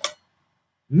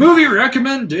 Movie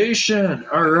recommendation.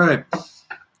 All right.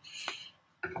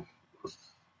 I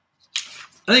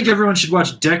think everyone should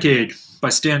watch Decade by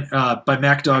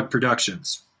MacDog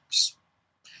Productions.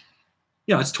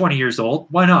 You know, it's 20 years old.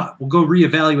 Why not? We'll go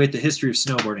reevaluate the history of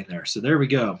snowboarding there. So there we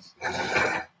go.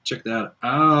 Check that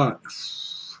out.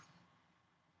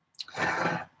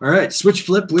 All right, switch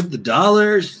flip with the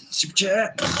dollars. Super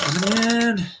chat coming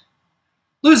in.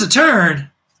 Lose a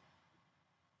turn.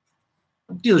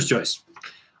 Dealer's choice.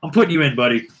 I'm putting you in,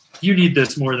 buddy. You need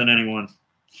this more than anyone.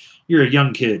 You're a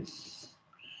young kid.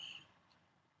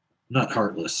 Not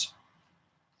heartless.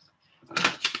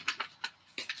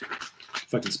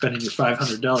 Fucking spending your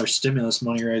 $500 stimulus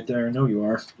money right there. I know you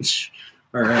are.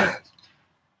 All right.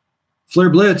 Flare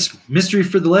Blitz, mystery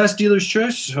for the last dealer's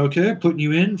choice. Okay, putting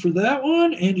you in for that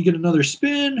one, and you get another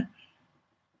spin.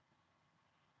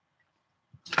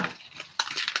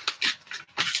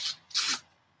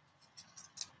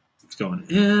 It's going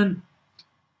in.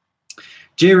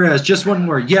 J-Raz, just one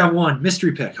more. Yeah, one.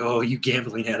 Mystery pick. Oh, you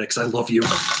gambling addicts. I love you.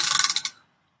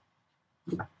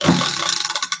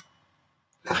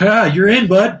 Ah, you're in,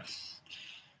 bud.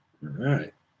 All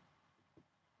right.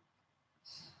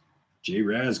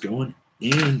 J-Raz going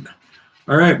in.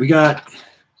 All right, we got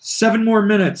 7 more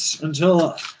minutes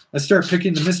until I start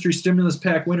picking the mystery stimulus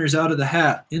pack winners out of the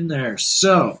hat in there.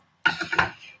 So,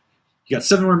 you got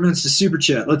 7 more minutes to super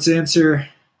chat. Let's answer.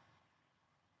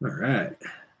 All right. Let's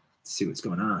see what's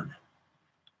going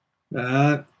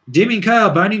on. Damien Kyle,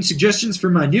 binding suggestions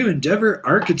for my new endeavor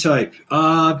archetype.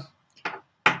 Rome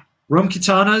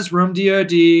Katanas, Rome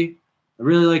DRD. I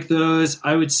really like those.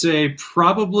 I would say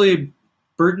probably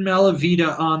Burton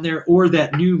Malavita on there, or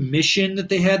that new mission that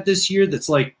they had this year that's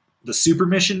like the super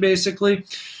mission, basically.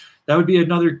 That would be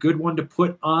another good one to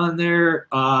put on there.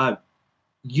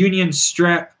 Union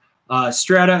Strata,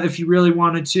 if you really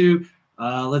wanted to.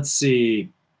 Let's see.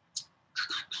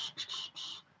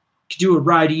 Could do a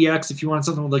Ride EX if you want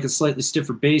something with like a slightly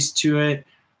stiffer base to it.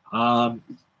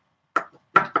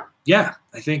 Yeah,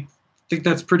 I think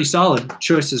that's pretty solid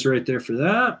choices right there for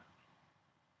that.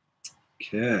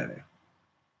 Okay.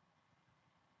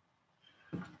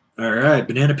 All right,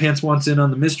 Banana Pants wants in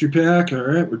on the mystery pack. All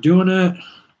right, we're doing it.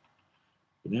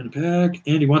 Banana pack.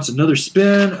 Andy wants another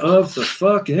spin of the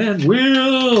fucking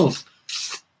wheel.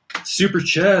 Super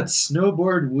chat,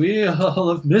 Snowboard Wheel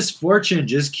of Misfortune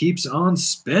just keeps on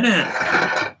spinning.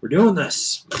 We're doing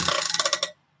this.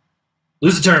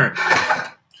 Lose a turn.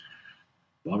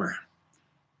 Bummer.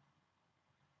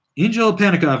 Angel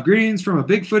Panikov, greetings from a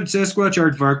Bigfoot Sasquatch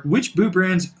aardvark. Which boot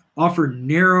brands offer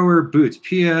narrower boots?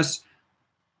 P.S.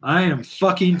 I am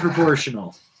fucking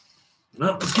proportional.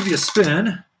 Well, let's give you a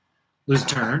spin. Lose a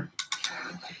turn.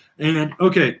 And,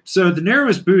 okay, so the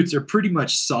narrowest boots are pretty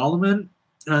much Solomon,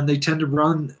 and they tend to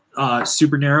run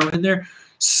super narrow in there.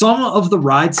 Some of the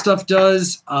ride stuff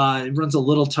does. It runs a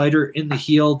little tighter in the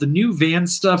heel. The new Van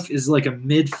stuff is like a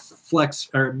mid-flex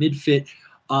or mid-fit.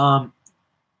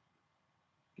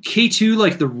 K2,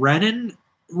 like the Renan,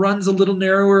 runs a little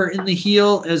narrower in the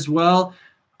heel as well.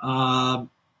 And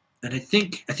I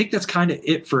think that's kind of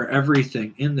it for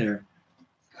everything in there.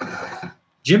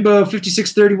 Jimbo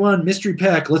 5631 mystery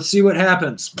pack. Let's see what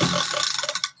happens.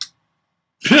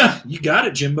 You got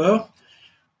it, Jimbo.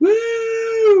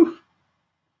 Woo!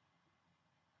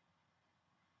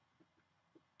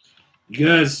 You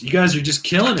guys are just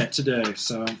killing it today.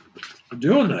 So we're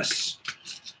doing this.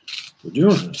 We're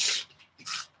doing this.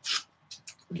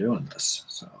 We're doing this.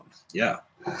 So yeah.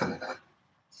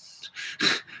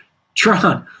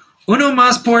 Tron. Uno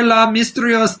más por la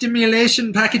Mysterio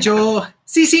Stimulation Package.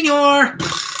 Si, senor.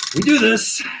 We do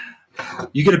this.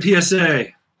 You get a PSA.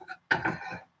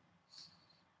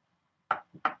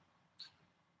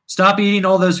 Stop eating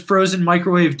all those frozen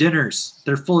microwave dinners.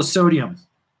 They're full of sodium.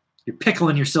 You're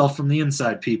pickling yourself from the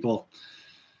inside, people.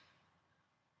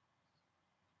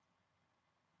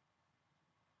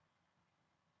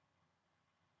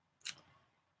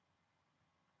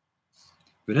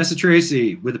 Vanessa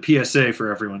Tracy with a PSA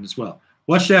for everyone as well.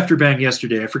 Watched After Bang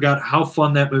yesterday. I forgot how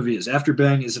fun that movie is. After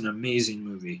Bang is an amazing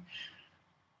movie.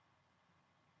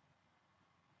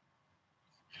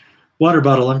 Water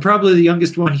bottle. I'm probably the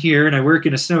youngest one here, and I work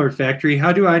in a snowboard factory.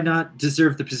 How do I not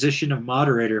deserve the position of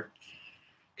moderator?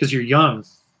 Because you're young,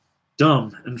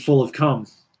 dumb, and full of cum.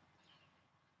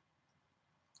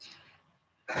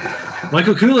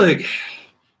 Michael Kulig.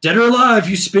 Dead or alive,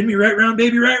 you spin me right round,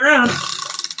 baby, right round.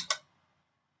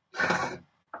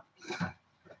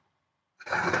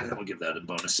 And we'll give that a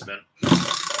bonus spin.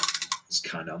 It's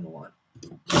kind of on the line.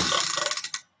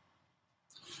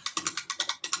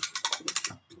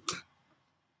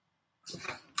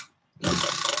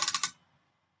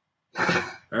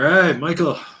 All right,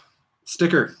 Michael.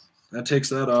 Sticker. That takes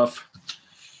that off.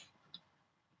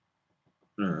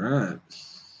 All right.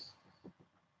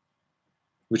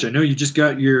 Which I know you just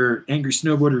got your Angry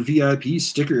Snowboarder VIP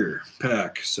sticker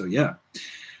pack. So, yeah.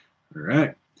 All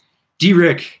right.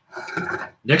 D-Rick.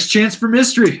 Next chance for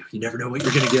mystery. You never know what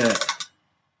you're going to get.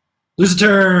 Lose a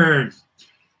turn.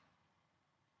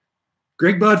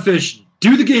 Greg Bodfish.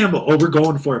 Do the gamble. Oh, we're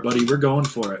going for it, buddy. We're going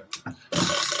for it.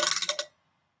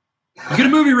 You get a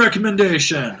movie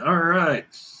recommendation. All right.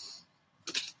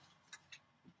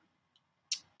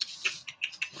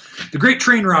 The Great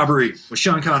Train Robbery with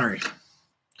Sean Connery.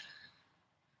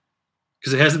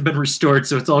 Because it hasn't been restored,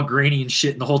 so it's all grainy and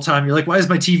shit. And the whole time you're like, why is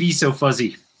my TV so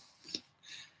fuzzy?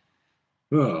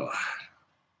 Oh. All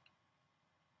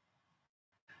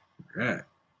right.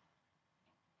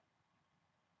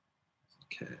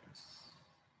 Okay.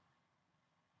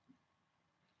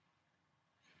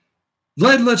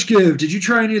 Vlad Luchkiv, did you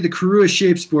try any of the Karua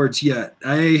shape sports yet?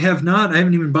 I have not. I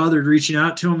haven't even bothered reaching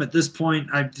out to him at this point.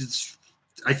 I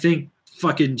think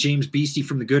fucking James Beastie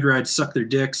from the Good Ride sucked their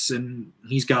dicks, and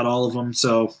he's got all of them.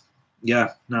 So,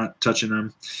 yeah, not touching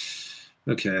them.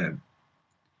 Okay.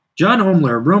 John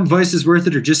Omler, Rome Vice is worth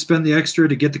it, or just spend the extra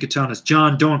to get the katanas?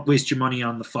 John, don't waste your money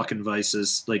on the fucking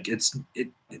Vices. Like,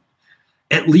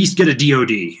 at least get a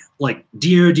DOD. Like,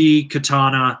 DOD,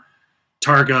 katana,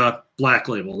 Targa, Black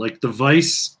Label. Like, the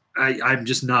Vice, I'm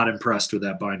just not impressed with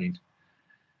that binding.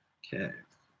 Okay.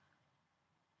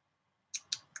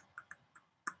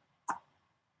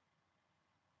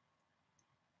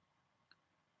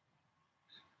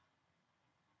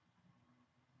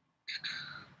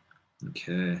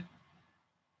 Okay.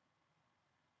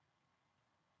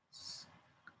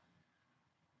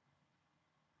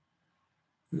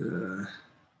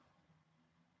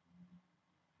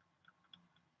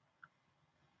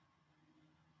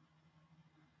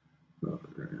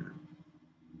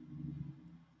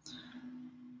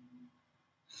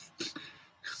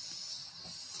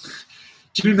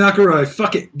 Jimmy McElroy,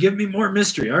 fuck it. Give me more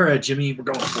mystery. All right, Jimmy, we're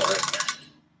going for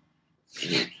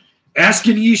it. Ask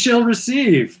and ye shall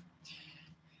receive.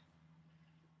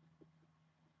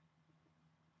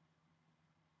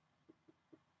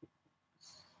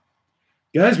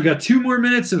 Guys, we got 2 more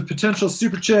minutes of potential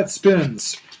Super Chat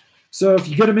spins. So if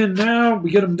you get them in now, we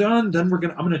get them done, then I'm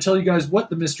going to tell you guys what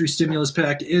the Mystery Stimulus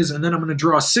Pack is, and then I'm going to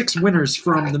draw 6 winners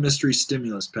from the Mystery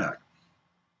Stimulus Pack.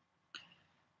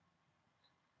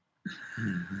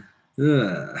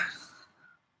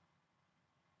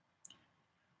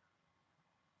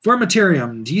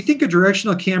 Formatarium, do you think a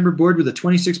directional camber board with a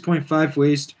 26.5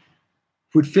 waist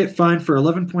would fit fine for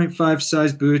 11.5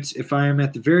 size boots if I am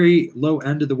at the very low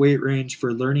end of the weight range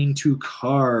for learning to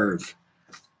carve?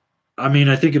 I mean,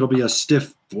 I think it'll be a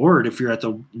stiff board if you're at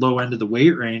the low end of the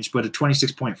weight range, but at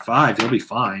 26.5, you'll be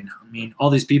fine. I mean,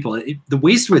 all these people, the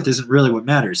waist width isn't really what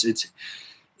matters.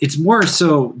 It's more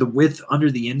so the width under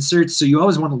the inserts. So you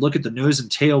always want to look at the nose and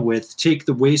tail width, take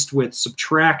the waist width,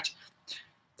 subtract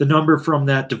the number from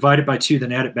that, divide it by 2,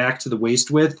 then add it back to the waist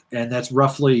width, and that's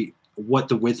roughly what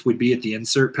the width would be at the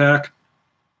insert pack.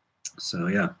 So,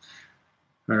 yeah.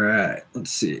 All right,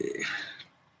 let's see.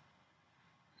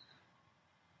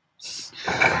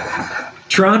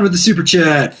 Tron with the super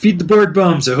chat. Feed the board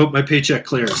bums. I hope my paycheck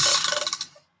clears.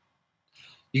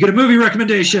 You get a movie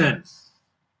recommendation.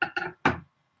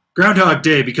 Groundhog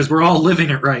Day, because we're all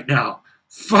living it right now.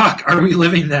 Fuck, are we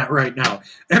living that right now?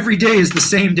 Every day is the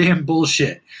same damn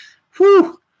bullshit.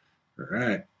 Whew. All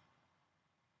right.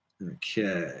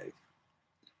 Okay.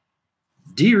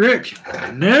 D-Rick.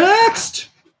 Next.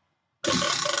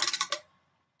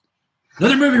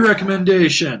 Another movie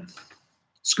recommendation.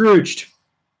 Scrooged.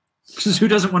 Because who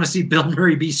doesn't want to see Bill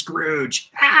Murray be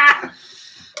Scrooge? Ah!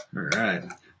 All right.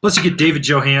 Plus, you get David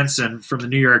Johansen from the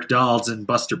New York Dolls and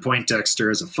Buster Poindexter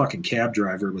as a fucking cab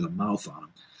driver with a mouth on him.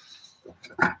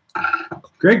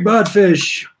 Greg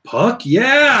Budfish. Puck,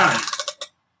 yeah.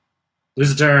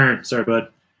 Lose a turn. Sorry, bud.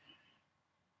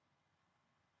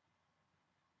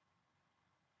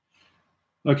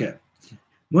 Okay.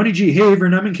 Money G. Hey,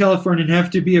 Avran, I'm in California and have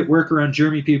to be at work around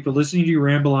German people. Listening to you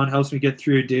ramble on helps me get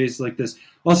through days like this.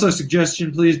 Also, a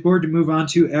suggestion, please, board to move on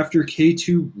to after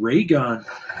K2 Ray Gun.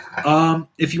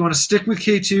 If you want to stick with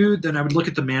K2, then I would look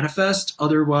at the Manifest.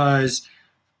 Otherwise,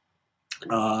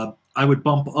 I would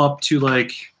bump up to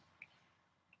like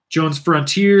Jones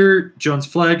Frontier, Jones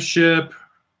Flagship,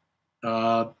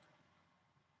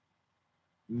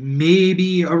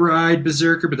 maybe a Ride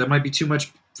Berserker, but that might be too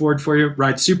much Ford for you.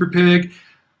 Ride Super Pig,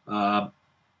 Libtech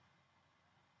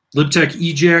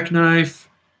E-Jackknife,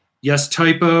 Yes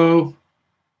Typo.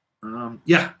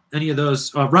 Yeah, any of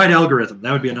those. Ride Algorithm,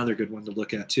 that would be another good one to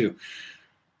look at too.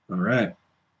 All right.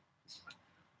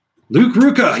 Luke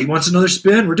Ruka, he wants another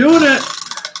spin. We're doing it.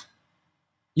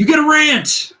 You get a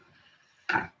rant.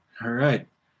 All right.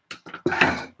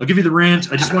 I'll give you the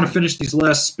rant. I just want to finish these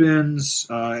last spins.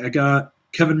 I got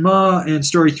Kevin Ma and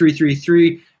Story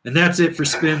 333, and that's it for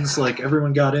spins. Like,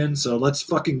 everyone got in, so let's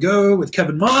fucking go with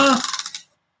Kevin Ma.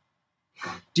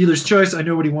 Dealer's choice. I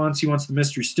know what he wants. He wants the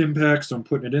mystery stim pack, so I'm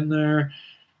putting it in there.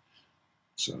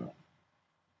 So,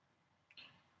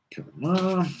 Kevin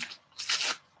Ma.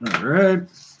 All right.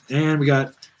 And we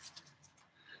got...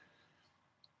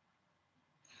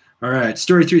 All right,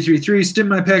 Story 333, stim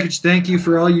my package. Thank you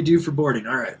for all you do for boarding.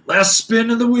 All right, last spin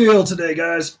of the wheel today,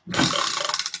 guys.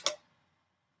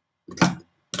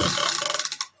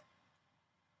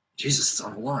 Jesus, it's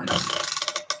on the line. All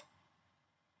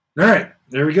right,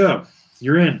 there we go.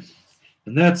 You're in.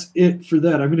 And that's it for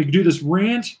that. I'm going to do this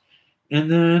rant,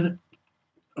 and then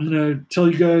I'm going to tell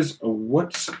you guys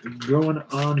what's going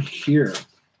on here.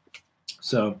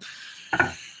 So...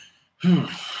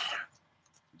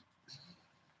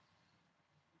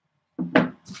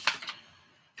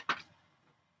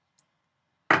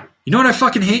 You know what I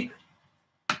fucking hate?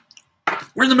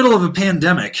 We're in the middle of a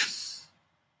pandemic.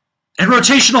 And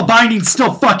rotational bindings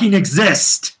still fucking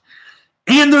exist.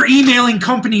 And they're emailing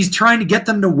companies trying to get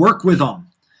them to work with them.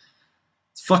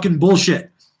 It's fucking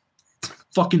bullshit. It's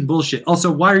fucking bullshit.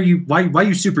 Also, why are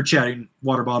you super chatting,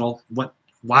 water bottle? What?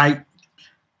 Why?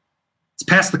 It's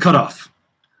past the cutoff.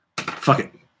 Fuck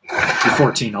it. You're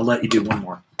 14. I'll let you do one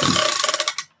more.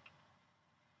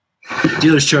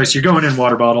 Dealer's choice. You're going in,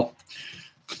 water bottle.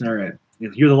 All right.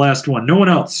 You're the last one. No one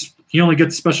else. He only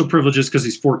gets special privileges because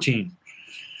he's 14.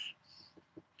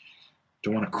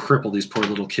 Don't want to cripple these poor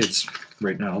little kids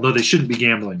right now, although they shouldn't be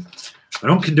gambling. I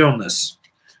don't condone this,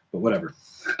 but whatever.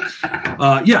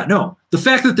 Yeah, no. The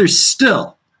fact that there's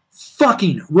still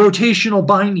fucking rotational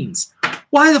bindings.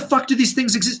 Why the fuck do these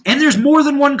things exist? And there's more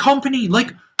than one company.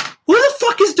 Like, who the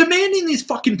fuck is demanding these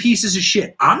fucking pieces of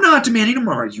shit? I'm not demanding them.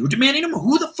 Are you demanding them?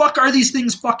 Who the fuck are these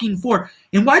things fucking for?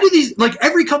 And why do these, like,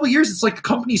 every couple of years, it's like the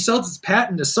company sells its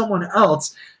patent to someone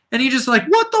else, and you're just like,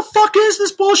 what the fuck is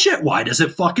this bullshit? Why does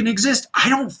it fucking exist? I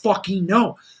don't fucking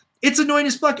know. It's annoying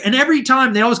as fuck. And every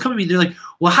time they always come at me, they're like,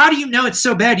 well, how do you know it's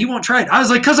so bad you won't try it? I was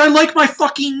like, because I like my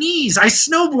fucking knees. I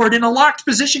snowboard in a locked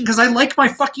position because I like my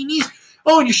fucking knees.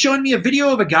 Oh, and you're showing me a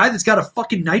video of a guy that's got a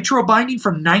fucking nitro binding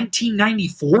from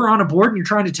 1994 on a board, and you're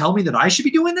trying to tell me that I should be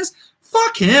doing this?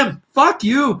 Fuck him. Fuck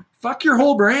you. Fuck your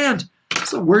whole brand.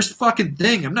 It's the worst fucking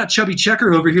thing. I'm not Chubby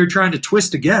Checker over here trying to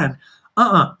twist again.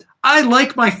 I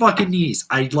like my fucking knees.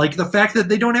 I like the fact that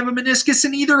they don't have a meniscus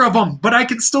in either of them, but I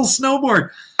can still snowboard.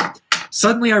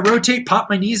 Suddenly I rotate, pop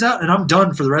my knees out, and I'm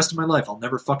done for the rest of my life. I'll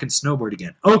never fucking snowboard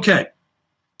again. Okay.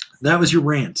 That was your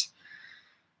rant.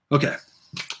 Okay.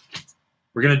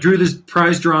 We're going to do this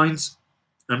prize drawings.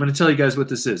 I'm going to tell you guys what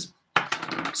this is.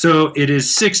 So it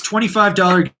is 6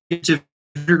 $25 gift to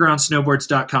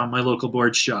undergroundsnowboards.com, my local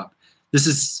board shop. This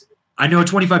is, I know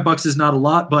 25 bucks is not a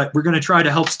lot, but we're going to try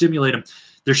to help stimulate them.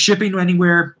 They're shipping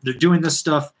anywhere. They're doing this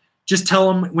stuff. Just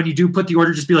tell them when you do put the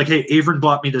order, just be like, hey, Avran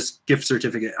bought me this gift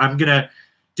certificate. I'm going to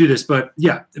do this. But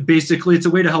yeah, basically it's a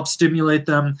way to help stimulate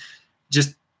them,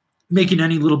 just making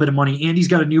any little bit of money. Andy's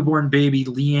got a newborn baby.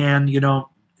 Leanne, you know,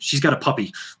 she's got a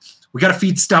puppy. We got to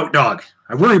feed Stout Dog.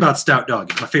 I worry about Stout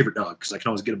Dog. It's my favorite dog because I can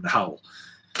always get him to howl.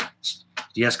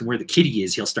 You ask him where the kitty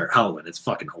is, he'll start howling. It's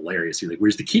fucking hilarious. You're like,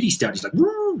 where's the kitty, Stout? He's like,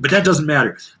 woo! But that doesn't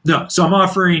matter. No, so I'm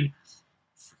offering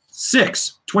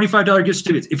 6 $25 gift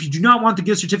certificates. If you do not want the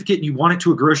gift certificate and you want it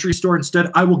to a grocery store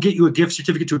instead, I will get you a gift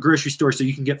certificate to a grocery store so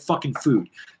you can get fucking food.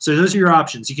 So those are your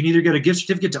options. You can either get a gift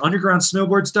certificate to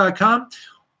undergroundsnowboards.com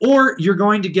or you're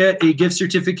going to get a gift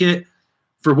certificate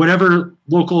for whatever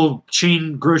local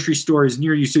chain grocery store is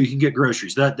near you so you can get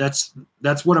groceries. That's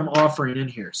what I'm offering in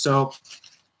here. So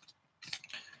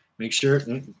make sure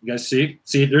you guys see,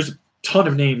 there's a ton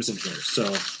of names in here.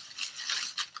 So,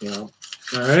 you know,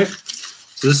 all right.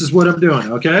 So this is what I'm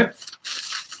doing, okay?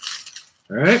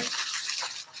 All right.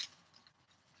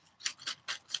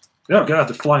 Oh, God,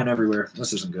 they're flying everywhere.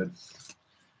 This isn't good.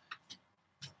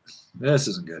 This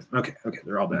isn't good. Okay,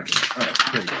 they're all back in. All right,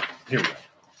 here we go. Here we go.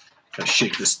 Gotta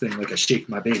shake this thing like I shake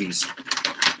my babies.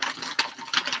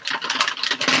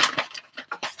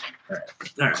 All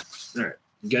right.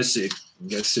 You guys see.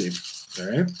 All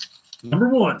right. Number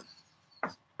 1.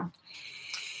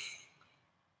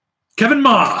 Kevin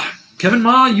Ma. Kevin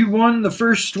Ma, you won the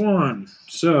first one.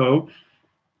 So,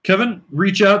 Kevin,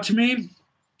 reach out to me,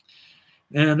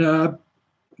 and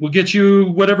we'll get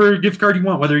you whatever gift card you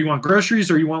want, whether you want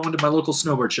groceries or you want one to my local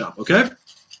snowboard shop, okay?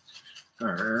 All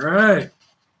right.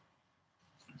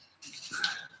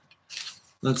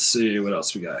 Let's see what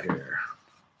else we got here.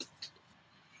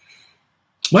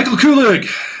 Michael Kulig.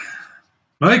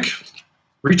 Mike,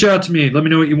 reach out to me. Let me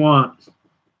know what you want.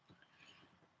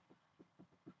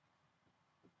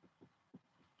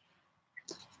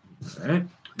 All right.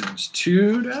 There's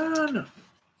 2 done.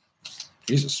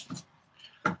 Jesus.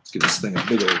 Let's give this thing a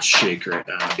big old shake right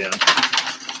now again.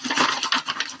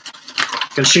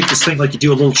 Gotta shake this thing like you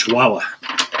do a little chihuahua.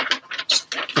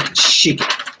 Just fucking shake it.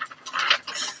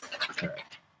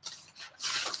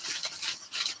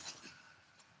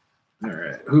 All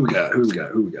right. Who we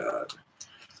got?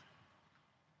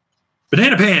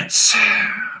 Banana Pants.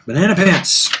 Banana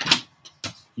Pants.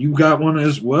 You got one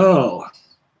as well.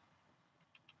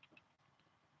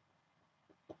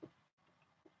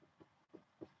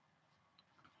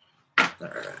 All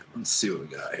right. Let's see what we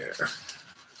got here.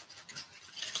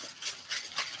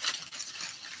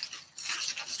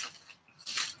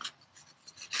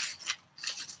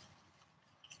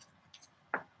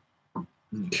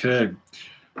 Okay.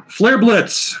 Flare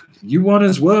Blitz, you won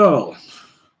as well.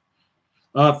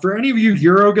 For any of you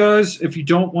Euro guys, if you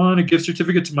don't want a gift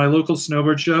certificate to my local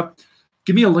snowboard shop,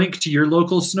 give me a link to your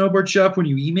local snowboard shop when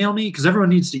you email me, because everyone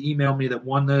needs to email me that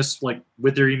won this, like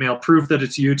with their email, proof that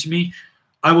it's you to me.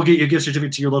 I will get you a gift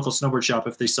certificate to your local snowboard shop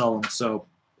if they sell them. So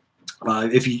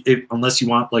unless you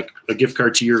want like a gift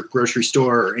card to your grocery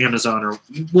store or Amazon, or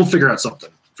we'll figure out something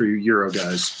for you Euro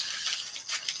guys.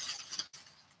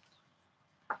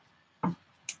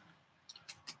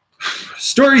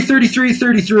 Story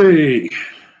 3333.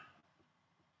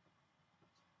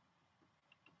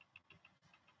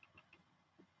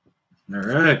 All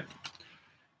right.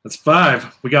 That's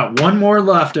 5. We got 1 more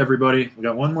left, everybody. We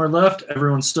got 1 more left.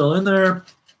 Everyone's still in there.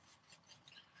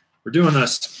 We're doing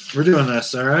this. We're doing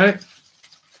this, all right?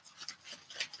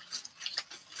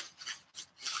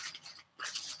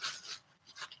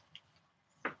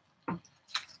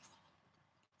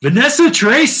 Vanessa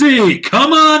Tracy,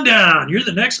 come on down. You're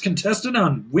the next contestant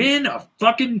on Win a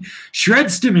fucking Shred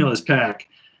Stimulus Pack.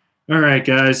 All right,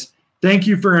 guys. Thank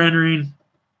you for entering.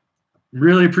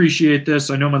 Really appreciate this.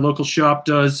 I know my local shop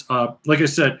does. Like I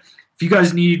said, if you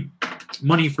guys need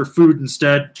money for food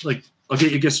instead, like I'll get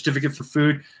you a gift certificate for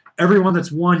food. Everyone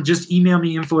that's won, just email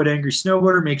me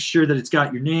info@angrysnowboarder. Make sure that it's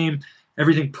got your name.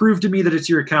 Everything, prove to me that it's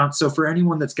your account. So for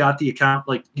anyone that's got the account,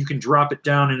 like you can drop it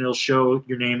down and it'll show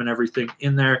your name and everything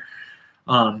in there.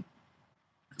 But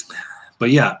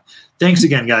yeah, thanks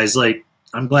again, guys. Like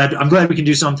I'm glad we can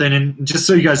do something. And just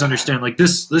so you guys understand, like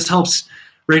this helps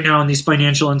right now in these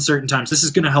financial uncertain times. This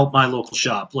is going to help my local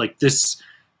shop. Like this,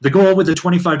 the goal with the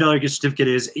 $25 gift certificate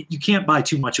is you can't buy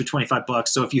too much with $25.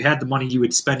 So if you had the money, you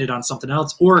would spend it on something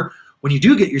else. Or when you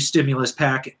do get your stimulus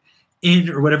pack in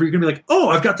or whatever, you're going to be like, oh,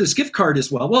 I've got this gift card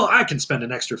as well. Well, I can spend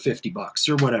an extra $50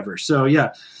 or whatever. So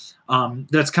yeah,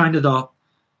 that's kind of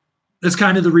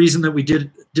the reason that we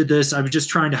did this. I was just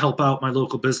trying to help out my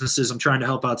local businesses. I'm trying to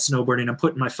help out snowboarding. I'm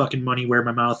putting my fucking money where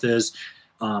my mouth is.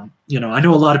 You know, I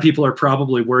know a lot of people are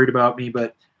probably worried about me,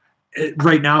 but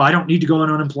right now I don't need to go on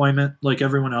unemployment like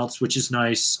everyone else, which is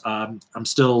nice. I'm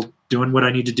still doing what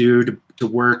I need to do to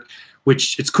work,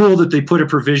 which it's cool that they put a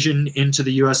provision into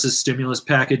the U.S.'s stimulus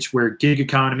package where gig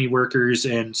economy workers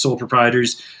and sole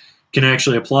proprietors can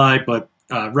actually apply. But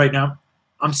right now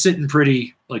I'm sitting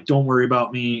pretty, like, don't worry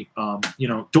about me. You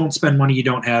know, don't spend money you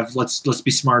don't have. Let's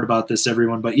be smart about this,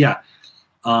 everyone. But yeah,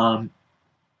 I'm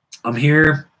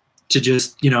here to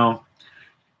just, you know,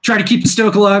 try to keep the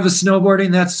Stoke alive with snowboarding.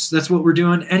 That's what we're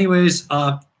doing. Anyways,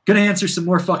 gonna answer some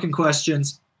more fucking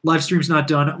questions. Live stream's not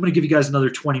done. I'm gonna give you guys another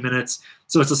 20 minutes,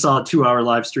 so it's a solid 2-hour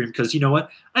live stream. Because you know what?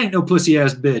 I ain't no pussy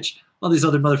ass bitch. All these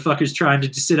other motherfuckers trying to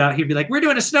just sit out here and be like, we're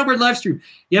doing a snowboard live stream.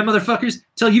 Yeah, motherfuckers,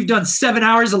 till you've done 7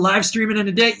 hours of live streaming in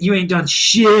a day, you ain't done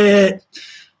shit.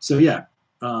 So yeah.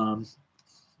 All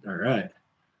right.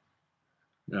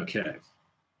 Okay.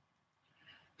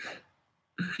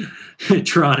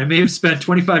 Tron, I may have spent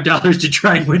 $25 to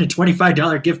try and win a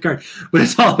 $25 gift card, but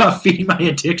it's all about feeding my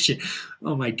addiction.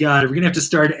 Oh my God, are we going to have to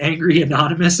start Angry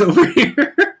Anonymous over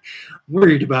here? I'm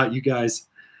worried about you guys.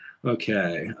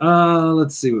 Okay,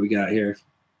 let's see what we got here.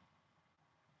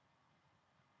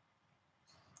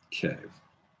 Okay.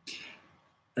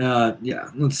 Yeah,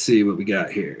 let's see what we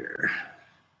got here.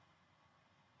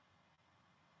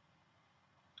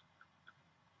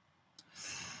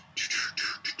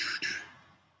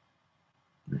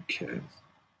 Okay.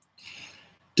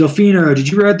 Delfino, did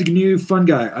you ride the new Fun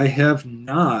Guy? I have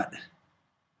not.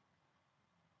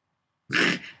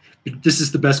 This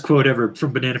is the best quote ever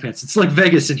from Banana Pants. It's like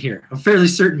Vegas in here. I'm fairly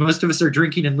certain most of us are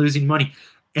drinking and losing money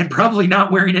and probably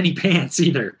not wearing any pants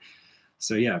either.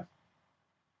 So, yeah.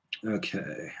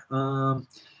 Okay.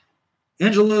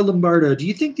 Angelo Lombardo, do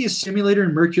you think the simulator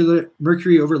and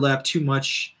Mercury overlap too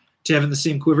much to have in the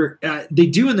same quiver? They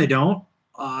do and they don't.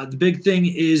 The big thing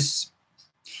is,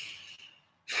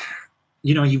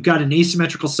 you know, you've got an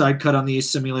asymmetrical side cut on the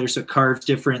simulator, so it carves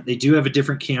different. They do have a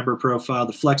different camber profile.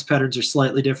 The flex patterns are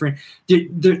slightly different.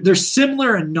 They're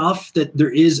similar enough that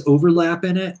there is overlap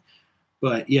in it,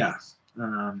 but yeah,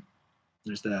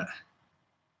 there's that.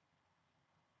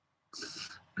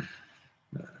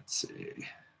 Let's see.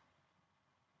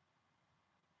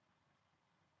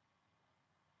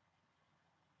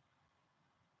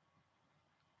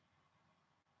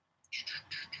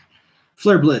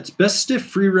 Flare Blitz, best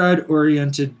stiff freeride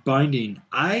oriented binding.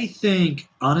 I think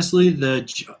honestly the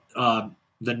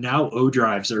now O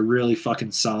drives are really fucking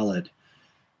solid.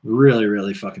 Really,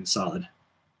 really fucking solid.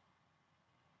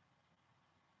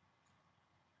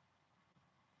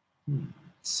 Let's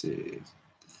see.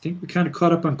 I think we kind of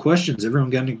caught up on questions.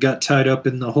 Everyone got tied up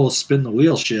in the whole spin the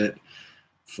wheel shit.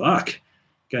 Fuck.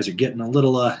 You guys are getting a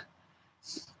little ahead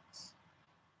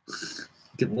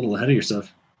of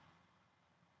yourself.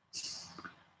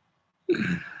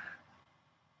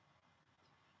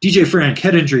 DJ Frank,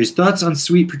 head injuries. Thoughts on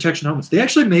Sweet protection helmets? They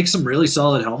actually make some really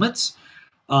solid helmets.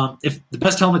 If the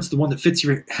best helmet's the one that fits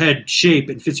your head shape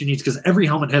and fits your needs, because every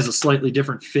helmet has a slightly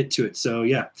different fit to it. So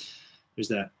yeah, there's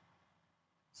that.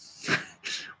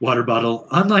 Water bottle.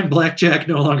 Online blackjack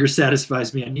no longer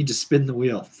satisfies me. I need to spin the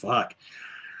wheel. Fuck.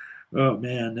 Oh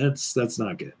man, that's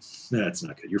not good. That's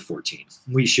not good. You're 14.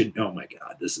 We should. Oh my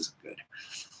God, this isn't good.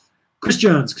 Chris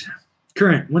Jones.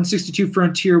 Current 162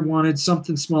 Frontier wanted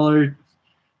something smaller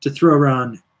to throw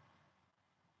around.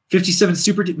 57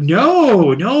 Super.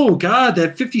 No, God,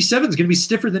 that 57 is going to be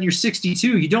stiffer than your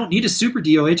 62. You don't need a Super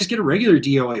DOA. Just get a regular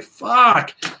DOA.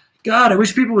 Fuck. God, I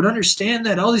wish people would understand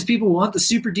that. All these people want the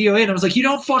Super DOA, and I was like, you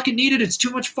don't fucking need it. It's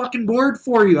too much fucking board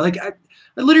for you. Like, I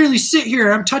literally sit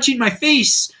here. I'm touching my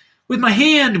face with my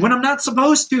hand when I'm not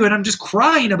supposed to, and I'm just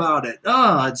crying about it.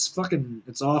 Oh,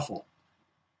 it's awful.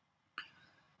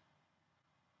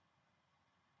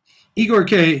 Igor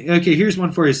K. Okay, here's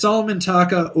one for you. Solomon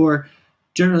Taka or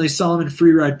generally Solomon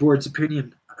Freeride Board's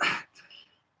opinion.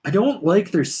 I don't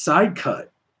like their side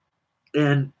cut.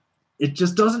 And it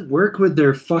just doesn't work with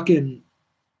their fucking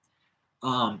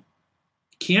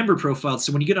camber profile.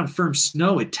 So when you get on firm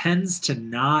snow, it tends to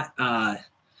not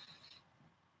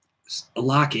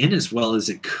lock in as well as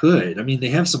it could. I mean, they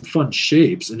have some fun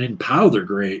shapes, and in POW they're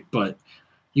great, but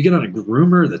You get on a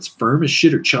groomer that's firm as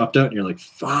shit or chopped out, and you're like,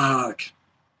 fuck.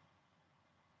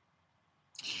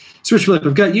 Switch Flip,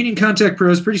 I've got Union Contact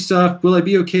Pros, pretty soft. Will I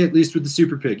be okay at least with the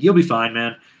Super Pig? You'll be fine,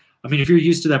 man. I mean, if you're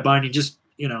used to that binding, just,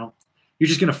 you know, you're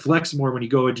just going to flex more when you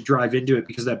go to drive into it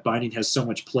because that binding has so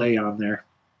much play on there.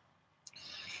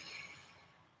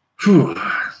 Whew.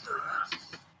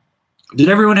 Did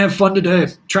everyone have fun today?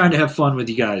 Trying to have fun with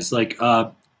you guys. Like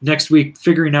next week,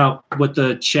 figuring out what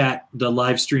the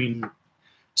live stream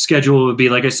schedule would be.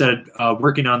 Like I said,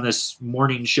 working on this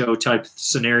morning show type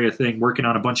scenario thing, working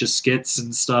on a bunch of skits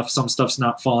and stuff. Some stuff's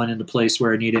not falling into place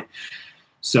where I need it.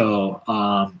 So,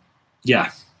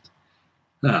 yeah.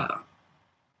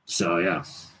 So yeah.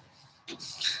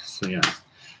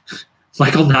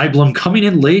 Michael Nyblom coming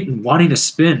in late and wanting a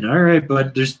spin. All right,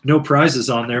 bud. There's no prizes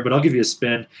on there, but I'll give you a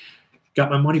spin. Got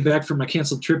my money back from my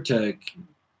canceled trip to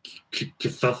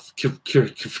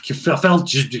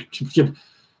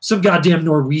some goddamn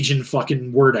Norwegian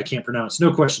fucking word I can't pronounce.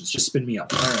 No questions. Just spin me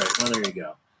up. All right. Well, there you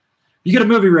go. You get a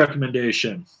movie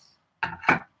recommendation.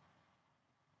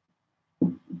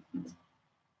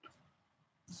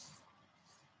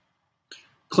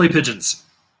 Clay Pigeons.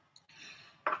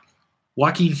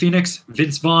 Joaquin Phoenix,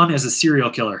 Vince Vaughn as a serial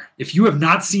killer. If you have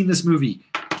not seen this movie,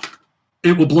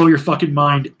 it will blow your fucking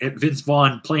mind at Vince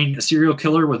Vaughn playing a serial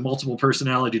killer with multiple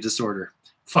personality disorder.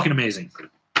 Fucking amazing.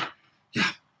 Yeah.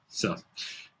 So,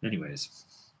 anyways.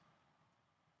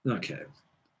 Okay.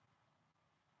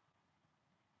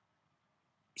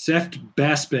 Seft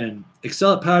Baspin.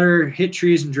 Excel at powder, hit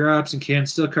trees and drops, and can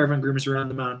still carve on groomers around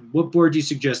the mountain. What board do you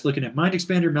suggest? Looking at Mind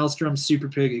Expander, Maelstrom, Super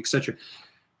Pig, etc.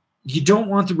 You don't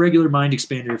want the regular Mind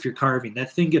Expander if you're carving.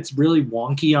 That thing gets really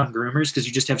wonky on groomers because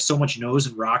you just have so much nose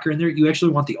and rocker in there. You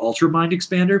actually want the Ultra Mind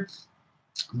Expander.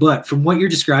 But from what you're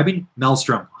describing,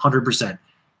 Maelstrom, 100%.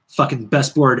 Fucking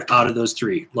best board out of those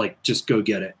three. Like, just go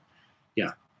get it.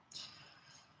 Yeah.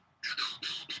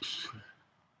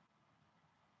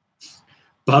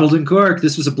 Bottled and Cork.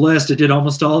 This was a blast. I did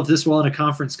almost all of this while on a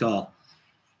conference call.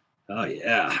 Oh,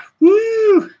 yeah.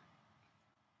 Woo!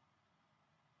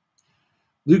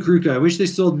 Luke Ruka, I wish they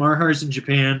sold Marhars in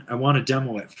Japan. I want to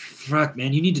demo it. Fuck,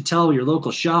 man. You need to tell your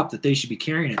local shop that they should be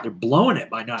carrying it. They're blowing it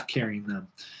by not carrying them.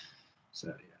 So,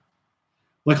 yeah.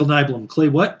 Michael Nyblom. Clay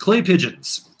what? Clay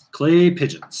Pigeons. Clay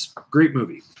Pigeons. Great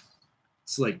movie.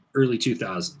 It's like early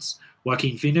 2000s.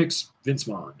 Joaquin Phoenix, Vince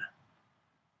Vaughn.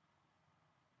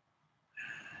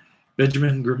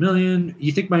 Benjamin Gramillion.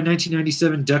 You think my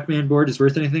 1997 Duckman board is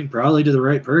worth anything? Probably to the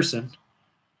right person.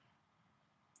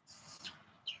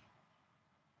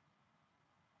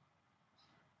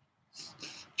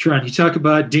 Tron, you talk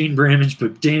about Dane Bramage,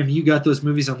 but damn, you got those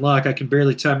movies on lock. I can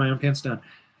barely tie my own pants down.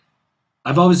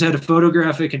 I've always had a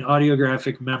photographic and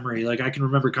audiographic memory. Like, I can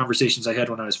remember conversations I had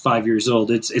when I was 5 years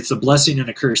old. It's a blessing and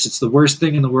a curse. It's the worst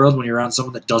thing in the world when you're around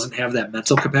someone that doesn't have that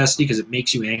mental capacity because it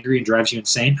makes you angry and drives you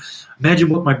insane. Imagine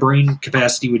what my brain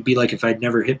capacity would be like if I'd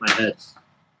never hit my head.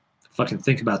 Fucking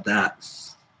think about that.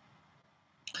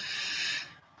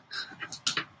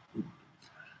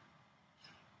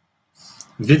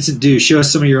 Vincent Dew, show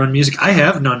us some of your own music. I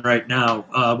have none right now.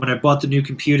 When I bought the new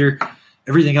computer,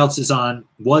 everything else was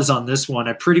on this one.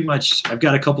 I've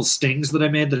got a couple stings that I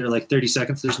made that are like 30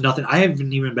 seconds. There's nothing. I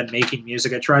haven't even been making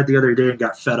music. I tried the other day and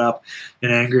got fed up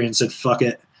and angry and said, fuck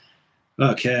it.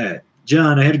 Okay.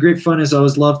 John, I had great fun as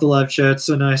always. Love the live chat.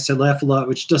 So nice. I laugh a lot,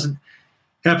 which doesn't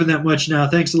happen that much now.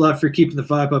 Thanks a lot for keeping the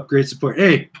vibe up. Great support.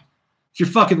 Hey, if you're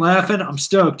fucking laughing, I'm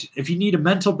stoked. If you need a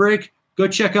mental break, go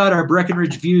check out our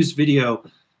Breckenridge Views video.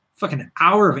 Fucking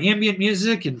hour of ambient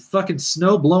music and fucking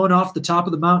snow blowing off the top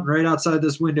of the mountain right outside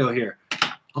this window here.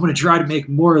 I'm going to try to make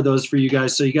more of those for you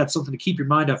guys so you got something to keep your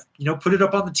mind off. You know, put it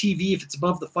up on the TV if it's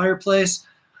above the fireplace.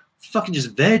 Fucking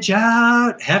just veg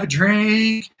out, have a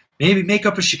drink, maybe make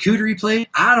up a charcuterie plate.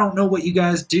 I don't know what you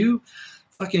guys do.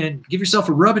 Fucking give yourself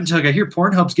a rub and tug. I hear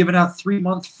Pornhub's giving out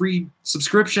 3-month free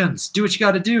subscriptions. Do what you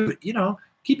got to do. You know,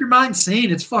 keep your mind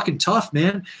sane. It's fucking tough,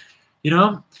 man. You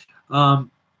know,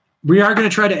 we are going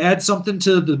to try to add something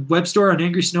to the web store on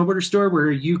Angry Snowboarder Store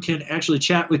where you can actually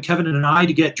chat with Kevin and I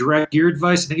to get direct gear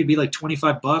advice. I think it'd be like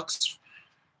 $25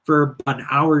 for an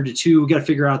hour to two. We got to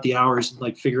figure out the hours and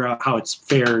like figure out how it's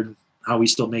fair and how we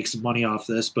still make some money off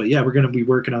this. But yeah, we're going to be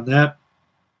working on that.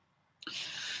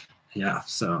 Yeah.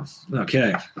 So,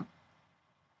 okay.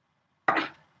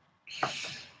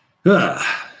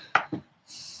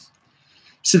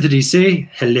 Cynthia DC.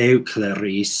 Hello,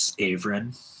 Clarice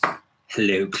Avran.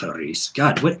 Hello, Clarice.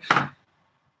 God, what?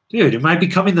 Dude, am I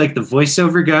becoming like the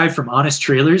voiceover guy from Honest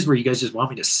Trailers where you guys just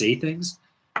want me to say things?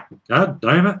 God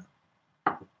damn it.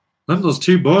 Them those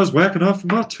two boys whacking off from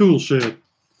my tool shed.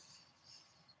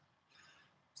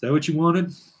 that what you wanted?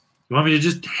 You want me to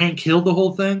just Hank Hill the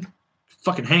whole thing?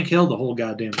 Fucking Hank Hill the whole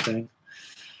goddamn thing.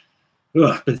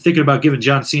 Ugh, been thinking about giving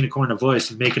John Cena a voice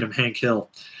and making him Hank Hill.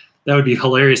 That would be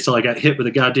hilarious till I got hit with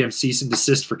a goddamn cease and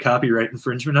desist for copyright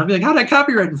infringement. I'd be like, how did I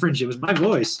copyright infringe? It was my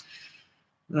voice.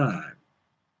 All right.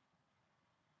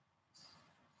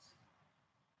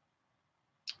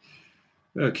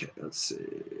 Okay, let's see.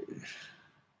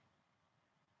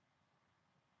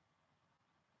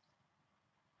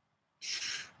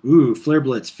 Ooh, Flare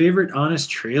Blitz. Favorite honest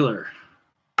trailer.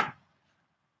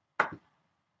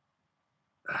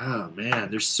 Oh,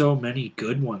 man, there's so many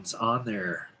good ones on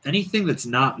there. Anything that's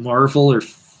not Marvel or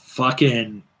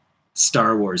fucking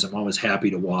Star Wars, I'm always happy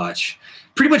to watch.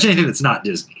 Pretty much anything that's not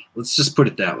Disney. Let's just put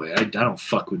it that way. I don't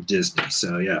fuck with Disney,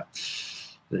 so yeah.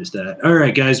 There's that. All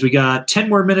right, guys, we got 10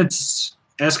 more minutes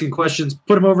asking questions.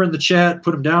 Put them over in the chat.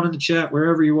 Put them down in the chat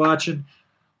wherever you're watching.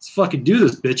 Let's fucking do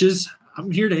this, bitches.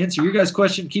 I'm here to answer your guys'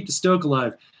 question, keep the Stoke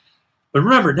alive. But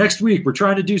remember, next week, we're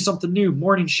trying to do something new,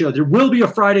 morning show. There will be a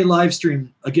Friday live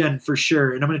stream, again, for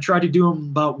sure. And I'm going to try to do them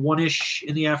about 1-ish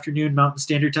in the afternoon, Mountain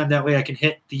Standard Time. That way I can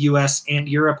hit the U.S. and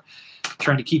Europe,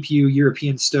 trying to keep you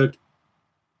European stoked.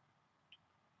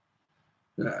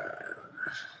 All right.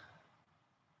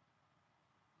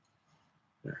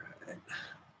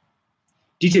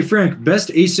 DJ Frank, best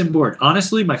ASIM board.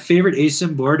 Honestly, my favorite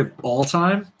ASIM board of all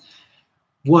time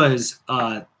was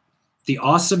the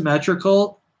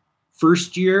asymmetrical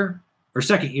first year or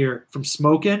second year from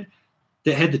Smokin'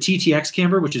 that had the TTX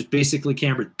camber, which is basically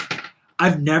cambered.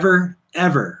 I've never,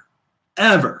 ever,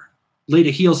 ever laid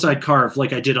a heel side carve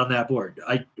like I did on that board.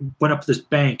 I went up this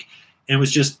bank and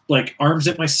was just like arms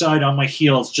at my side on my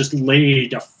heels, just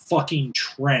laid a fucking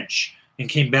trench and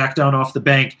came back down off the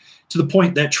bank to the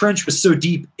point that trench was so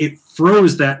deep it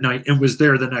froze that night and was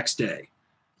there the next day.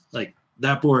 Like,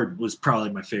 that board was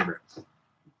probably my favorite.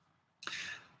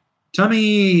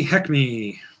 Tommy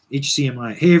Heckme,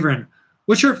 HCMI. Hey, Avran,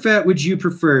 what short fat would you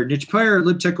prefer, Niche Pyre or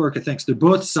LibTech Orca? Thanks. They're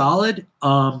both solid.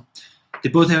 They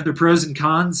both have their pros and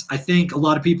cons. I think a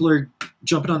lot of people are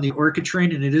jumping on the Orca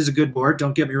train, and it is a good board.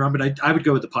 Don't get me wrong, but I would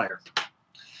go with the Pyre.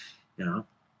 You know.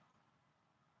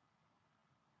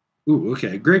 Ooh,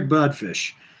 okay. Greg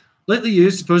Bodfish. Lately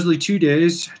used, supposedly 2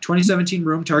 days, 2017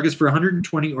 Rome targets for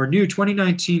 120 or new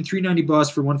 2019 390 Boss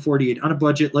for 148 on a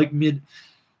budget, like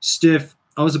mid-stiff.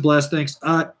 Always a blast, thanks.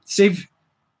 Save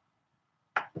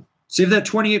that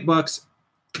 $28.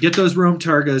 Get those Rome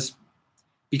Targas,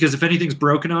 because if anything's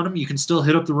broken on them, you can still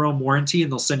hit up the Rome warranty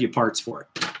and they'll send you parts for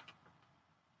it.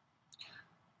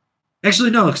 Actually,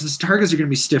 no, because the Targas are going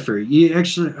to be stiffer. You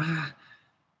actually,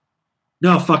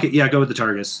 no, fuck it. Yeah, go with the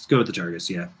Targas. Go with the Targas.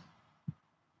 Yeah.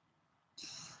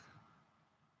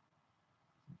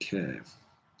 Okay.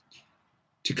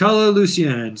 Takala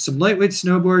Lucien, some lightweight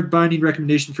snowboard binding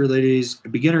recommendation for ladies. A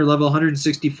beginner level,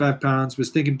 165 pounds. Was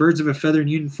thinking birds of a feather and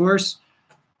unit force.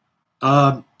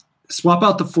 Swap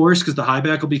out the force because the high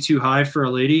back will be too high for a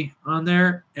lady on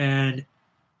there, and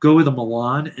go with a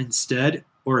Milan instead,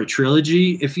 or a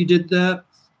Trilogy if you did that.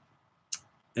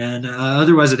 And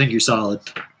otherwise, I think you're solid.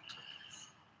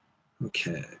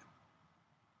 Okay.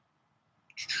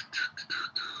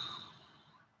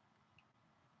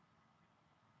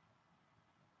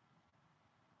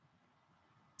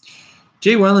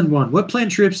 Jay Welland 1. What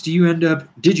planned trips did you end up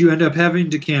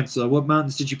having to cancel? What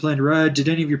mountains did you plan to ride? Did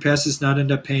any of your passes not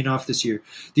end up paying off this year?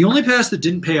 The only pass that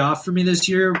didn't pay off for me this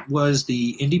year was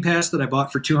the Indy Pass that I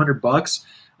bought for $200.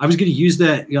 I was going to use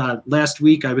that last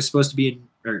week. I was supposed to be in,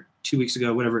 or 2 weeks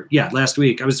ago, whatever. Yeah, last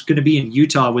week. I was going to be in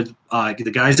Utah with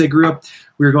the guys I grew up.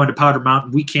 We were going to Powder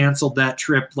Mountain. We canceled that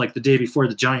trip like the day before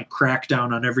the giant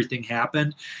crackdown on everything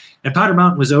happened. And Powder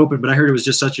Mountain was open, but I heard it was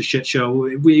just such a shit show.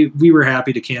 We were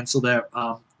happy to cancel that.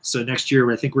 So next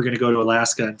year, I think we're going to go to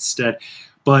Alaska instead.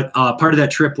 But part of that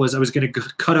trip was I was going to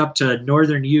cut up to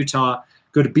northern Utah,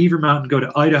 go to Beaver Mountain, go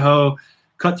to Idaho,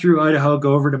 cut through Idaho,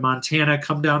 go over to Montana,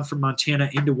 come down from Montana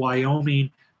into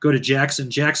Wyoming, go to Jackson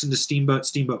to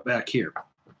Steamboat back here.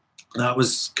 That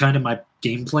was kind of my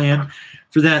game plan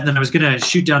for that. And then I was going to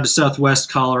shoot down to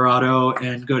southwest Colorado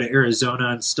and go to Arizona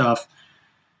and stuff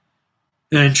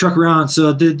and truck around.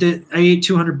 So I ate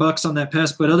 $200 on that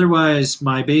pass, but otherwise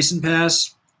my basin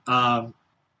pass, I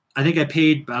think I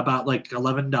paid about like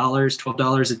 $11,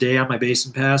 $12 a day on my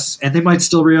basin pass, and they might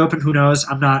still reopen. Who knows?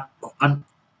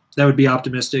 That would be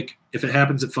optimistic. If it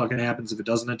happens, it fucking happens. If it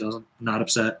doesn't, it doesn't. I'm not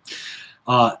upset.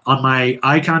 On my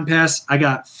Icon Pass, I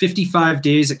got 55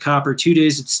 days at Copper, 2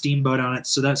 days at Steamboat on it.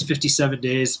 So that's 57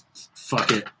 days.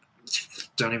 Fuck it.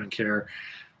 Don't even care.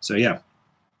 So, yeah.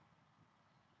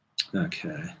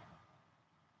 Okay.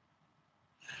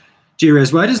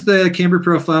 J-Rez, why does the camber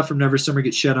profile from Never Summer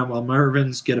get shed on while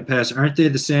Marvin's get a pass? Aren't they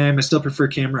the same? I still prefer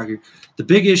camera. The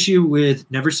big issue with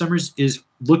Never Summers is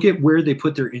look at where they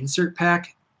put their insert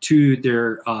pack to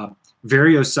their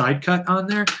Vario side cut on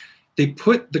there. They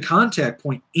put the contact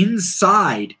point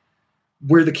inside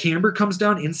where the camber comes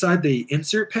down inside the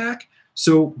insert pack.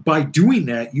 So by doing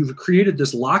that, you've created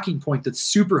this locking point that's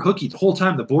super hooky. The whole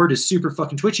time the board is super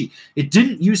fucking twitchy. It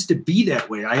didn't used to be that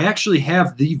way. I actually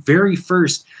have the very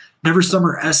first Never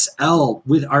Summer SL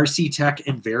with RC Tech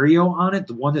and Vario on it,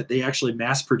 the one that they actually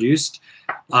mass produced.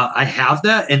 I have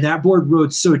that, and that board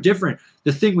rode so different.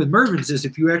 The thing with Mervin's is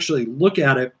if you actually look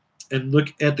at it and look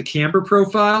at the camber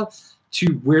profile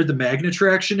to where the magnet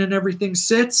traction and everything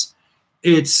sits,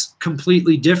 it's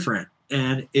completely different,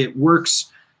 and it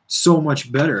works so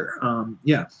much better.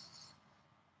 Yeah.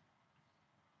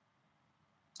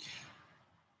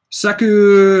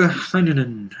 Saku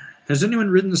Heinonen. Has anyone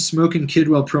ridden the Smokin'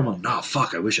 Kidwell promo? No,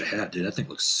 fuck, I wish I had, dude. That thing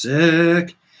looks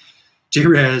sick.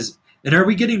 J-Raz. And are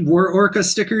we getting War Orca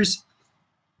stickers?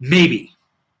 Maybe.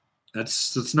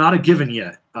 That's not a given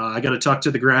yet. I got to talk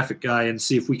to the graphic guy and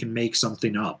see if we can make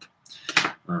something up.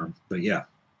 But yeah.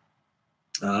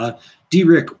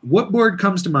 D-Rick, what board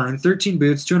comes to mind? 13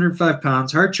 boots, 205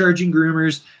 pounds, hard-charging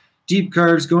groomers, deep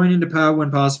carves, going into POW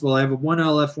when possible. I have a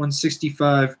 1LF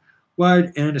 165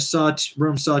 wide and a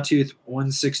Rome Sawtooth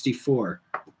 164.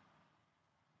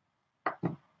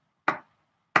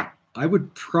 I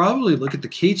would probably look at the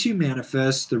K2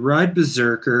 Manifest, the Ride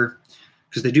Berserker,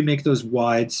 because they do make those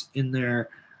wides in there.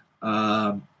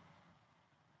 I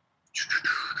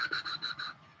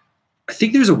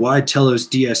think there's a wide Telos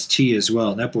DST as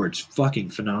well. That board's fucking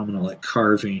phenomenal at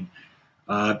carving.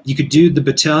 You could do the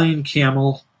Battalion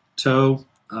Camel Toe,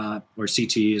 or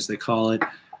CT as they call it.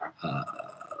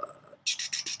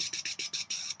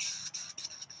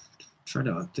 Trying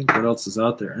to think what else is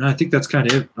out there. And I think that's kind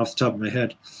of it off the top of my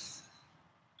head.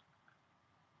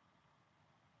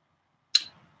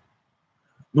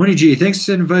 Moni G, thanks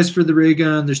for advice for the ray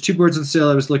gun. There's 2 boards on sale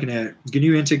I was looking at.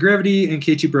 GNU Anti-Gravity and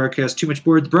K2 Broadcast. Too much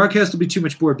board. The Broadcast will be too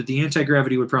much board, but the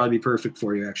Anti-Gravity would probably be perfect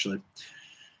for you, actually.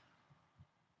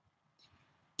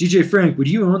 DJ Frank, would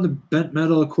you own the Bent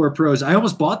Metal Core Pros? I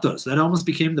almost bought those. That almost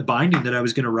became the binding that I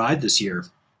was going to ride this year.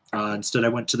 Instead, I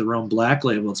went to the Rome Black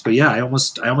labels. But yeah, I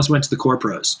almost went to the Core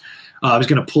Pros. I was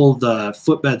going to pull the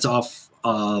footbeds off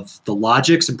of the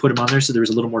Logics and put them on there so there was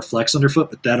a little more flex underfoot,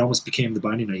 but that almost became the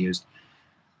binding I used.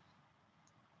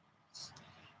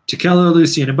 Tekello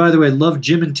Lucian. And by the way, love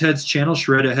Jim and Ted's channel,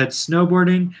 Shred Ahead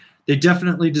Snowboarding. They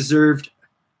definitely deserved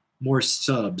more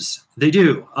subs. They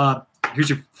do. Here's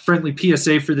your friendly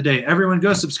PSA for the day. Everyone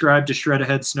go subscribe to Shred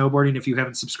Ahead Snowboarding if you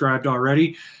haven't subscribed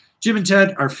already. Jim and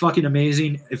Ted are fucking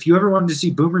amazing. If you ever wanted to see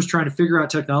boomers trying to figure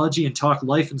out technology and talk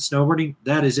life and snowboarding,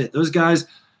 that is it. Those guys,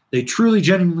 they truly,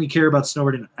 genuinely care about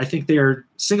snowboarding. I think they are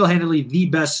single-handedly the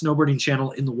best snowboarding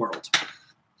channel in the world.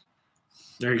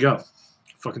 There you go.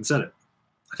 Fucking said it.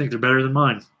 I think they're better than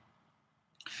mine.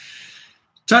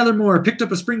 Tyler Moore picked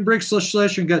up a spring break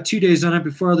slasher and got 2 days on it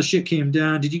before all the shit came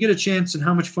down. Did you get a chance, and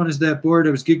how much fun is that board?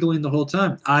 I was giggling the whole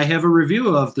time. I have a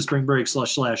review of the spring break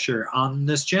slasher on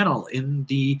this channel in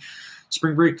the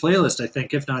spring break playlist, I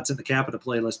think. If not, it's in the Capita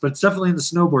playlist, but it's definitely in the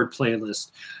snowboard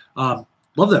playlist.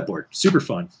 Love that board. Super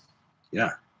fun.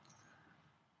 Yeah.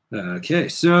 Okay,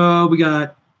 so we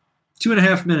got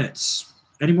 2.5 minutes.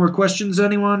 Any more questions,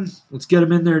 anyone? Let's get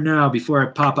them in there now before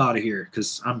I pop out of here,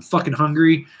 because I'm fucking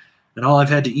hungry. And all I've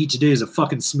had to eat today is a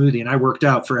fucking smoothie, and I worked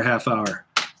out for a half hour,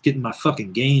 getting my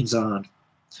fucking gains on.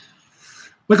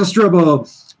 Michael Strobo,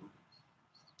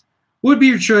 what would be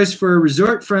your choice for a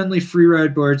resort-friendly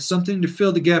freeride board, something to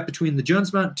fill the gap between the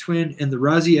Jones Mountain Twin and the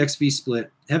Rossi XV Split?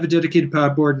 Have a dedicated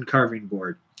pod board and carving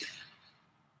board.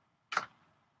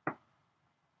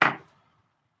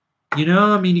 You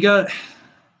know, I mean, you got...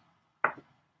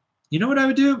 You know what I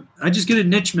would do? I'd just get a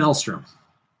niche Maelstrom.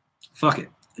 Fuck it.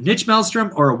 A niche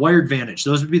Maelstrom or a wired Vantage.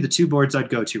 Those would be the 2 boards I'd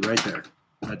go to right there.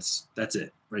 That's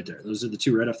it right there. Those are the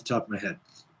 2 right off the top of my head.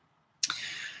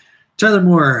 Tyler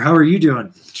Moore, how are you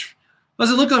doing?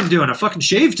 How's it look I'm doing? I fucking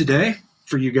shaved today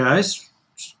for you guys.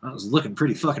 I was looking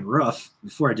pretty fucking rough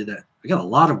before I did that. I got a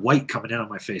lot of white coming in on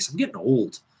my face. I'm getting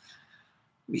old.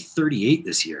 I'll be 38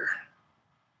 this year.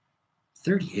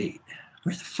 38.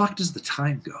 Where the fuck does the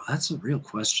time go? That's a real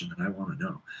question that I want to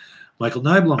know. Michael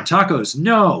Nyblom, tacos.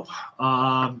 No.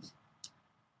 I'm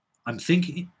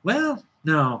thinking, well,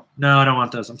 no, I don't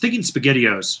want those. I'm thinking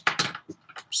SpaghettiOs. For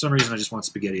some reason, I just want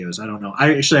SpaghettiOs. I don't know.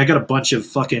 I got a bunch of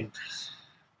fucking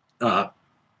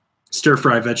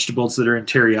stir-fry vegetables that are in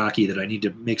teriyaki that I need to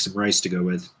make some rice to go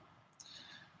with.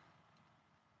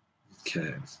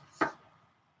 Okay.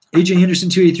 AJ Anderson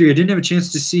 283. I didn't have a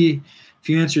chance to see if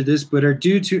you answered this, but are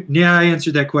due to... Yeah, I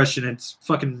answered that question. It's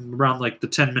fucking around like the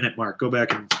 10-minute mark. Go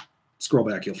back and scroll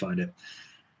back. You'll find it.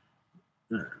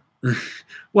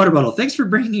 Water bottle. Thanks for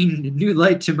bringing new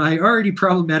light to my already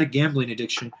problematic gambling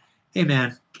addiction. Hey,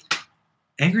 man.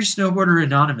 Angry Snowboarder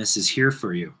Anonymous is here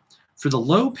for you. For the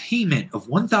low payment of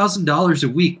 $1,000 a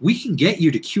week, we can get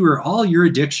you to cure all your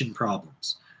addiction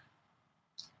problems.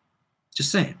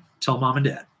 Just saying. Tell mom and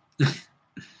dad.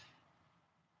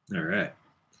 All right.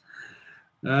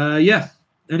 Yeah.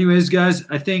 Anyways, guys,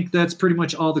 I think that's pretty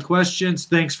much all the questions.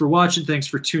 Thanks for watching. Thanks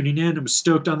for tuning in. I'm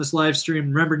stoked on this live stream.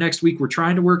 Remember, next week we're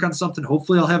trying to work on something.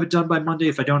 Hopefully I'll have it done by Monday.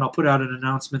 If I don't, I'll put out an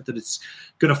announcement that it's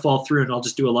going to fall through, and I'll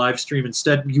just do a live stream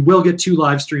instead. You will get 2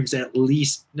 live streams at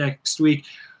least next week.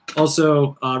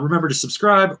 Also, remember to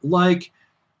subscribe, like.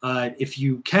 If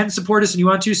you can support us and you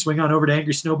want to, swing on over to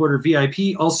Angry Snowboarder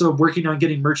VIP. Also working on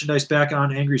getting merchandise back on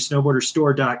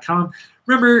angrysnowboarderstore.com.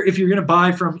 Remember, if you're going to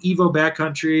buy from Evo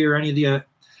Backcountry or any of the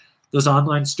those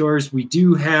online stores, we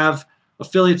do have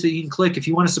affiliates that you can click. If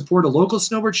you want to support a local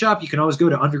snowboard shop, you can always go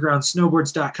to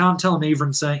undergroundsnowboards.com. Tell them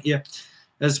Avran sent you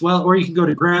as well. Or you can go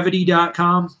to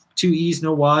gravity.com, 2 E's,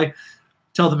 no Y.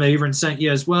 Tell them Avran sent you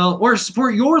as well. Or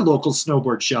support your local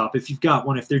snowboard shop if you've got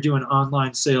one, if they're doing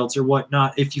online sales or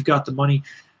whatnot, if you've got the money.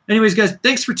 Anyways, guys,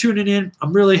 thanks for tuning in.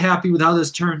 I'm really happy with how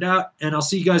this turned out, and I'll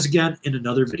see you guys again in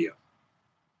another video.